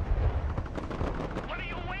rumble. What are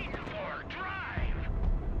you waiting for? Drive!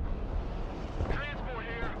 Transport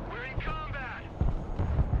here. We're in combat.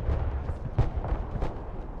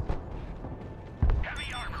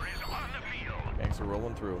 Heavy armor is on the field. Tanks are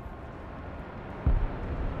rolling through.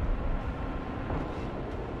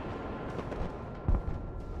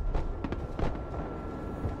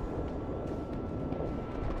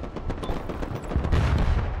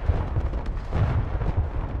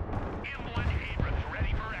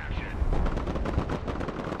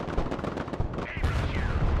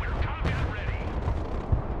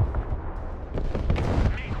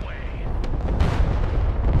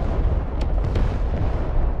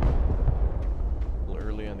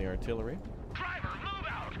 Artillery. Driver, move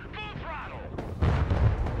out! Full throttle!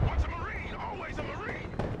 Once a Marine, always a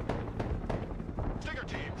Marine! Stinger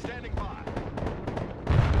team, standing by.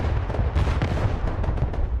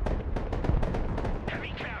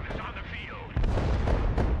 Heavy cav is on the field.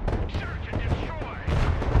 Search and destroy.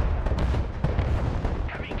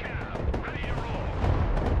 Heavy cav, ready to roll.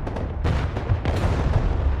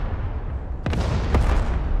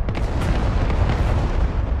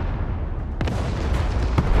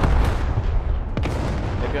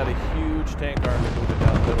 Got a huge tank army moving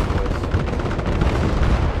down the middle, boys.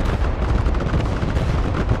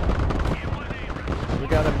 We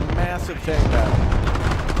got a massive tank battle.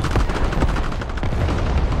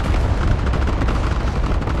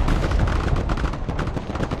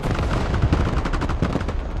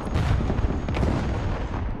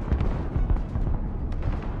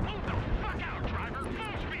 Move the fuck out, driver!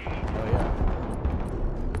 Full speed! Oh yeah.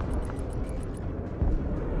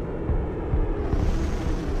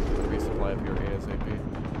 Resupply up here ASAP.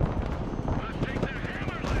 Let's take the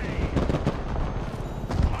hammer lane!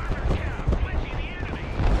 Armor cav, flinching the enemy!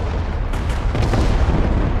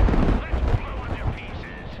 Let's blow on their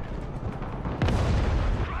pieces!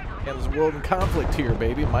 Driver, Yeah, there's a world in conflict here,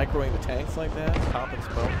 baby. Microing the tanks like that, popping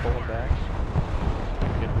smoke, pulling back,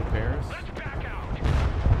 getting repairs. let's back out!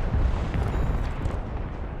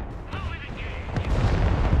 Move and engage!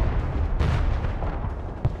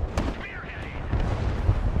 Spearheading!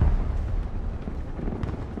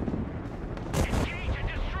 Engage and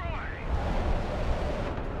destroy!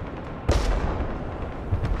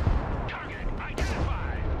 Target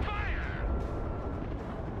identified! Fire!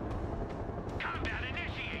 Combat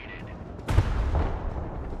initiated!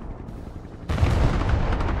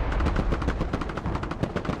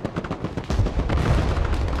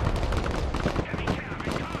 Heavy cav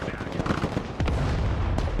in combat!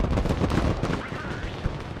 Reverse!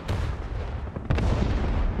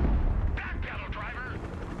 Back pedal, driver!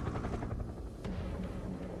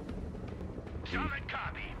 Solid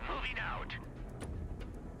copy. Moving out.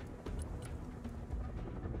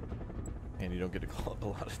 And you don't get to call up a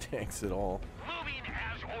lot of tanks at all. Moving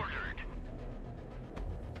as ordered.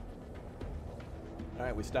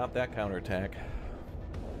 Alright, we stopped that counterattack.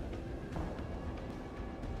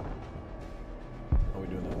 How are we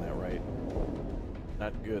doing on that right?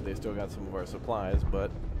 Not good. They still got some of our supplies, but...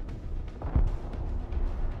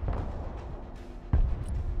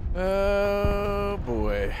 oh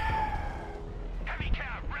boy. Heavy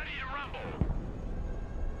cav ready to rumble.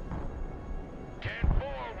 10-4,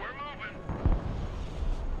 we're moving.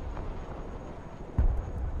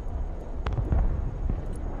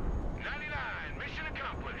 Mission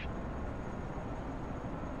accomplished.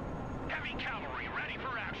 Heavy cavalry ready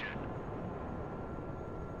for action.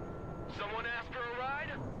 Someone asked for a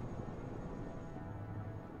ride?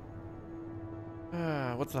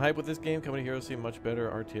 What's the hype with this game? Company Heroes seem much better.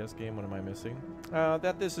 RTS game, what am I missing?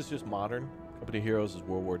 This is just modern. Company Heroes is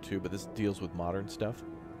World War II, but this deals with modern stuff.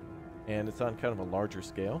 And it's on kind of a larger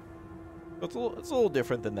scale. So it's a little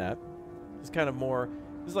different than that. It's kind of more...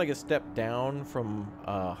 This is like a step down from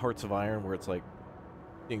Hearts of Iron, where it's like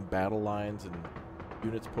seeing battle lines and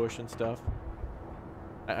units push and stuff.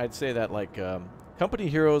 I'd say that like Company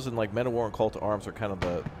Heroes and like Men of War and Call to Arms are kind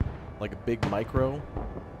of like a big micro.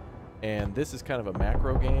 And this is kind of a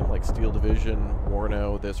macro game, like Steel Division,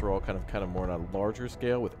 Warno. This are all kind of more on a larger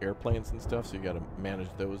scale with airplanes and stuff, so you got to manage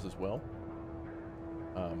those as well.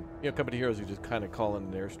 You know, Company Heroes, you just kind of call in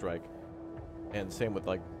an airstrike, and same with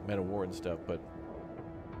like Men of War and stuff.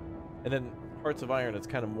 And then Hearts of Iron, it's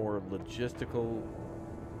kind of more logistical,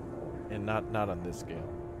 and not on this scale.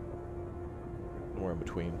 Somewhere in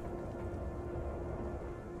between.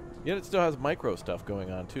 Yet it still has micro stuff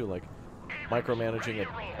going on too, like micromanaging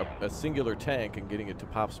a singular tank and getting it to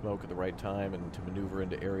pop smoke at the right time and to maneuver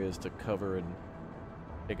into areas to cover and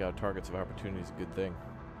take out targets of opportunity is a good thing.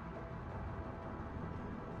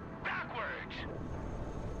 Backwards.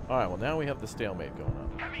 All right, well now we have the stalemate going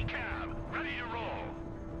on. Heavy cab, ready to roll.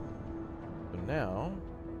 So now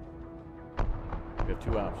we have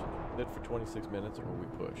two options: we sit for 26 minutes or we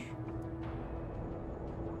push.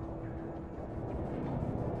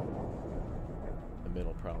 The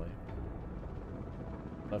middle probably.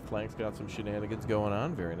 Left flank's got some shenanigans going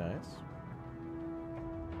on. Very nice.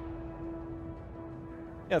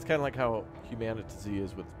 Yeah, it's kind of like how Humanity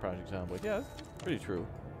is with Project Zomboid. Yeah, that's pretty true.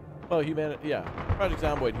 Well, Project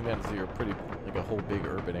Zomboid and Humanity are pretty, like a whole big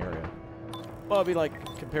urban area. Well, it'd be like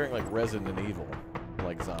comparing like Resident Evil,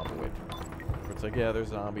 like Zomboid. Where it's like, yeah, there's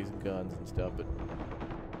zombies and guns and stuff, but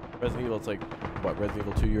Resident Evil, it's like, what, Resident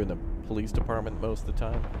Evil 2, you're in the police department most of the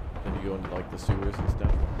time, and you go into like the sewers and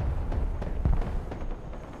stuff.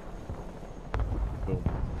 Boom.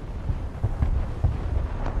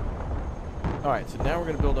 Alright, so now we're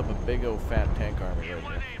going to build up a big old fat tank army right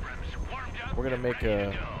here. We're going to make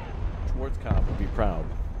a... Schwarzkopf would be proud.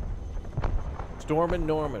 Storm and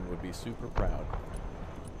Norman would be super proud.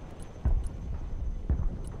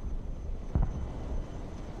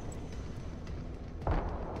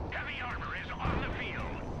 Heavy armor is on the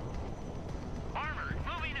field. Armor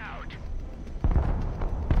moving out.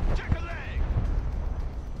 Check a leg.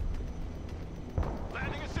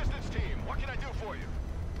 Landing assistance team, what can I do for you?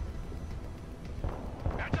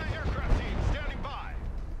 Anti-aircraft team standing by.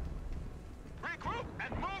 Regroup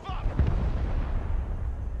and move up.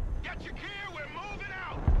 Get your gear, we're moving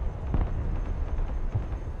out.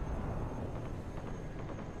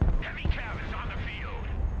 Heavy cav is on the field.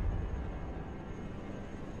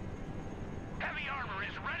 Heavy armor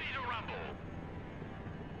is ready to rumble.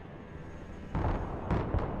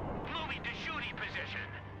 Moving to shooting position.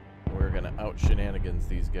 We're going to out-shenanigans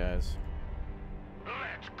these guys.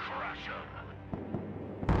 Let's crush them.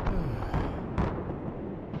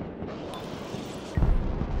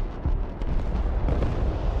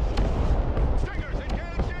 Stingers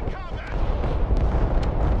engaged in combat.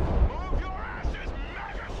 Move your asses,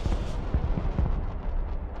 maggots.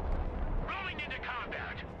 Rolling into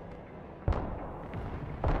combat.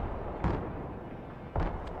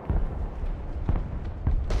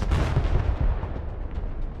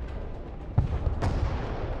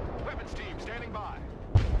 Weapons team standing by.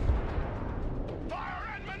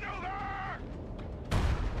 Fire and maneuver!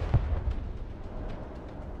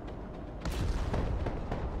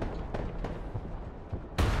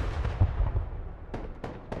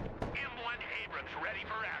 M1 Abrams ready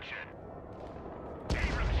for action.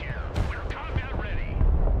 Abrams here. We're combat ready.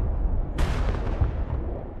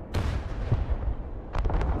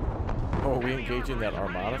 Oh, are we engaging that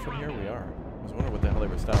armada from here? We are. I was wondering what the hell they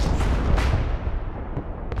were stopping.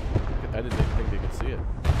 I didn't think they could see it.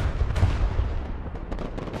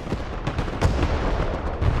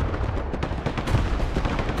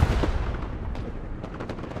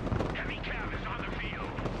 Heavy cav is on the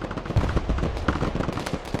field.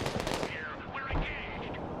 Here, we're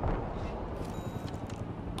engaged.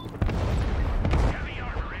 Heavy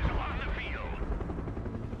armor is on the field.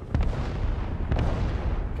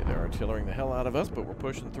 Okay, they're artillerying the hell out of us, but we're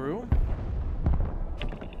pushing through.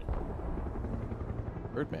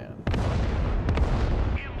 Birdman.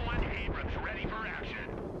 M1 Abrams ready for action.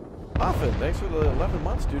 Muffin, thanks for the 11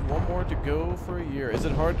 months, dude. One more to go for a year. Is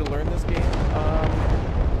it hard to learn this game?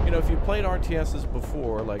 You know, if you played RTSs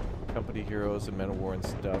before, like Company Heroes and Men of War and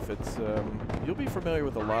stuff, it's you'll be familiar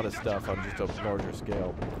with a lot of stuff on just a larger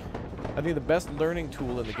scale. I think the best learning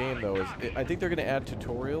tool in the game, though, is I think they're going to add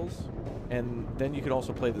tutorials, and then you can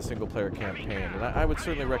also play the single-player campaign. And I would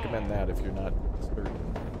certainly recommend that if you're not certain.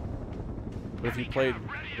 But if you played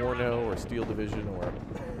Warno or Steel Division or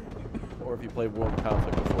if you played World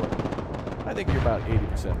Conflict before, I think you're about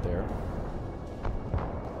 80% there.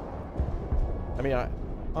 I mean,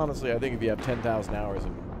 honestly, I think if you have 10,000 hours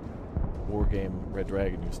in War Game Red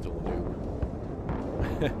Dragon, you're still a noob.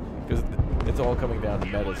 Because it's all coming down to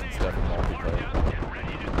metas and stuff in multiplayer.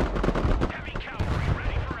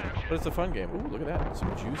 But it's a fun game. Ooh, look at that.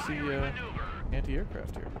 Some juicy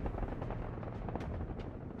anti-aircraft here.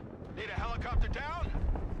 helicopter down.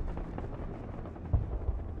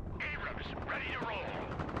 Abrams, ready to roll.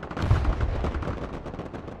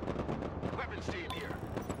 Weapons team here.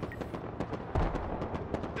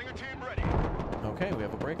 Stinger team ready. Okay, we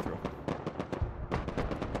have a breakthrough.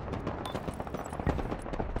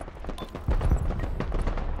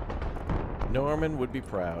 Norman would be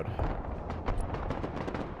proud.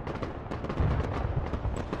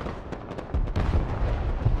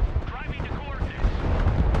 Driving to coordinates.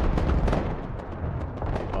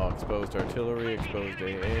 Oh, exposed artillery, exposed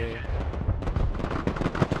AA.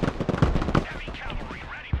 Heavy cavalry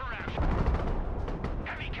ready for action.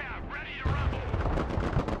 Heavy cav ready to rumble.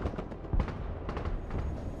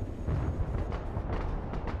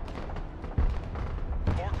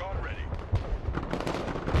 Fork on ready.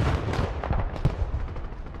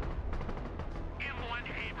 M1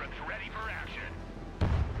 Abrams ready for action.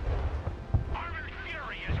 Armored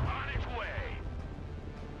Fury is on its way.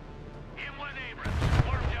 M1 Abrams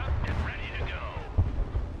warmed up and ready to go.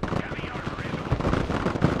 Heavy armor is over.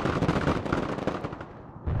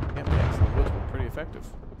 Yeah, tanks in the woods were pretty effective.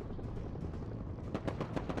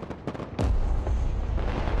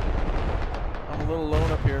 I'm a little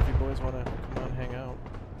alone up here if you boys want to come on hang out.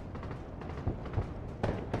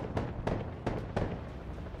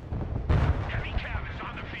 Heavy cav is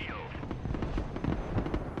on the field.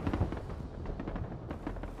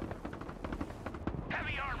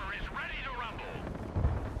 Heavy armor is ready to rumble.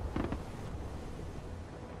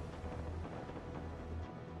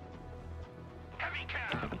 Heavy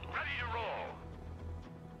cav ready to roll.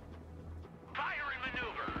 Fire and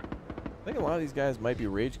maneuver. I think a lot of these guys might be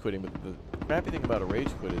rage quitting, but the crappy thing about a rage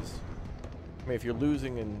quit is, I mean, if you're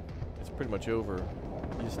losing and it's pretty much over,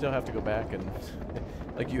 you still have to go back and,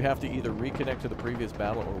 like, you have to either reconnect to the previous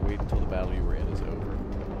battle or wait until the battle you were in is over.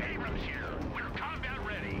 Abrams here. We're combat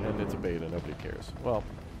ready. And it's a beta, nobody cares. Well,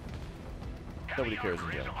 nobody cares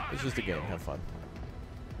in general. It's just a game, have fun.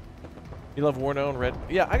 You love Warno and Red?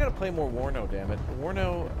 Yeah, I gotta play more Warno, damn it.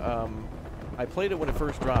 Warno, I played it when it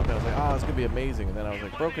first dropped, and I was like, oh, it's gonna be amazing. And then I was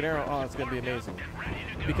like, Broken Arrow, oh, it's gonna be amazing.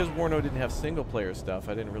 Because Warno didn't have single player stuff,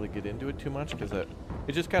 I didn't really get into it too much, because it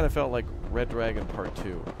just kind of felt like Red Dragon Part 2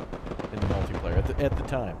 in the multiplayer, at the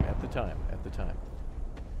time.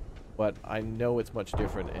 But I know it's much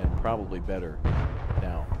different and probably better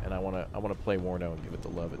now, and I wanna play Warno and give it the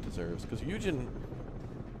love it deserves. Because Eugen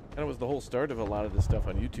kind of was the whole start of a lot of this stuff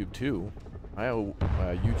on YouTube too. I owe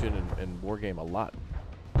Eugen and Wargame a lot.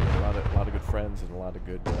 A lot of good friends and a lot of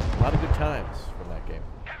good times from that game.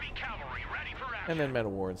 Heavy cavalry ready for action. And then Men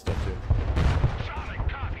of War and stuff too. Solid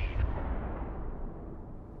copy.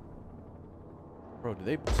 Bro, did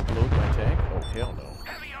they explode my tank? Oh hell no.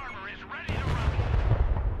 Heavy armor is ready to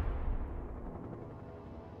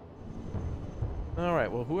rumble. All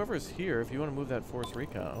right, well whoever's here, if you want to move that force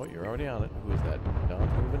recon, oh you're already on it. Who is that?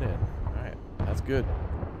 Don's moving in. All right, that's good.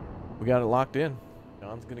 We got it locked in.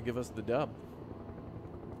 Don's gonna give us the dub.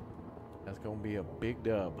 That's gonna be a big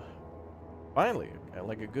dub. Finally,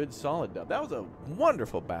 like a good solid dub. That was a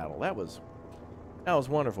wonderful battle. That was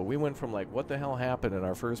wonderful. We went from like, what the hell happened in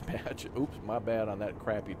our first match? Oops, my bad on that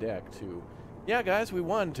crappy deck. To, yeah, guys, we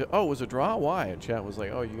won. To, oh, it was a draw? Why? And chat was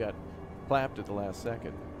like, oh, you got clapped at the last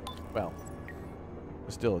second. Well, it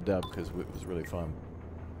was still a dub because it was really fun.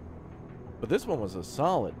 But this one was a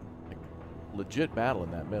solid, like, legit battle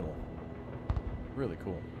in that middle. Really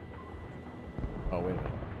cool. Oh, wait a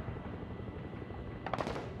minute.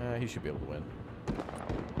 He should be able to win.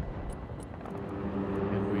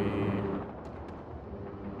 Can we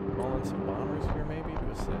call in some bombers here, maybe, to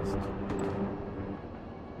assist?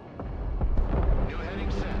 New heading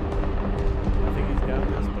set. I think he's got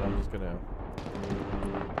this, but I'm just gonna...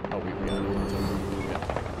 Oh, we got it. It's over.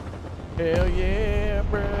 Yeah. Hell yeah,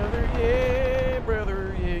 brother,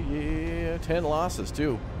 yeah. 10 losses,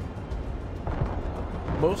 too.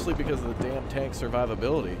 Mostly because of the damn tank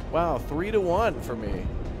survivability. Wow, 3-1 for me.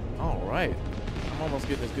 All right. I'm almost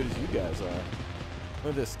getting as good as you guys are. Look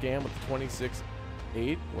at this scam with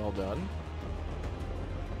 26-8. Well done.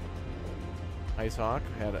 Ice Hawk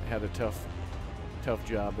had a tough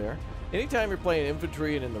job there. Anytime you're playing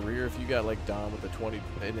infantry and in the rear, if you got like Don with a 20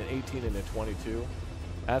 and an 18 and a 22,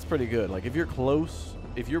 that's pretty good. Like if you're close,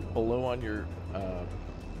 if you're below on your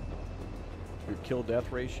kill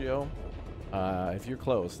death ratio, if you're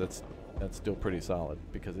close, that's still pretty solid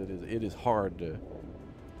because it is hard to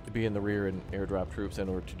be in the rear and airdrop troops in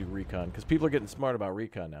order to do recon, because people are getting smart about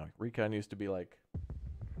recon now. Recon used to be like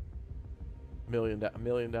 $1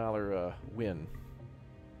 million win.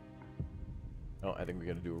 Oh, I think we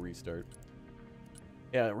got to do a restart.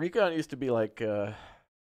 Yeah, recon used to be like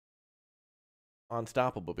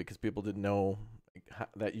unstoppable because people didn't know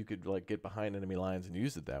that you could like get behind enemy lines and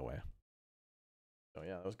use it that way. So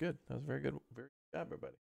yeah, that was good. That was very good. Very good job,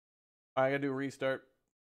 everybody. All right, I gotta do a restart.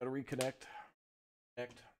 Gotta reconnect.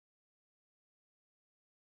 Connect.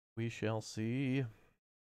 We shall see.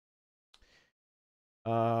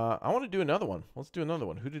 I want to do another one. Let's do another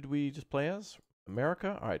one. Who did we just play as?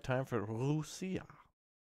 America? All right, time for Russia. Yeah.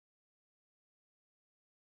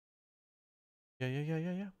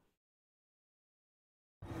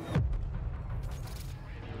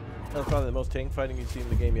 That was probably the most tank fighting you've seen in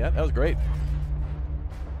the game yet. That was great.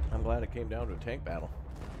 I'm glad it came down to a tank battle.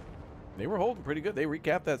 They were holding pretty good. They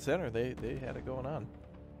recapped that center. They had it going on.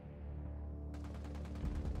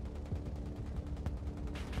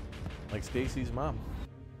 Like Stacy's mom.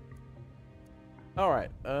 All right.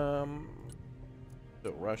 So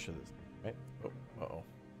Russia this, right? Oh,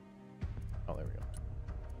 there we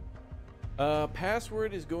go.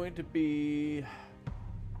 Password is going to be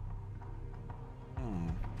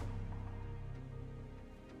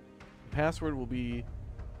password will be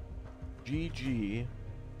GG123.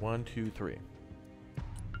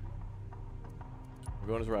 We're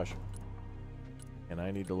going as Russia. And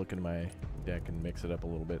I need to look into my deck and mix it up a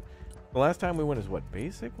little bit. The last time we went as what?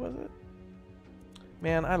 Basic, was it?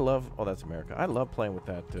 Man, I love... Oh, that's America. I love playing with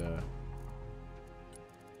that,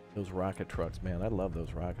 those rocket trucks, man. I love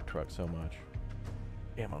those rocket trucks so much.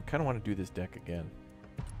 Damn, I kind of want to do this deck again.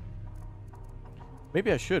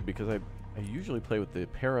 Maybe I should, because I usually play with the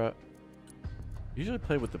para... Usually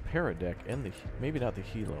play with the para deck and the... Maybe not the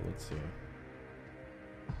Hilo. Let's see.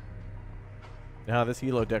 Now, this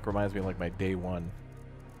Hilo deck reminds me of, like, my day one.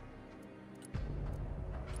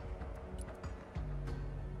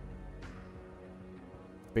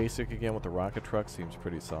 Basic again with the rocket truck seems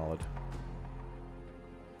pretty solid.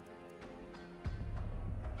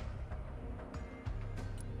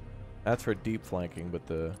 That's for deep flanking, but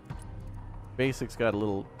the basic's got a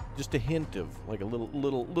little, just a hint of like a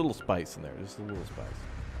little spice in there, just a little spice.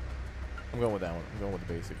 I'm going with that one. I'm going with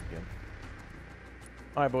the basic again.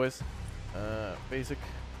 All right, boys. Basic.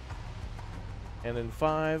 And then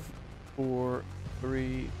 5, 4,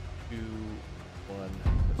 3, 2, 1.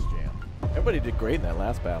 Let's jam. Everybody did great in that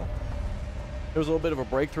last battle. There was a little bit of a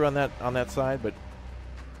breakthrough on that side, but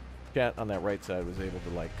chat on that right side was able to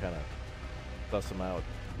like kind of suss them out.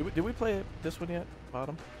 Did we play this one yet?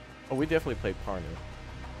 Bottom? Oh, we definitely played Parnu.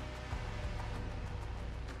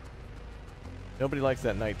 Nobody likes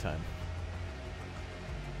that nighttime.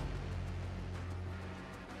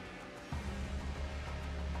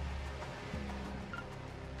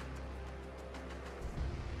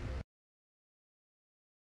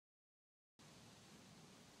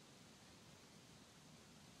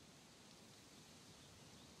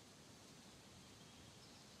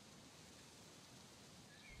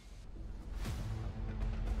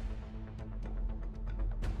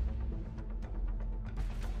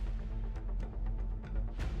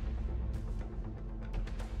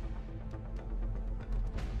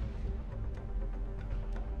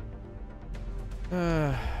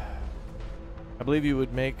 I believe you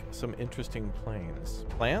would make some interesting planes.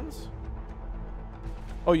 Plans?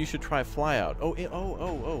 Oh, you should try Flyout.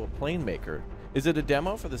 Oh, a plane maker. Is it a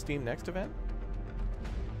demo for the Steam Next event?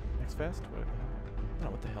 Next Fest? What? I don't know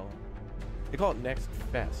what the hell. They call it Next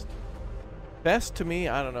Fest. Fest to me,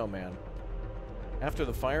 I don't know, man. After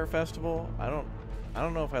the Fire Festival, I don't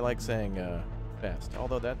know if I like saying Fest.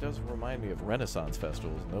 Although that does remind me of Renaissance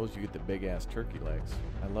festivals, and those you get the big ass turkey legs.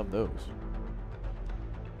 I love those.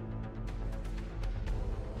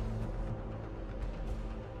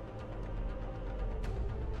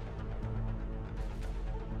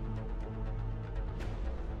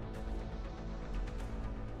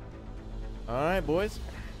 Alright, boys.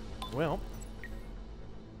 Well,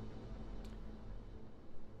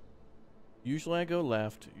 usually I go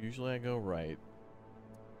left, usually I go right.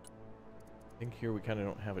 I think here we kind of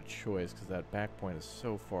don't have a choice because that back point is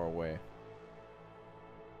so far away.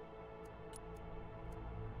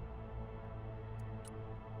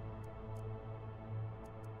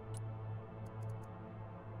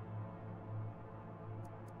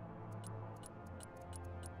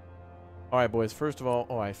 All right, boys. First of all,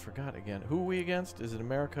 oh, I forgot again. Who are we against? Is it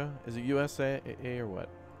America? Is it USA or what?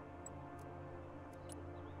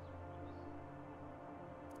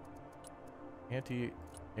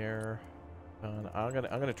 Anti-air. I'm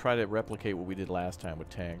gonna try to replicate what we did last time with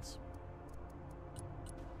tanks.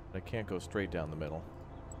 But I can't go straight down the middle.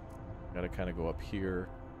 Got to kind of go up here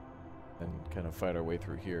and kind of fight our way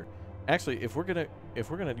through here. Actually, if we're gonna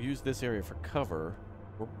use this area for cover,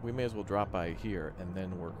 we may as well drop by here and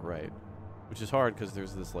then work right. Which is hard because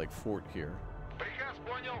there's this like fort here.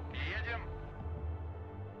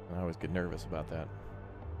 I always get nervous about that.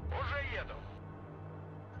 Уже еду.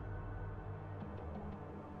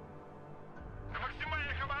 На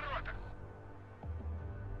максимальных оборотах.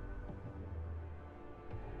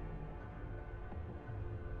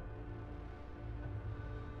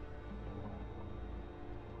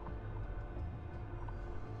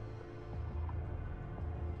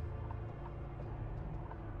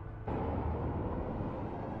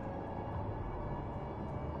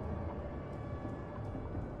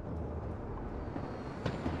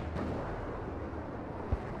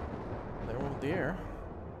 Deer.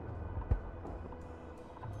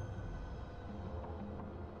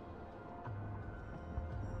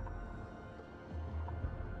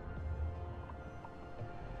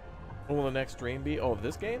 What will the next stream be? Oh,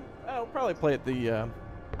 this game? I'll probably play it the,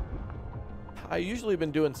 I usually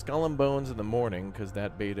been doing Skull and Bones in the morning, because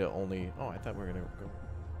that beta only... Oh, I thought we were going to go...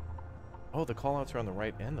 Oh, the callouts are on the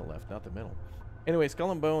right and the left, not the middle. Anyway,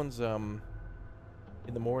 Skull and Bones, in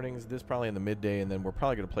the mornings, this probably in the midday, and then we're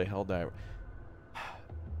probably going to play Helldiver.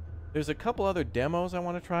 There's a couple other demos I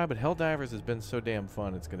want to try, but Helldivers has been so damn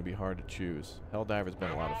fun, it's going to be hard to choose. Helldiver's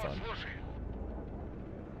been a lot of fun.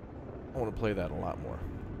 I want to play that a lot more.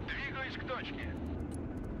 Двигаюсь к точке.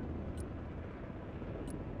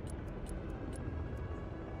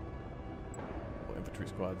 Oh, infantry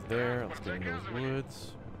squad's there. Let's get in those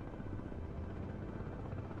woods.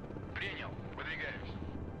 Принял. Выдвигаюсь.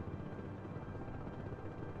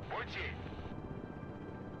 Пути.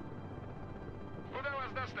 Куда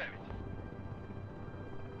вас доставить?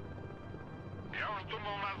 Я уж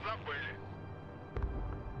думал, нас забыли.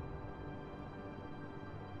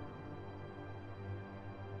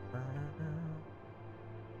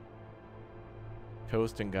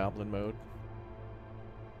 Coast and Goblin mode.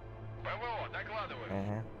 ПВО,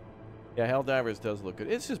 докладываю. Yeah, Helldivers does look good.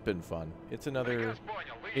 It's just been fun. It's another... Приказ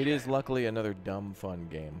понял. It is Выезжаем. luckily another dumb fun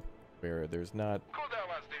game where there's not... Куда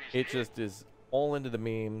вас довести? It just is all into the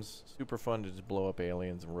memes. Super fun to just blow up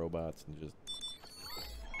aliens and robots and just...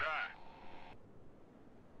 Да.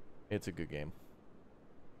 It's a good game.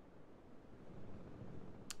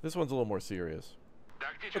 This one's a little more serious.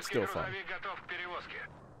 Тактический still fun. грузовик готов к перевозке.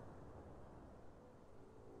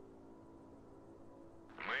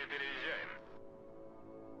 Мы переезжаем.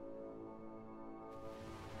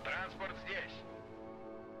 Транспорт здесь.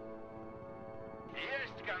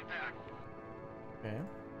 Есть контакт. Okay.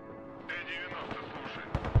 Т-90, слушай.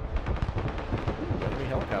 Enemy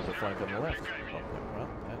helicopter flank on the left. Oh,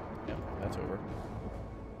 well, that's over.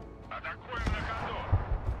 Атакуем на ходу.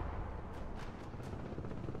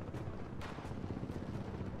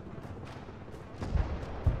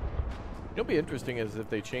 It'll be interesting is if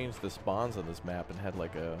they changed the spawns on this map and had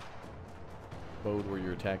like a mode where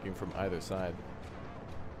you're attacking from either side.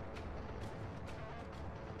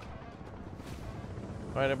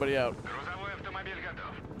 Alright, everybody out. Грузовой автомобиль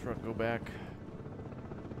готов. Truck, go back.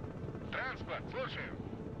 Транспорт, слушаю.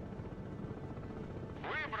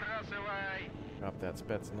 Выбрасывай. Drop that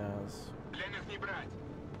Spetsnaz. Пленных не брать.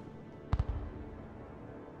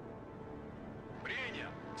 Принял.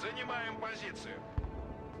 Занимаем позицию.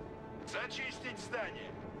 Зачистить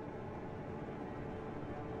здание.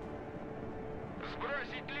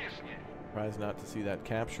 Сбросить лишнее. Surprised not to see that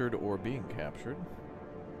captured or being captured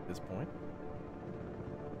at this point.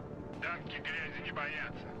 Танки грязи не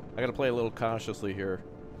боятся. I gotta play a little cautiously here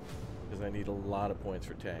because I need a lot of points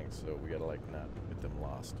for tanks, so we gotta like not get them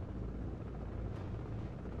lost.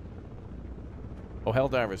 Oh,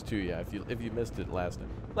 Helldivers 2, yeah. If you missed it last night.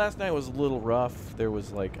 Last night was a little rough. There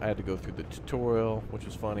was like I had to go through the tutorial, which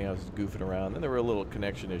was funny. I was goofing around. Then there were a little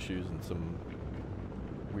connection issues and some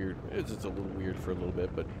weird. It was just a little weird for a little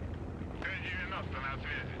bit, but Т-90 на связи.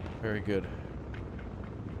 very good.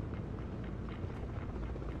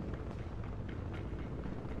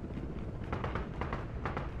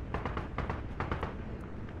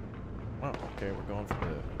 Wow. Okay, we're going for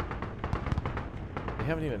the. They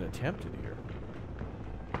haven't even attempted here.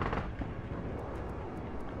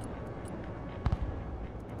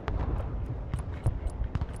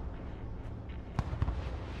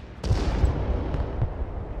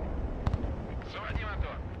 Заводи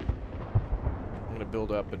мотор. I'm gonna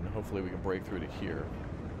build up and hopefully we can break through to here.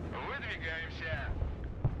 Выдвигаемся.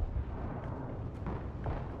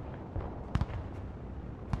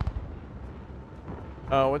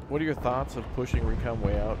 What are your thoughts of pushing recon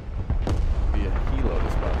way out via helo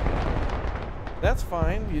this month? That's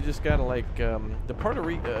fine. You just gotta like the part of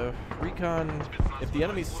recon. If the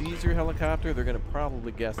enemy sees your helicopter, they're gonna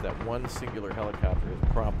probably guess that one singular helicopter is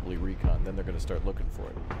probably recon. Then they're gonna start looking for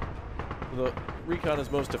it. The recon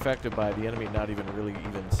is most effective by the enemy not even really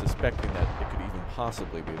even suspecting that it could even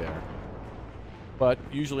possibly be there. But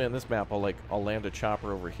usually on this map, I'll land a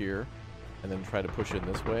chopper over here and then try to push in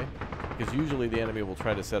this way. Because usually the enemy will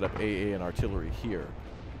try to set up AA and artillery here.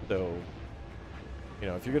 So, you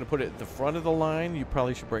know, if you're going to put it at the front of the line, you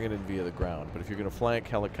probably should bring it in via the ground. But if you're going to flank,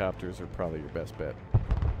 helicopters are probably your best bet.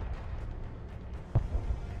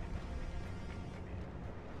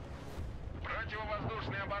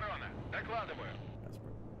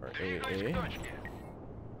 Or AA.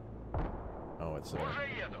 Oh, it's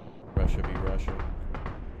Russia v. Russia.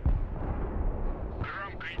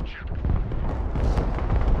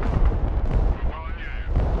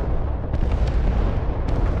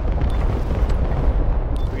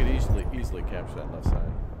 We could easily capture that left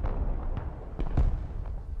side.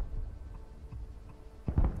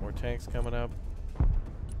 More tanks coming up.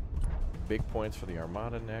 Big points for the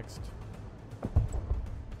Armada next.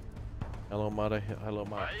 Hello, Armada. Hello,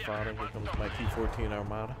 my father. Here comes my T-14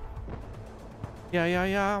 Armada.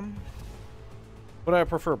 Yeah. What do I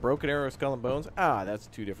prefer, Broken Arrow or Skull and Bones? Ah, that's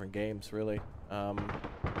two different games, really.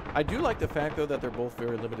 I do like the fact, though, that they're both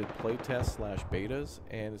very limited playtests / betas,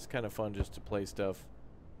 and it's kind of fun just to play stuff.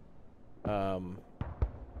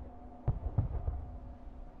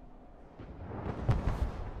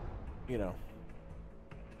 You know,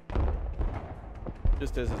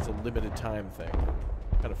 just as it's a limited time thing.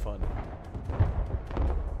 Kind of fun.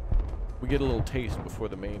 We get a little taste before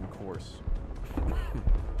the main course.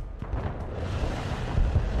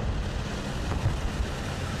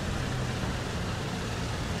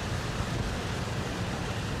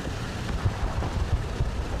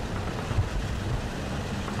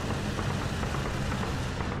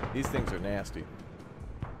 These things are nasty.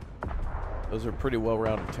 Those are pretty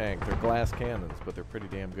well-rounded tanks. They're glass cannons, but they're pretty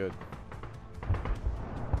damn good.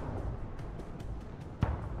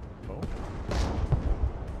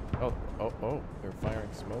 Oh, they're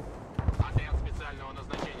firing smoke.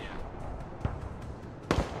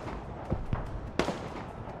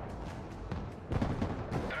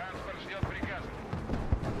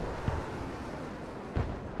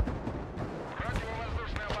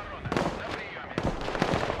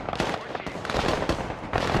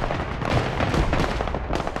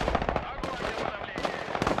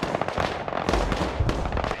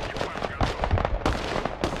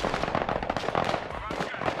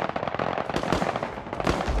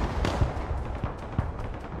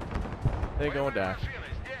 They going down.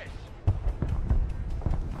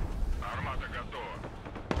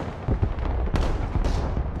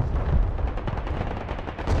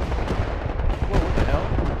 Whoa, what the hell?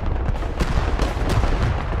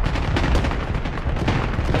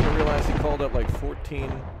 I didn't realize he called up like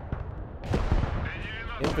 14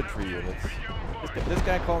 infantry units. This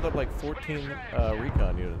guy called up like 14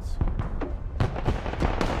 recon units.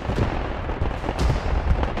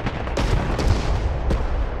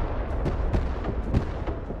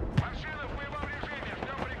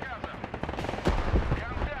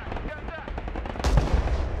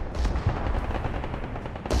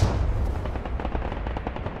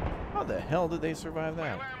 How the hell did they survive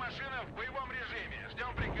that?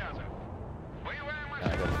 I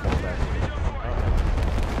gotta fall back.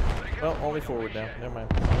 Oh. Well, only forward now. Never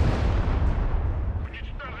mind.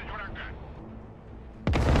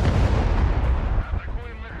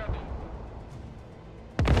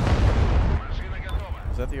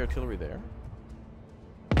 Is that the artillery there?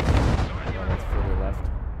 No, that's further left.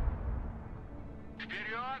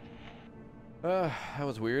 That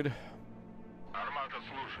was weird.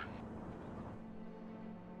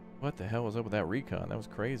 What the hell was up with that recon? That was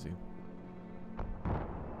crazy.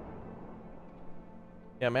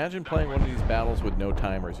 Yeah, imagine playing one of these battles with no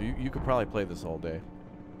timers. You could probably play this all day.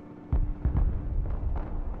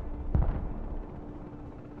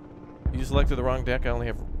 You selected the wrong deck. I only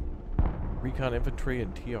have recon infantry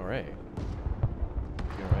and TRA.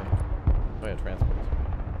 Oh yeah, transports.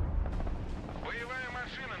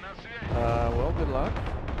 Well, good luck.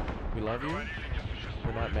 We love you.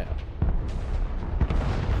 We're not mad.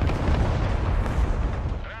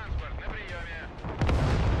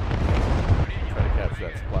 Try to capture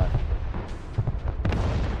that supply.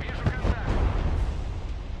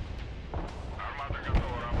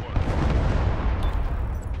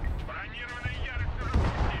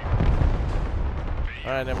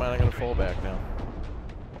 Alright, never mind, I'm gonna fall back now.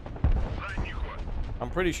 I'm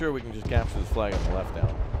pretty sure we can just capture this flag on the left now.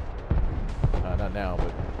 Not now,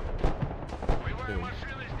 but soon.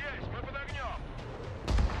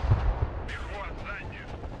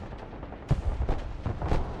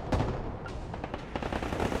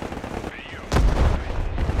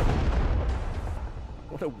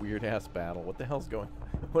 What a weird ass battle. What the hell's going on?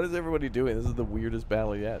 What is everybody doing? This is the weirdest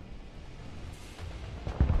battle yet.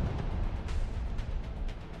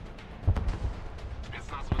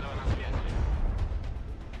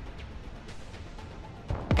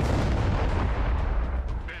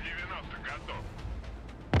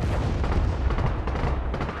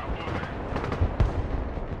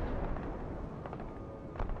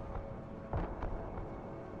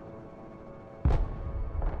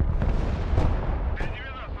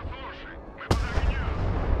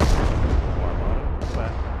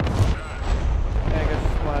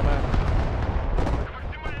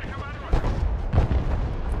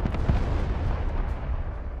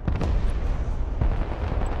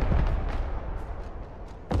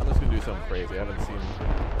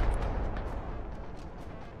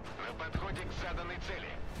 подходе к заданной цели.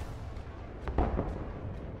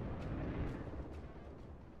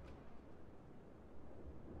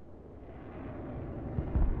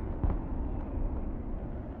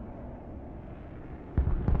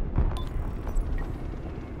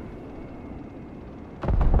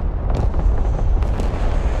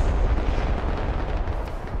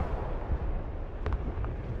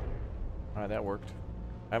 Alright, that worked.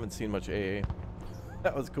 I haven't seen much AA.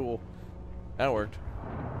 That was cool. That worked.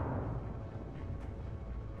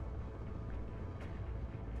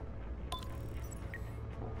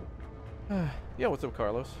 Yeah, what's up,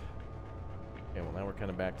 Carlos? Okay, well now we're kind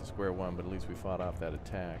of back to square one, but at least we fought off that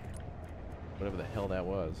attack. Whatever the hell that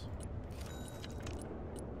was.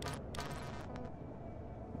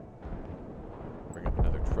 Bring up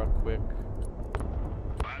another truck quick.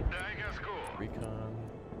 Recon.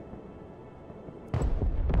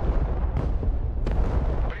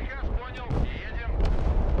 Приказ понял, едем.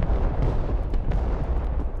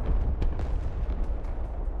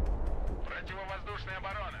 Противовоздушная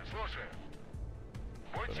оборона, слушаю.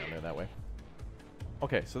 Go down there that way.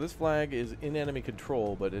 Okay, so this flag is in enemy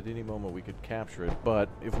control, but at any moment we could capture it. But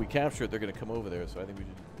if we capture it, they're going to come over there, so I think we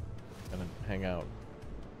should kind of hang out.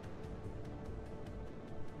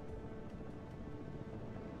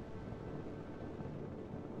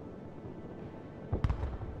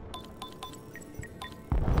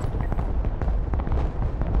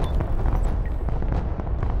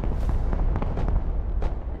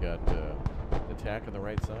 We got attack on the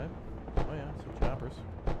right side. Oh yeah, some choppers.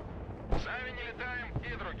 Сами не летаем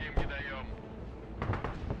и другим не даем.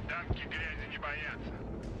 Танки грязи не боятся.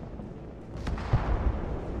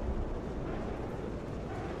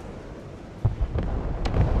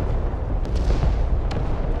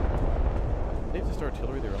 They just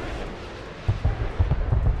artillery their own thing.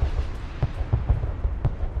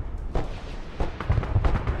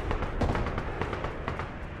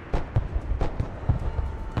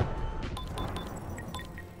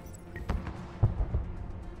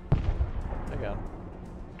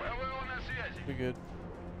 ПВО на связи. Be good.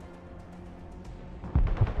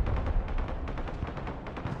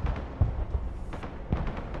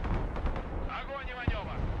 Огонь и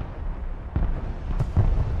маневр.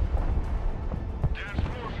 Держ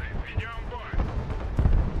слушай, ведем бой.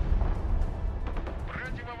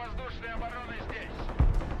 Противовоздушная оборона здесь.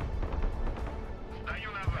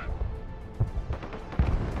 Сдаю назад.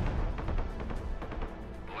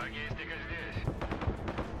 Логистика здесь.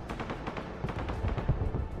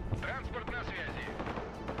 Транспорт на связи.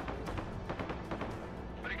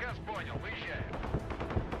 Приказ понял, выезжаем.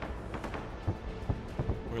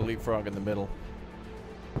 We're gonna leapfrog in the middle.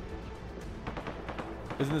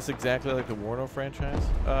 Isn't this exactly like the Warno franchise?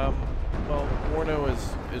 Well, Warno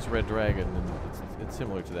is Red Dragon, and it's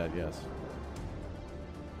similar to that, yes.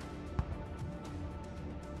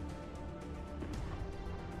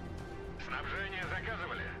 Снабжение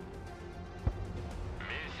заказывали.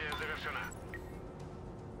 Миссия завершена.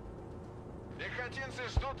 Пехотинцы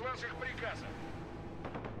ждут ваших приказов.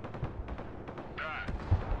 Да.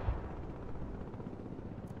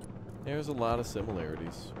 There's a lot of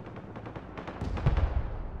similarities.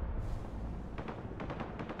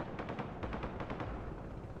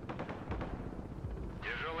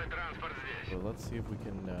 Тяжелый транспорт здесь. So let's see if we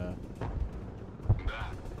can Да.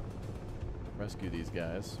 rescue these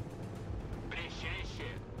guys. Резче.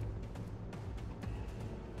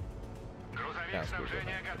 Грузовик Yeah, screw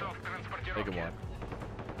снабжения that. готов к Make him транспортировке. walk.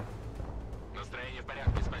 Настроение в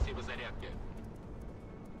порядке, спасибо зарядке.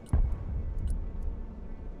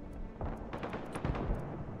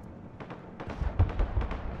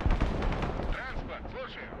 Транспорт,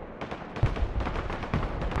 слушаю.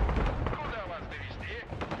 Куда вас довезти?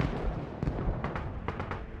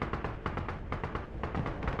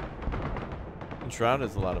 Enshrouded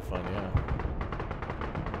is a lot of fun, yeah.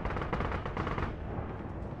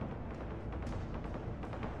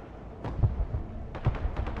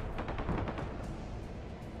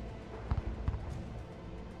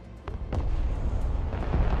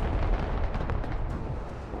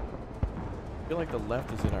 I feel like the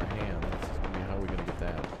left is in our hand. That's just gonna be how are we gonna get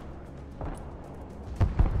that?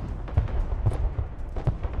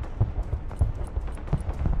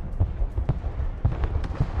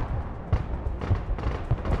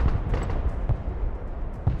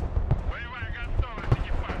 Боевая готовность,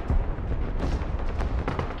 экипаж.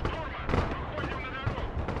 Штурман, выходим на дорогу.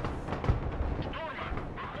 Штурман,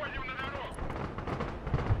 выходим на дорогу.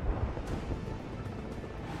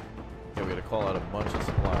 Yeah, we gotta call out a bunch of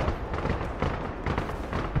supply.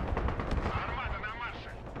 Армада на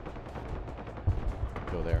марше.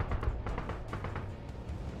 Go there.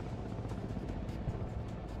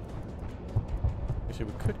 Actually,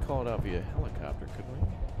 we could call it out via helicopter, couldn't we?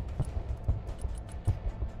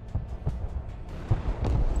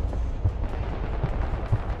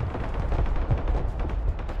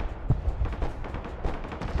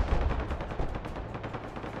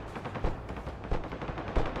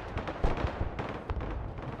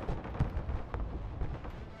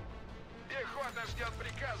 Пехота ждет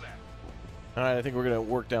приказа. All right, I think we're gonna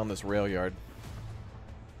work down this rail yard.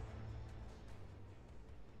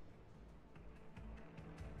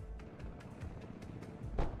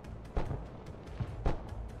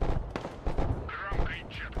 Громко и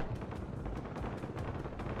четко.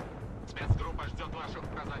 Спецгруппа ждет ваших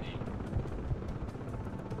указаний.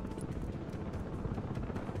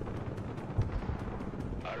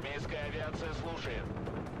 Армейская авиация слушает.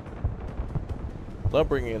 Love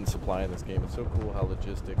bringing in supply in this game. It's so cool how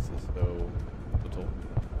logistics is so little.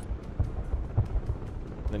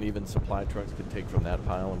 And then even supply trucks could take from that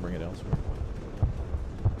pile and bring it elsewhere.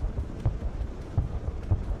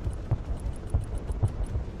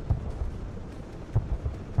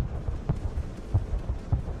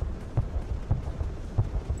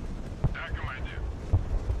 Да, командир.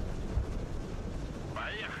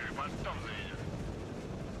 Поехали, потом заведем.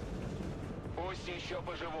 Пусть еще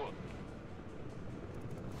поживут.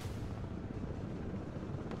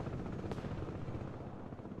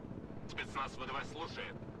 Спецназ ВДВ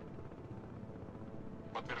слушает.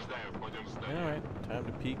 Подтверждаю, входим в здание. Alright, time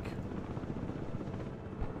to peek.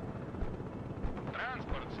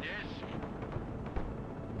 Транспорт здесь.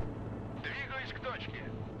 Двигаюсь к точке.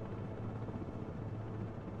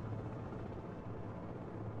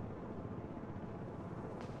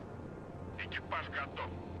 Экипаж готов.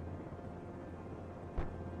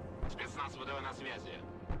 Спецназ ВДВ на связи.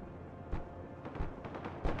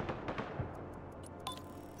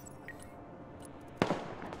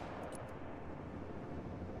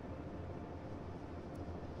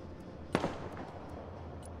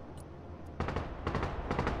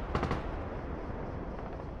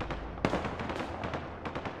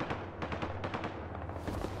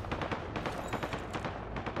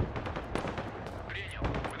 Принял.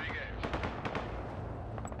 Выдвигаемся.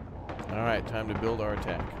 Alright, time to build our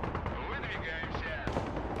attack. Выдвигаемся.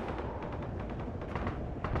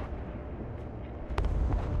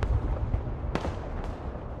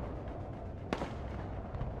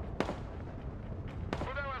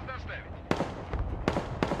 Куда вас доставить?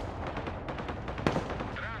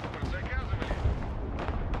 Транспорт заказывали?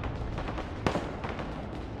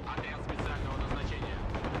 Отряд специального назначения.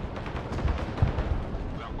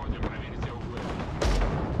 Заходим, проверить все углы.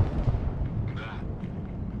 Да.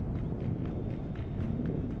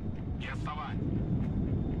 Не отставать.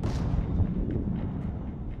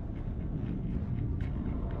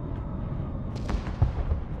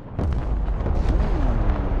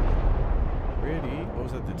 Ready? What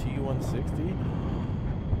was that, the T-160?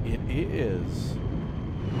 It is.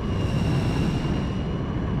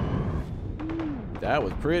 That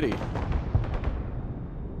was pretty.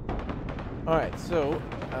 Alright, so,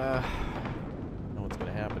 know what's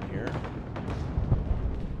gonna happen here.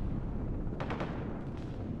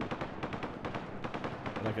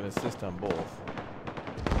 And I can assist on both.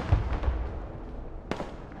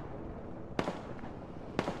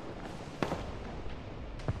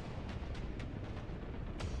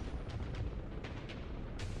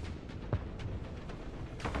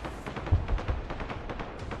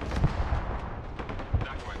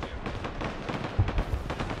 Да, командир.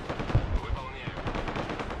 Выполняю.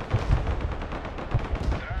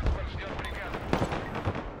 Транспорт ждет приказа.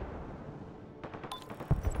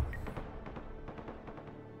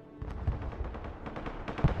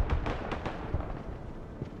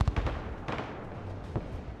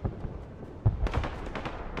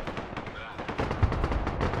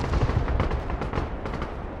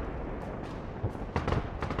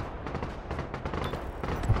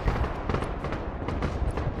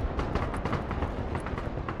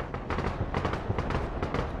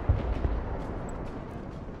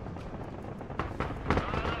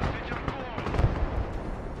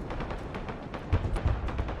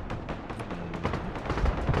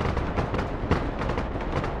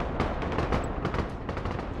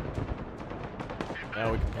 Now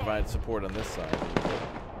we can provide support on this side.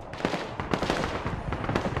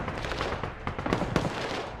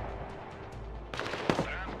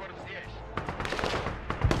 Транспорт здесь.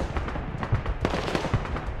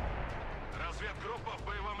 Разведгруппа в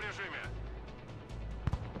боевом режиме.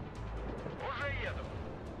 Уже еду.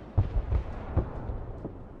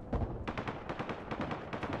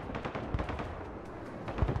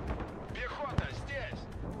 Пехота здесь.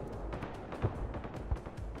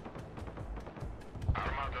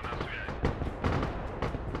 Армада на связи.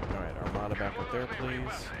 back up there,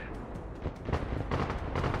 please.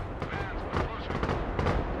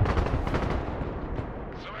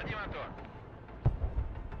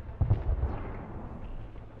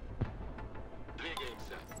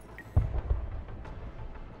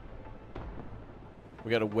 We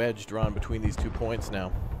got a wedge drawn between these 2 points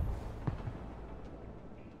now.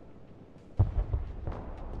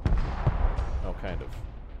 Oh, kind of.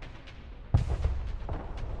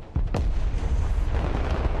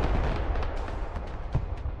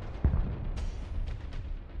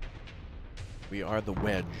 We are the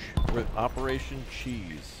wedge. We're Operation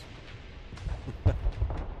Cheese.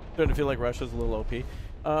 Starting to feel like Russia's a little OP.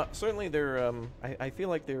 Certainly, they're. I feel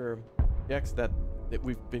like their decks that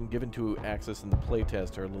we've been given to access in the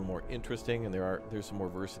playtest are a little more interesting, and there's some more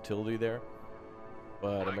versatility there.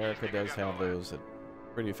 But America does have those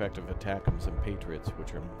pretty effective attackums and Patriots,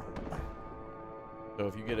 which are. So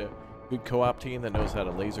if you get a good co-op team that knows how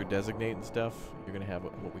to laser designate and stuff, you're gonna have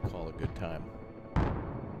what we call a good time.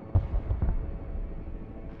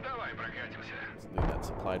 Let's leave that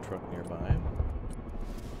supply truck nearby.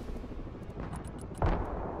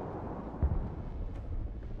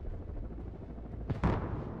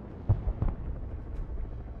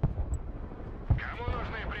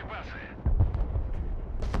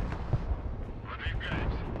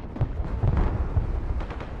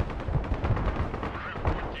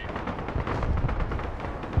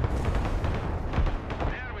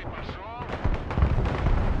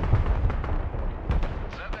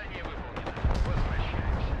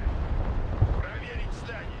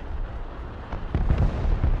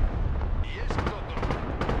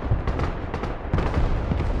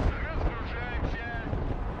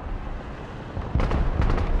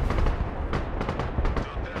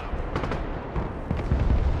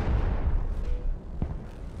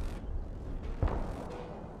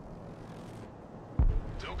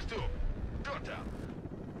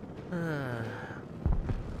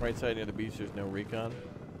 Right side near the beach, there's no recon.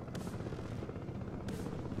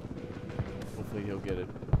 Hopefully he'll get it.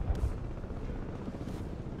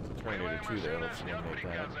 There's a Terminator 2 there, let's eliminate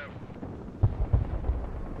that.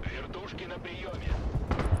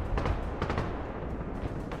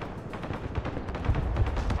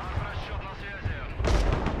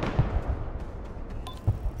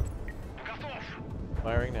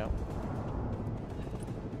 Firing now.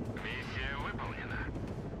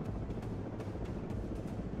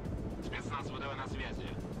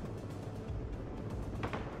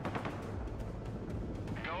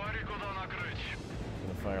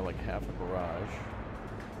 Fire like half a barrage.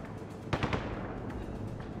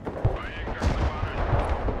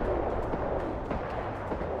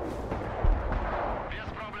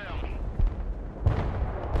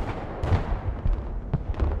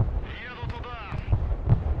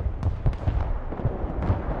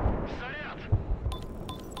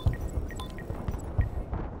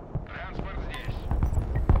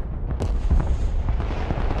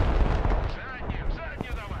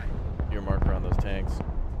 Your marker on those tanks.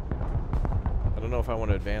 I don't know if I want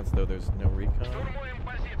to advance, though. There's no recon.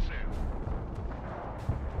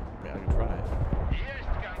 Yeah, I can try it.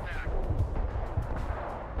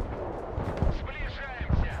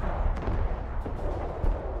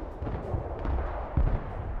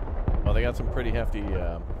 Oh, they got some pretty hefty,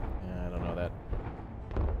 yeah, I don't know, that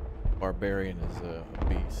barbarian is a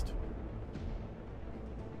beast.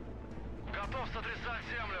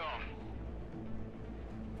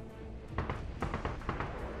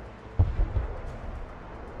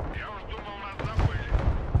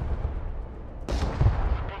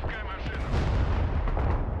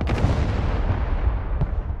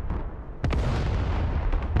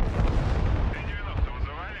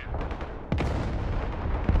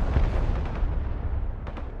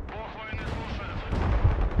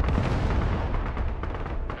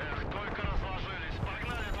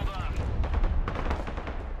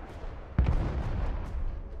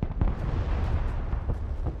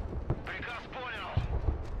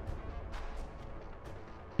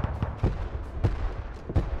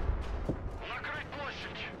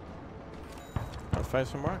 Fire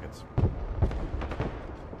some rockets.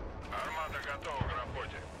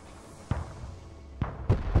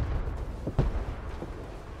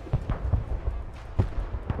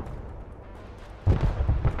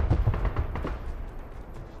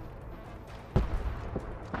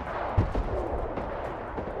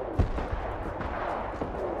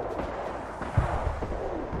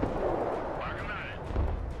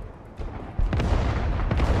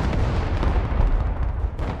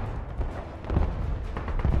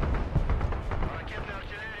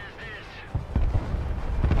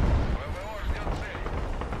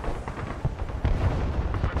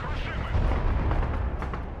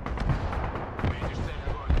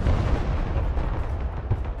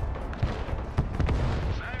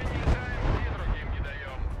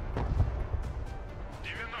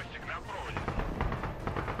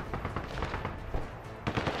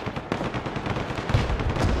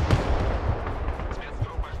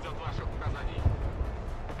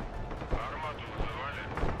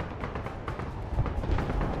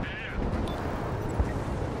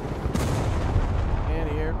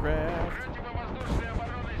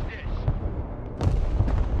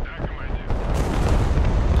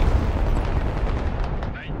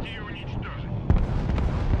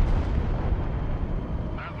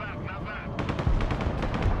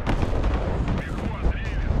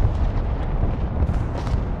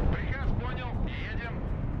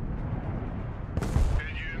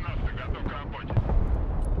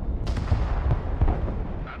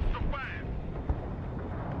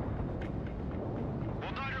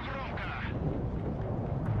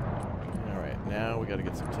 we got to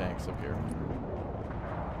get some tanks up here.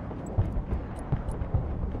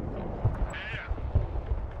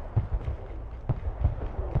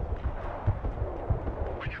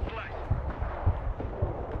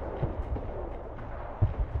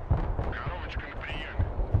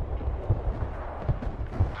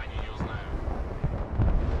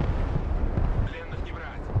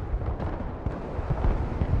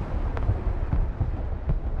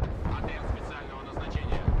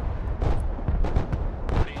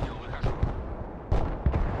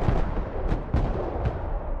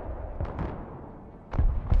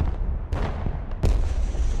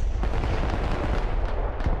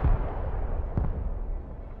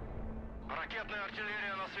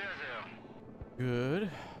 Good.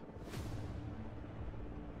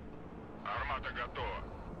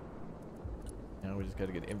 Now we just got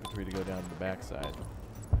to get infantry to go down to the backside.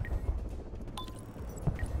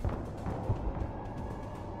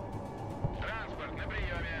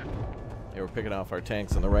 Yeah, we're picking off our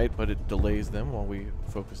tanks on the right, but it delays them while we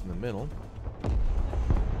focus in the middle.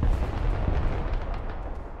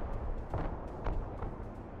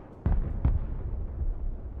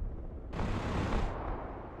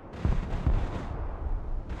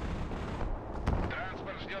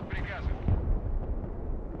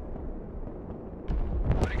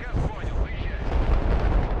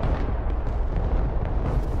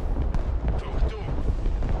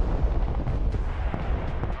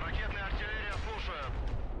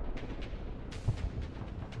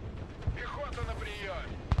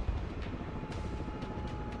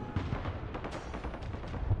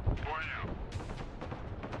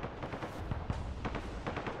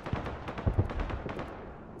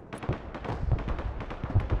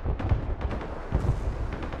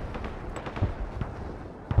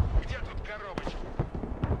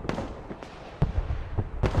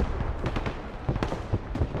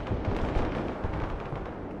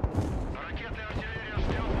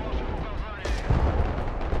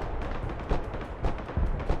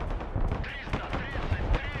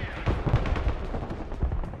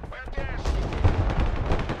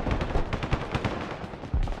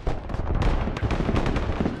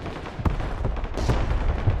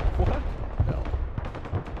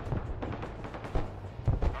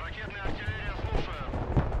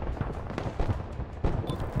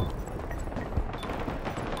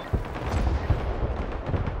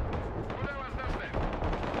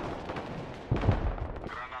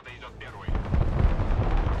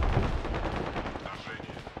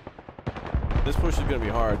 This push is going to be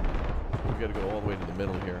hard. We've got to go all the way to the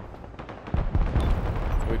middle here.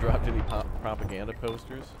 We dropped any propaganda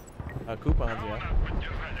posters? Coupons, yeah.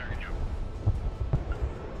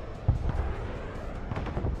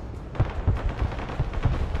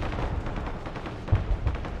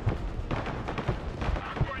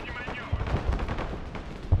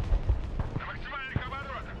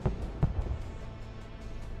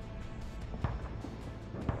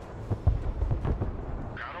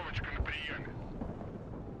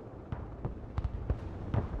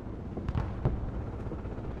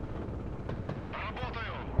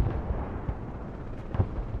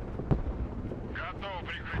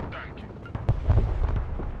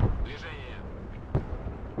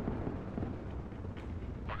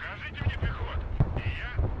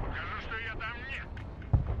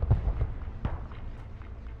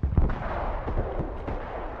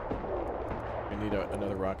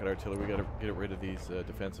 Another rocket artillery. We gotta get rid of these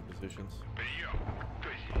defensive positions.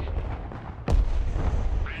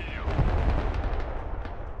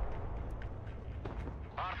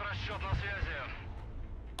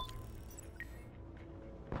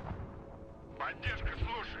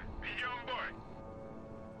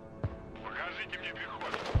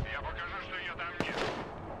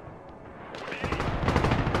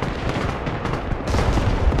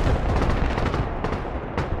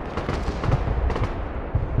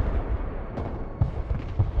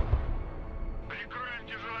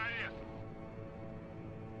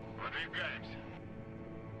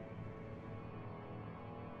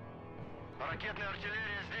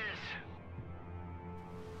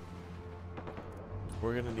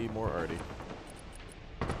 We're gonna need more arty.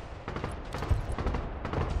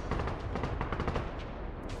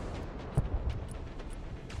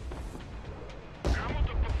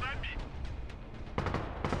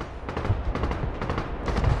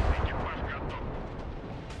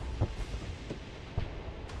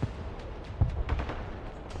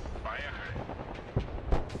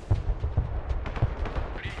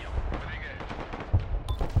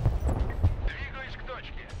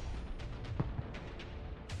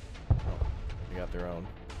 Their own.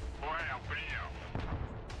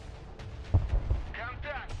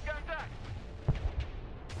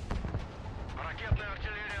 Ракетная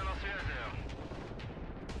артиллерия на связи.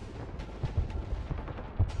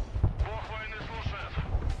 Бог войны слушает.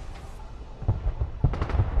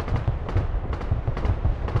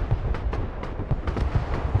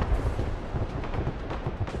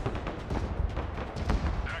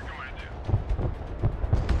 Да, командир.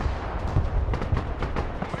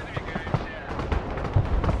 Мы двигаемся.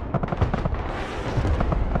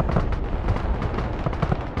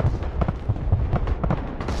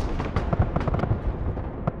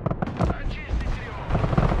 Очистить его.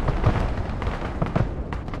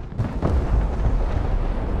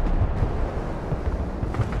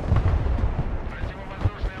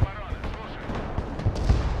 Противовоздушная оборона. Слушай.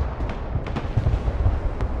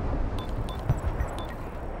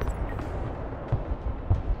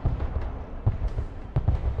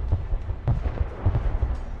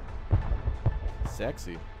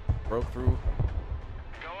 Sexy. Broke through.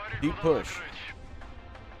 Говори, Deep куда push. накрыть.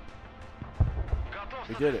 Готов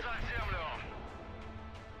We did it. сотрясать землю.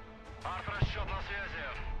 Арт-расчет на связи.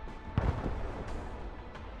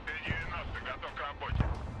 90 готов к работе.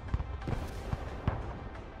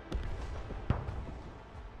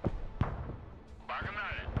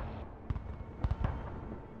 Погнали.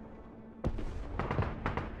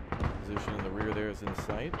 Position in the rear there is in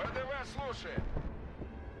sight. ВДВ слушает.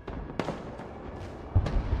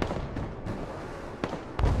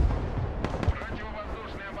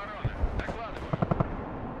 Противовоздушная оборона. Докладываю.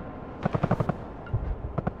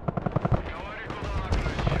 Говори, куда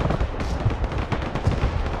накрыть.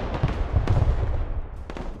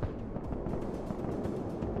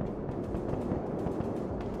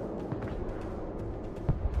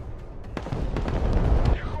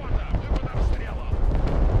 Пехота, выпад обстрела.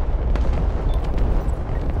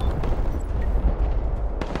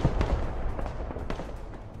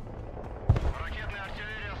 Ракетная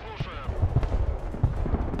артиллерия слушает.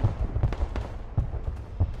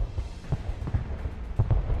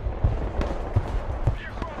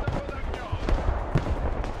 Пехота под огнем.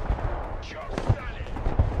 Чё встали?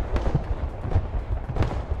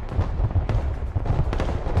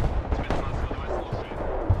 Спецназ ВДВ слушает.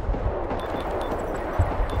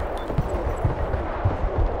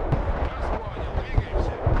 Нас понял,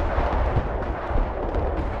 двигаемся.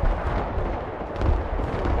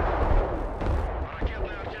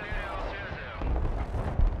 Ракетная артиллерия на связи.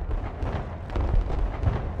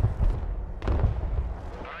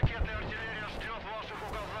 Ракетная артиллерия ждет ваших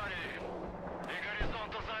указаний. И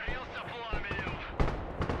горизонт озарился пламенем.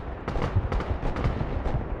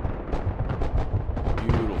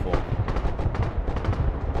 Beautiful.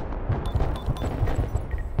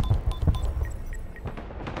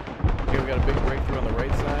 Okay, we got a big breakthrough on the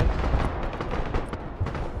right side.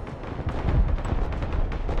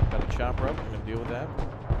 Got a chopper up. I'm gonna deal with that.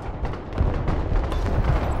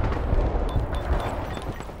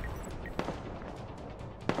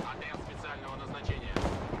 Отряд специального назначения.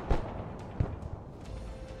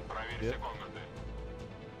 Проверь Yep. все комнаты.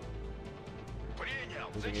 Принял.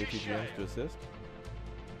 Using ATGMs to assist.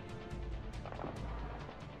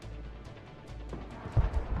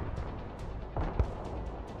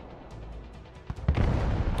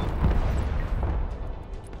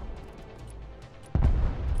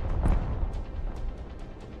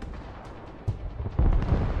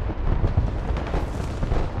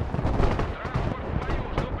 Транспорт в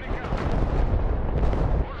бою. Жду приказа.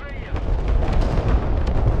 Уже еду.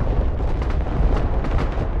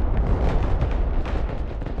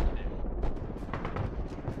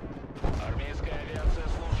 Армейская авиация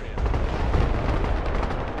слушает.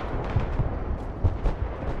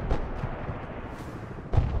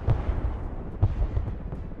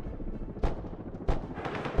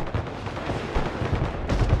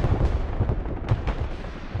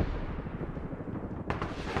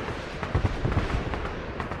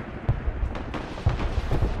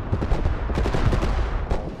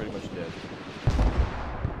 All pretty much dead.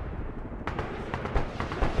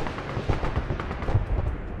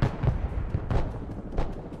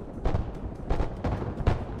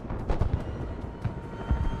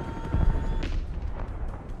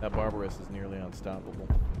 That Barbarous is nearly unstoppable.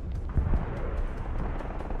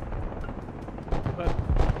 But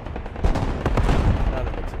not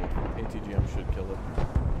invincible. ATGM should kill it.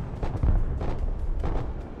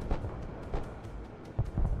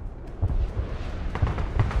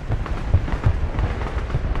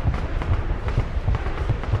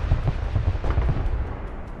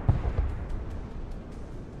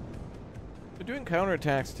 They're doing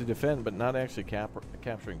counterattacks to defend, but not actually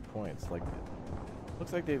capturing points. Like,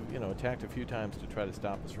 looks like they've, attacked a few times to try to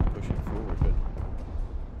stop us from pushing forward, but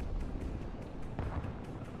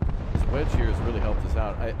Wedge here has really helped us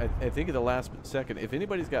out. I think at the last second, if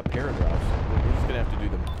anybody's got paradrops, we're just gonna have to do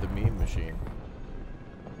the meme machine.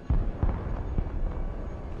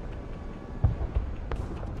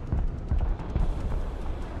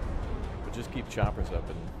 But just keep choppers up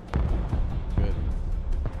and good.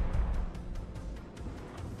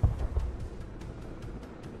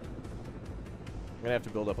 I'm gonna have to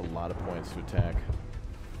build up a lot of points to attack.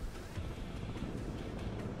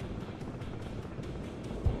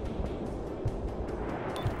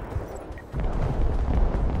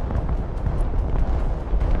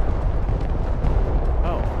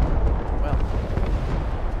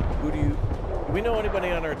 Do we know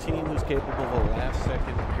anybody on our team who's capable of a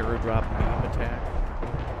last-second paradrop meme attack?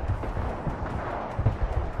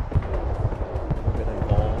 Ever been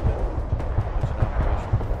involved in such an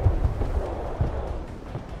operation?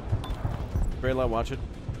 Grayla, watch it.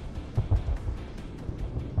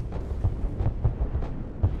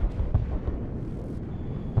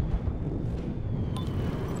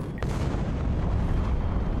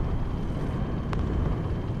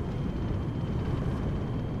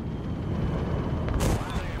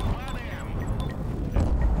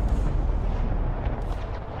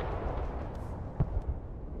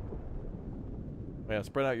 Yeah,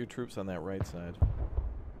 spread out your troops on that right side.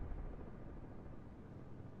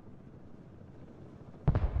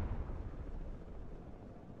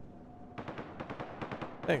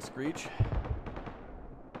 Thanks, Screech.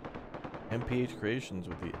 MPH Creations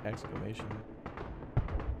with the exclamation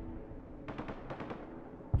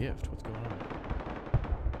gift. What's going on?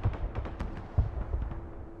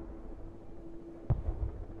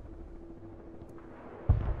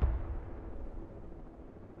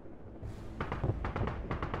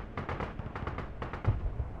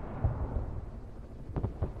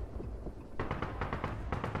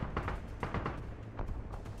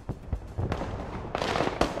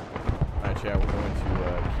 Yeah, we're going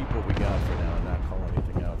to keep what we got for now and not call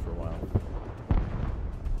anything out for a while.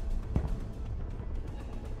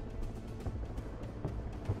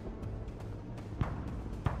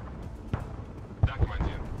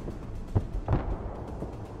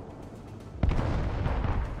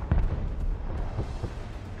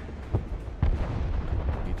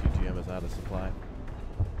 E2GM is out of supply.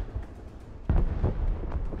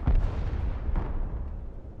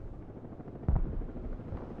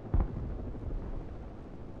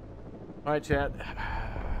 All right, chat.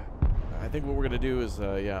 I think what we're going to do is,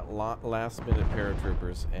 yeah, last-minute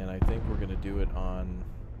paratroopers, and I think we're going to do it on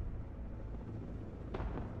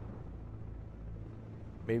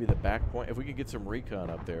maybe the back point. If we could get some recon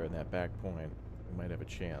up there in that back point, we might have a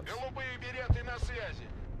chance.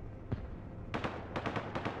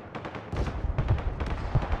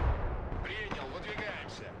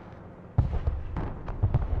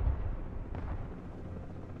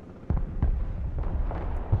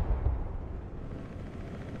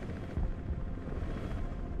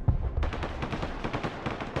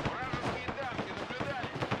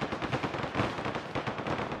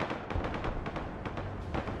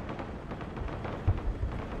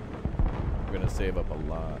 Save up a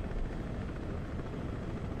lot.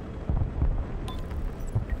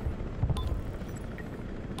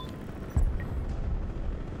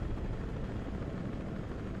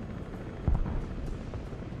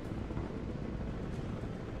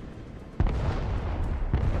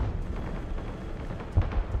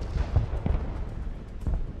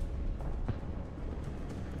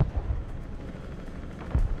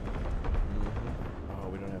 Oh,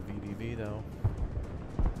 we don't have VDV though.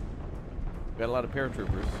 Got a lot of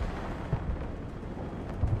paratroopers.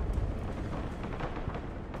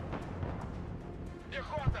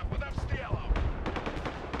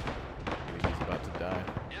 He's about to die.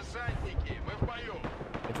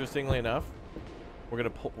 Interestingly enough, we're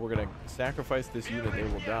gonna sacrifice this unit. They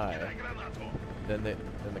will die. Then the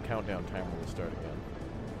countdown timer will start again.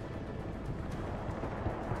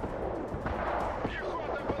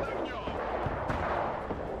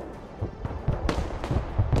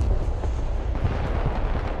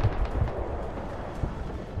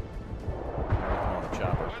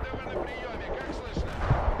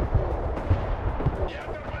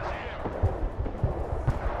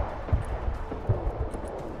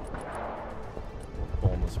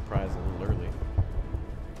 Surprise a little early.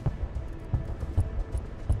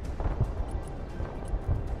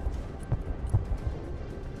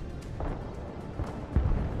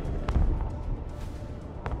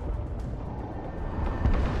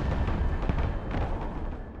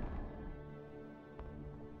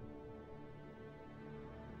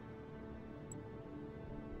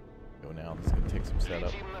 Go now. This is going to take some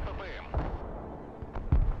setup.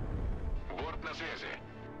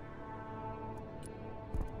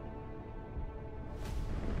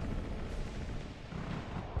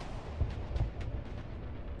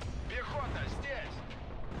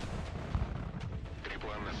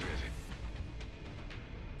 План на связи.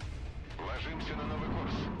 Ложимся на новый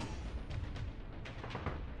курс.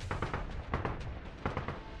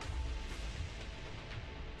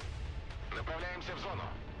 Направляемся в зону.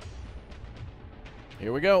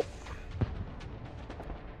 Here we go.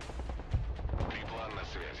 План на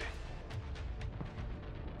связи.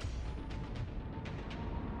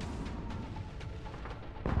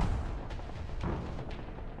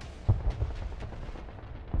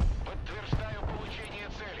 Подтверждаю получение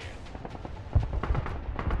цели.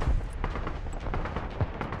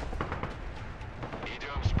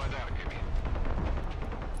 Идем с подарками.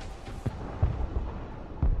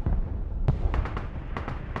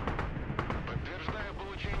 Подтверждаю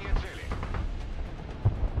получение цели.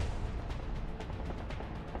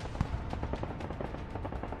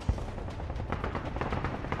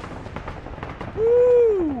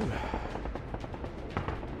 Woo!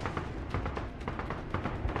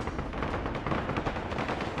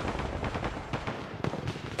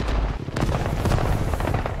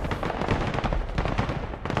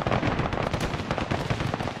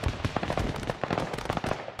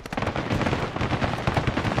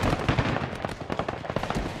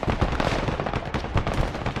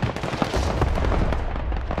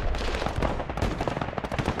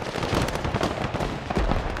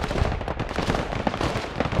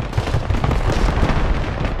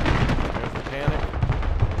 There's the panic.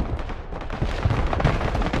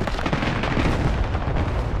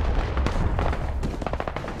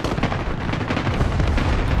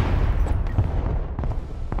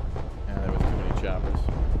 Yeah, there was too many choppers.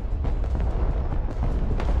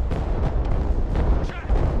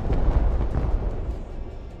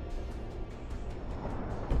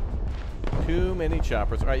 Too many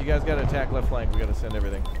choppers. All right, you guys got to attack left flank. We got to send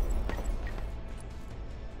everything.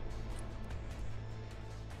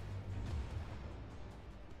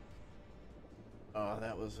 Oh,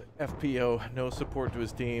 that was FPO. No support to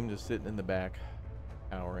his team, just sitting in the back,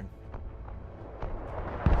 cowering.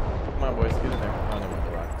 Come on, boys, get in there. Oh, never mind,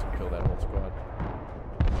 the rockets will kill that whole squad.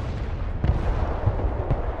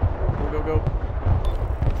 Go, go, go.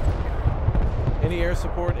 Any air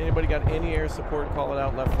support? Anybody got any air support? Call it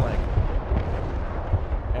out left flank.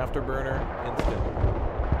 Afterburner, instant.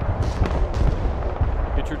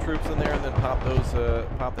 Get your troops in there and then pop those,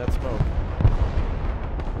 pop that smoke.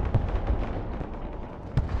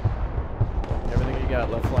 Everything you got,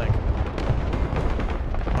 left flank.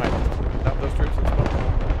 Alright, stop those troops and smoke.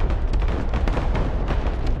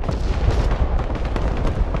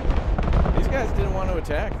 These guys didn't want to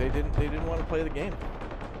attack. They didn't want to play the game.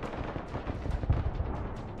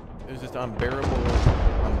 It was just unbearable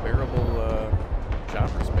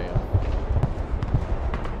chopper spam.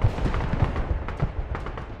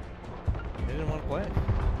 They didn't want to play.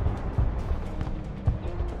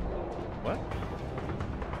 What?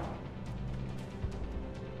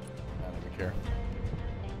 I don't even care.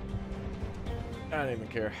 I don't even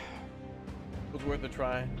care. It was worth a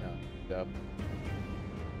try. No, dub.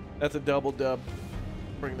 That's a double dub.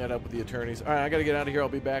 Bring that up with the attorneys. All right, I got to get out of here. I'll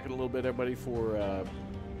be back in a little bit, everybody, for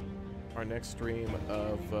our next stream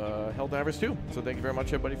of Helldivers 2. So thank you very much,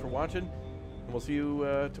 everybody, for watching. And we'll see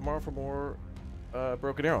you tomorrow for more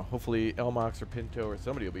Broken Arrow. Hopefully Elmox or Pinto or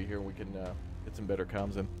somebody will be here and we can get some better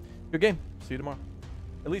comms in. Good game. See you tomorrow.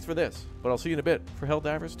 At least for this. But I'll see you in a bit for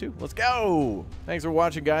Helldivers 2. Let's go! Thanks for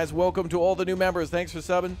watching, guys. Welcome to all the new members. Thanks for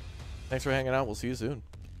subbing. Thanks for hanging out. We'll see you soon.